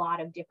have a lot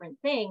of different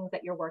things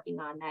that you're working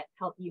on that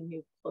help you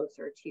move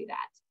closer to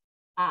that?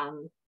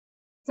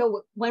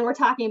 So when we're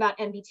talking about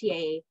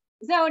MBTA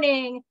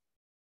zoning,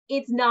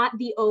 it's not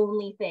the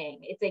only thing.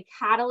 It's a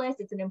catalyst.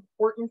 It's an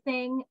important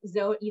thing.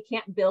 You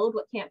can't build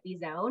what can't be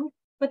zoned.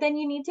 But then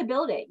you need to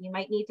build it. You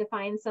might need to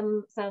find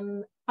some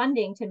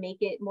funding to make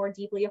it more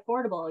deeply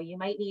affordable. You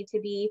might need to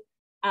be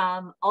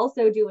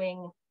also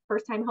doing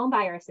first-time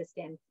homebuyer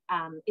assistance.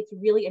 It's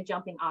really a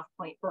jumping off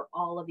point for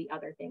all of the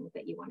other things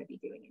that you want to be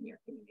doing in your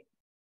community.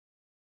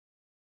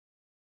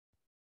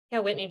 Yeah,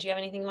 Whitney, do you have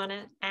anything you want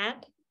to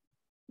add?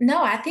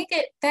 No, I think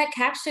that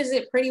captures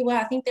it pretty well.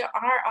 I think there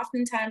are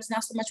oftentimes,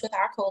 not so much with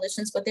our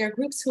coalitions, but there are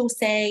groups who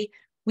say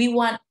we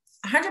want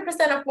 100%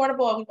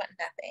 affordable or we want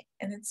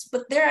nothing.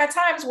 But there are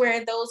times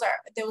where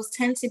those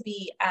tend to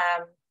be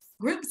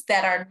groups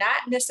that are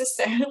not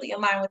necessarily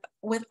aligned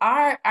with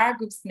our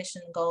group's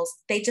mission goals.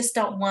 They just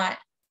don't want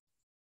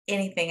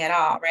anything at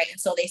all, right?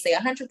 And so they say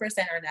 100%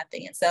 or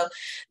nothing. And so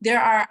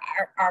there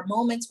are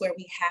moments where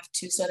we have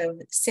to sort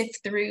of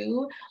sift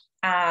through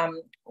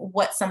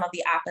what some of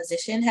the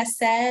opposition has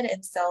said.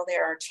 And so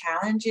there are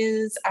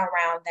challenges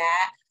around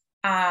that.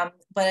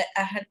 But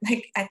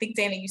I think,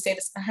 Dana, you say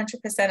this 100%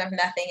 of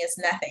nothing is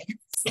nothing,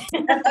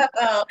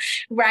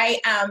 right?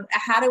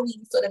 How do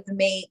we sort of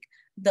make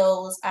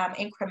those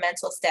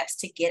incremental steps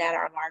to get at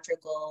our larger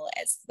goal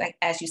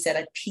as you said,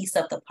 a piece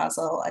of the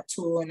puzzle, a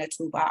tool in a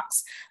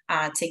toolbox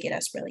to get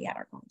us really at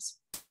our goals?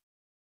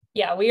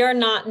 Yeah, we are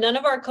not, none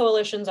of our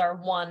coalitions are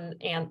one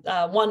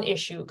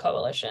issue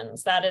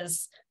coalitions. That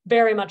is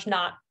very much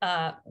not,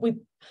 we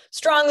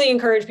strongly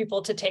encourage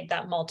people to take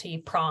that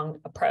multi-pronged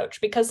approach,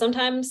 because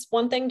sometimes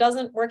one thing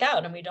doesn't work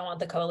out and we don't want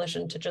the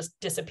coalition to just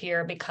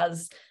disappear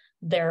because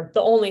the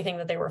only thing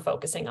that they were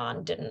focusing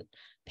on didn't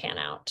pan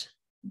out.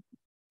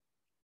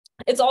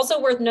 It's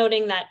also worth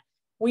noting that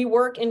we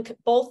work in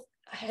both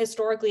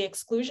historically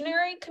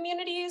exclusionary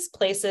communities,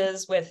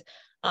 places with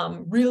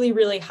really,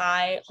 really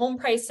high home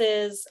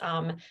prices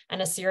and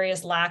a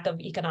serious lack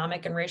of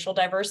economic and racial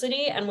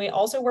diversity. And we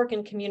also work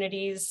in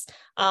communities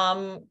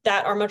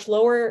that are much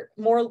lower,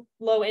 more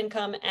low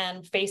income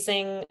and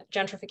facing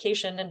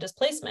gentrification and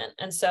displacement.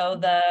 And so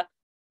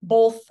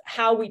both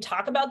how we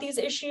talk about these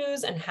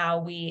issues and how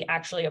we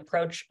actually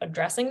approach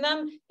addressing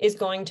them is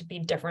going to be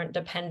different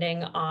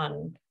depending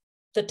on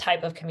the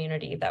type of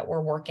community that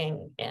we're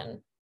working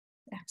in.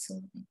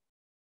 Absolutely.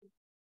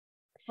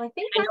 Well, I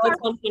think I know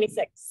it's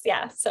 126,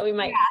 yeah, so we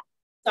might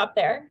stop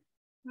there.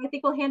 I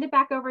think we'll hand it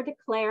back over to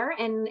Claire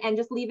and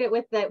just leave it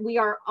with that we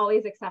are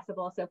always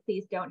accessible, so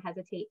please don't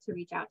hesitate to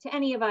reach out to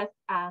any of us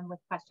with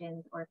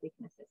questions or if we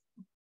can assist.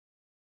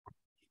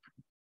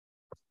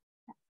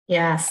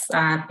 Yes,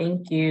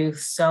 thank you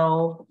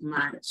so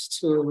much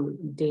to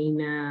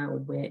Dana,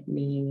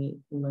 Whitney,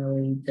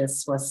 Lily.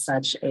 This was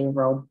such a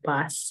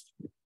robust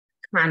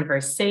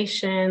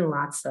conversation,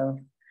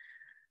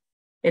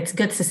 it's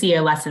good to see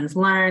your lessons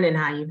learned and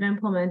how you've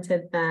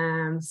implemented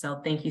them. So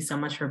thank you so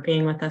much for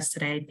being with us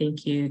today.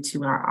 Thank you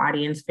to our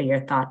audience for your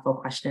thoughtful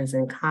questions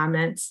and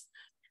comments.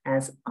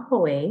 As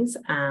always,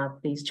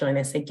 please join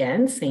us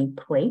again, same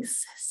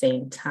place,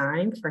 same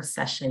time for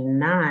session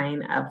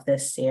 9 of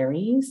this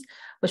series,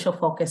 which will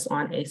focus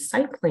on a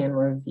site plan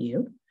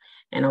review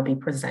and will be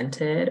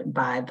presented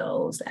by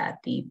those at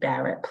the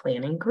Barrett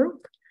Planning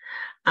Group.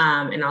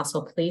 And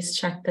also please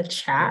check the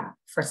chat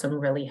for some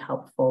really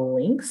helpful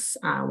links.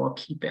 We'll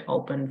keep it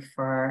open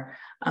for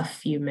a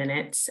few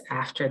minutes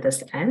after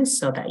this ends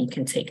so that you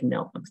can take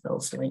note of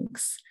those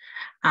links.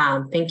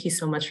 Thank you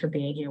so much for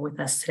being here with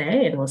us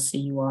today, and we'll see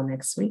you all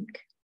next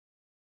week.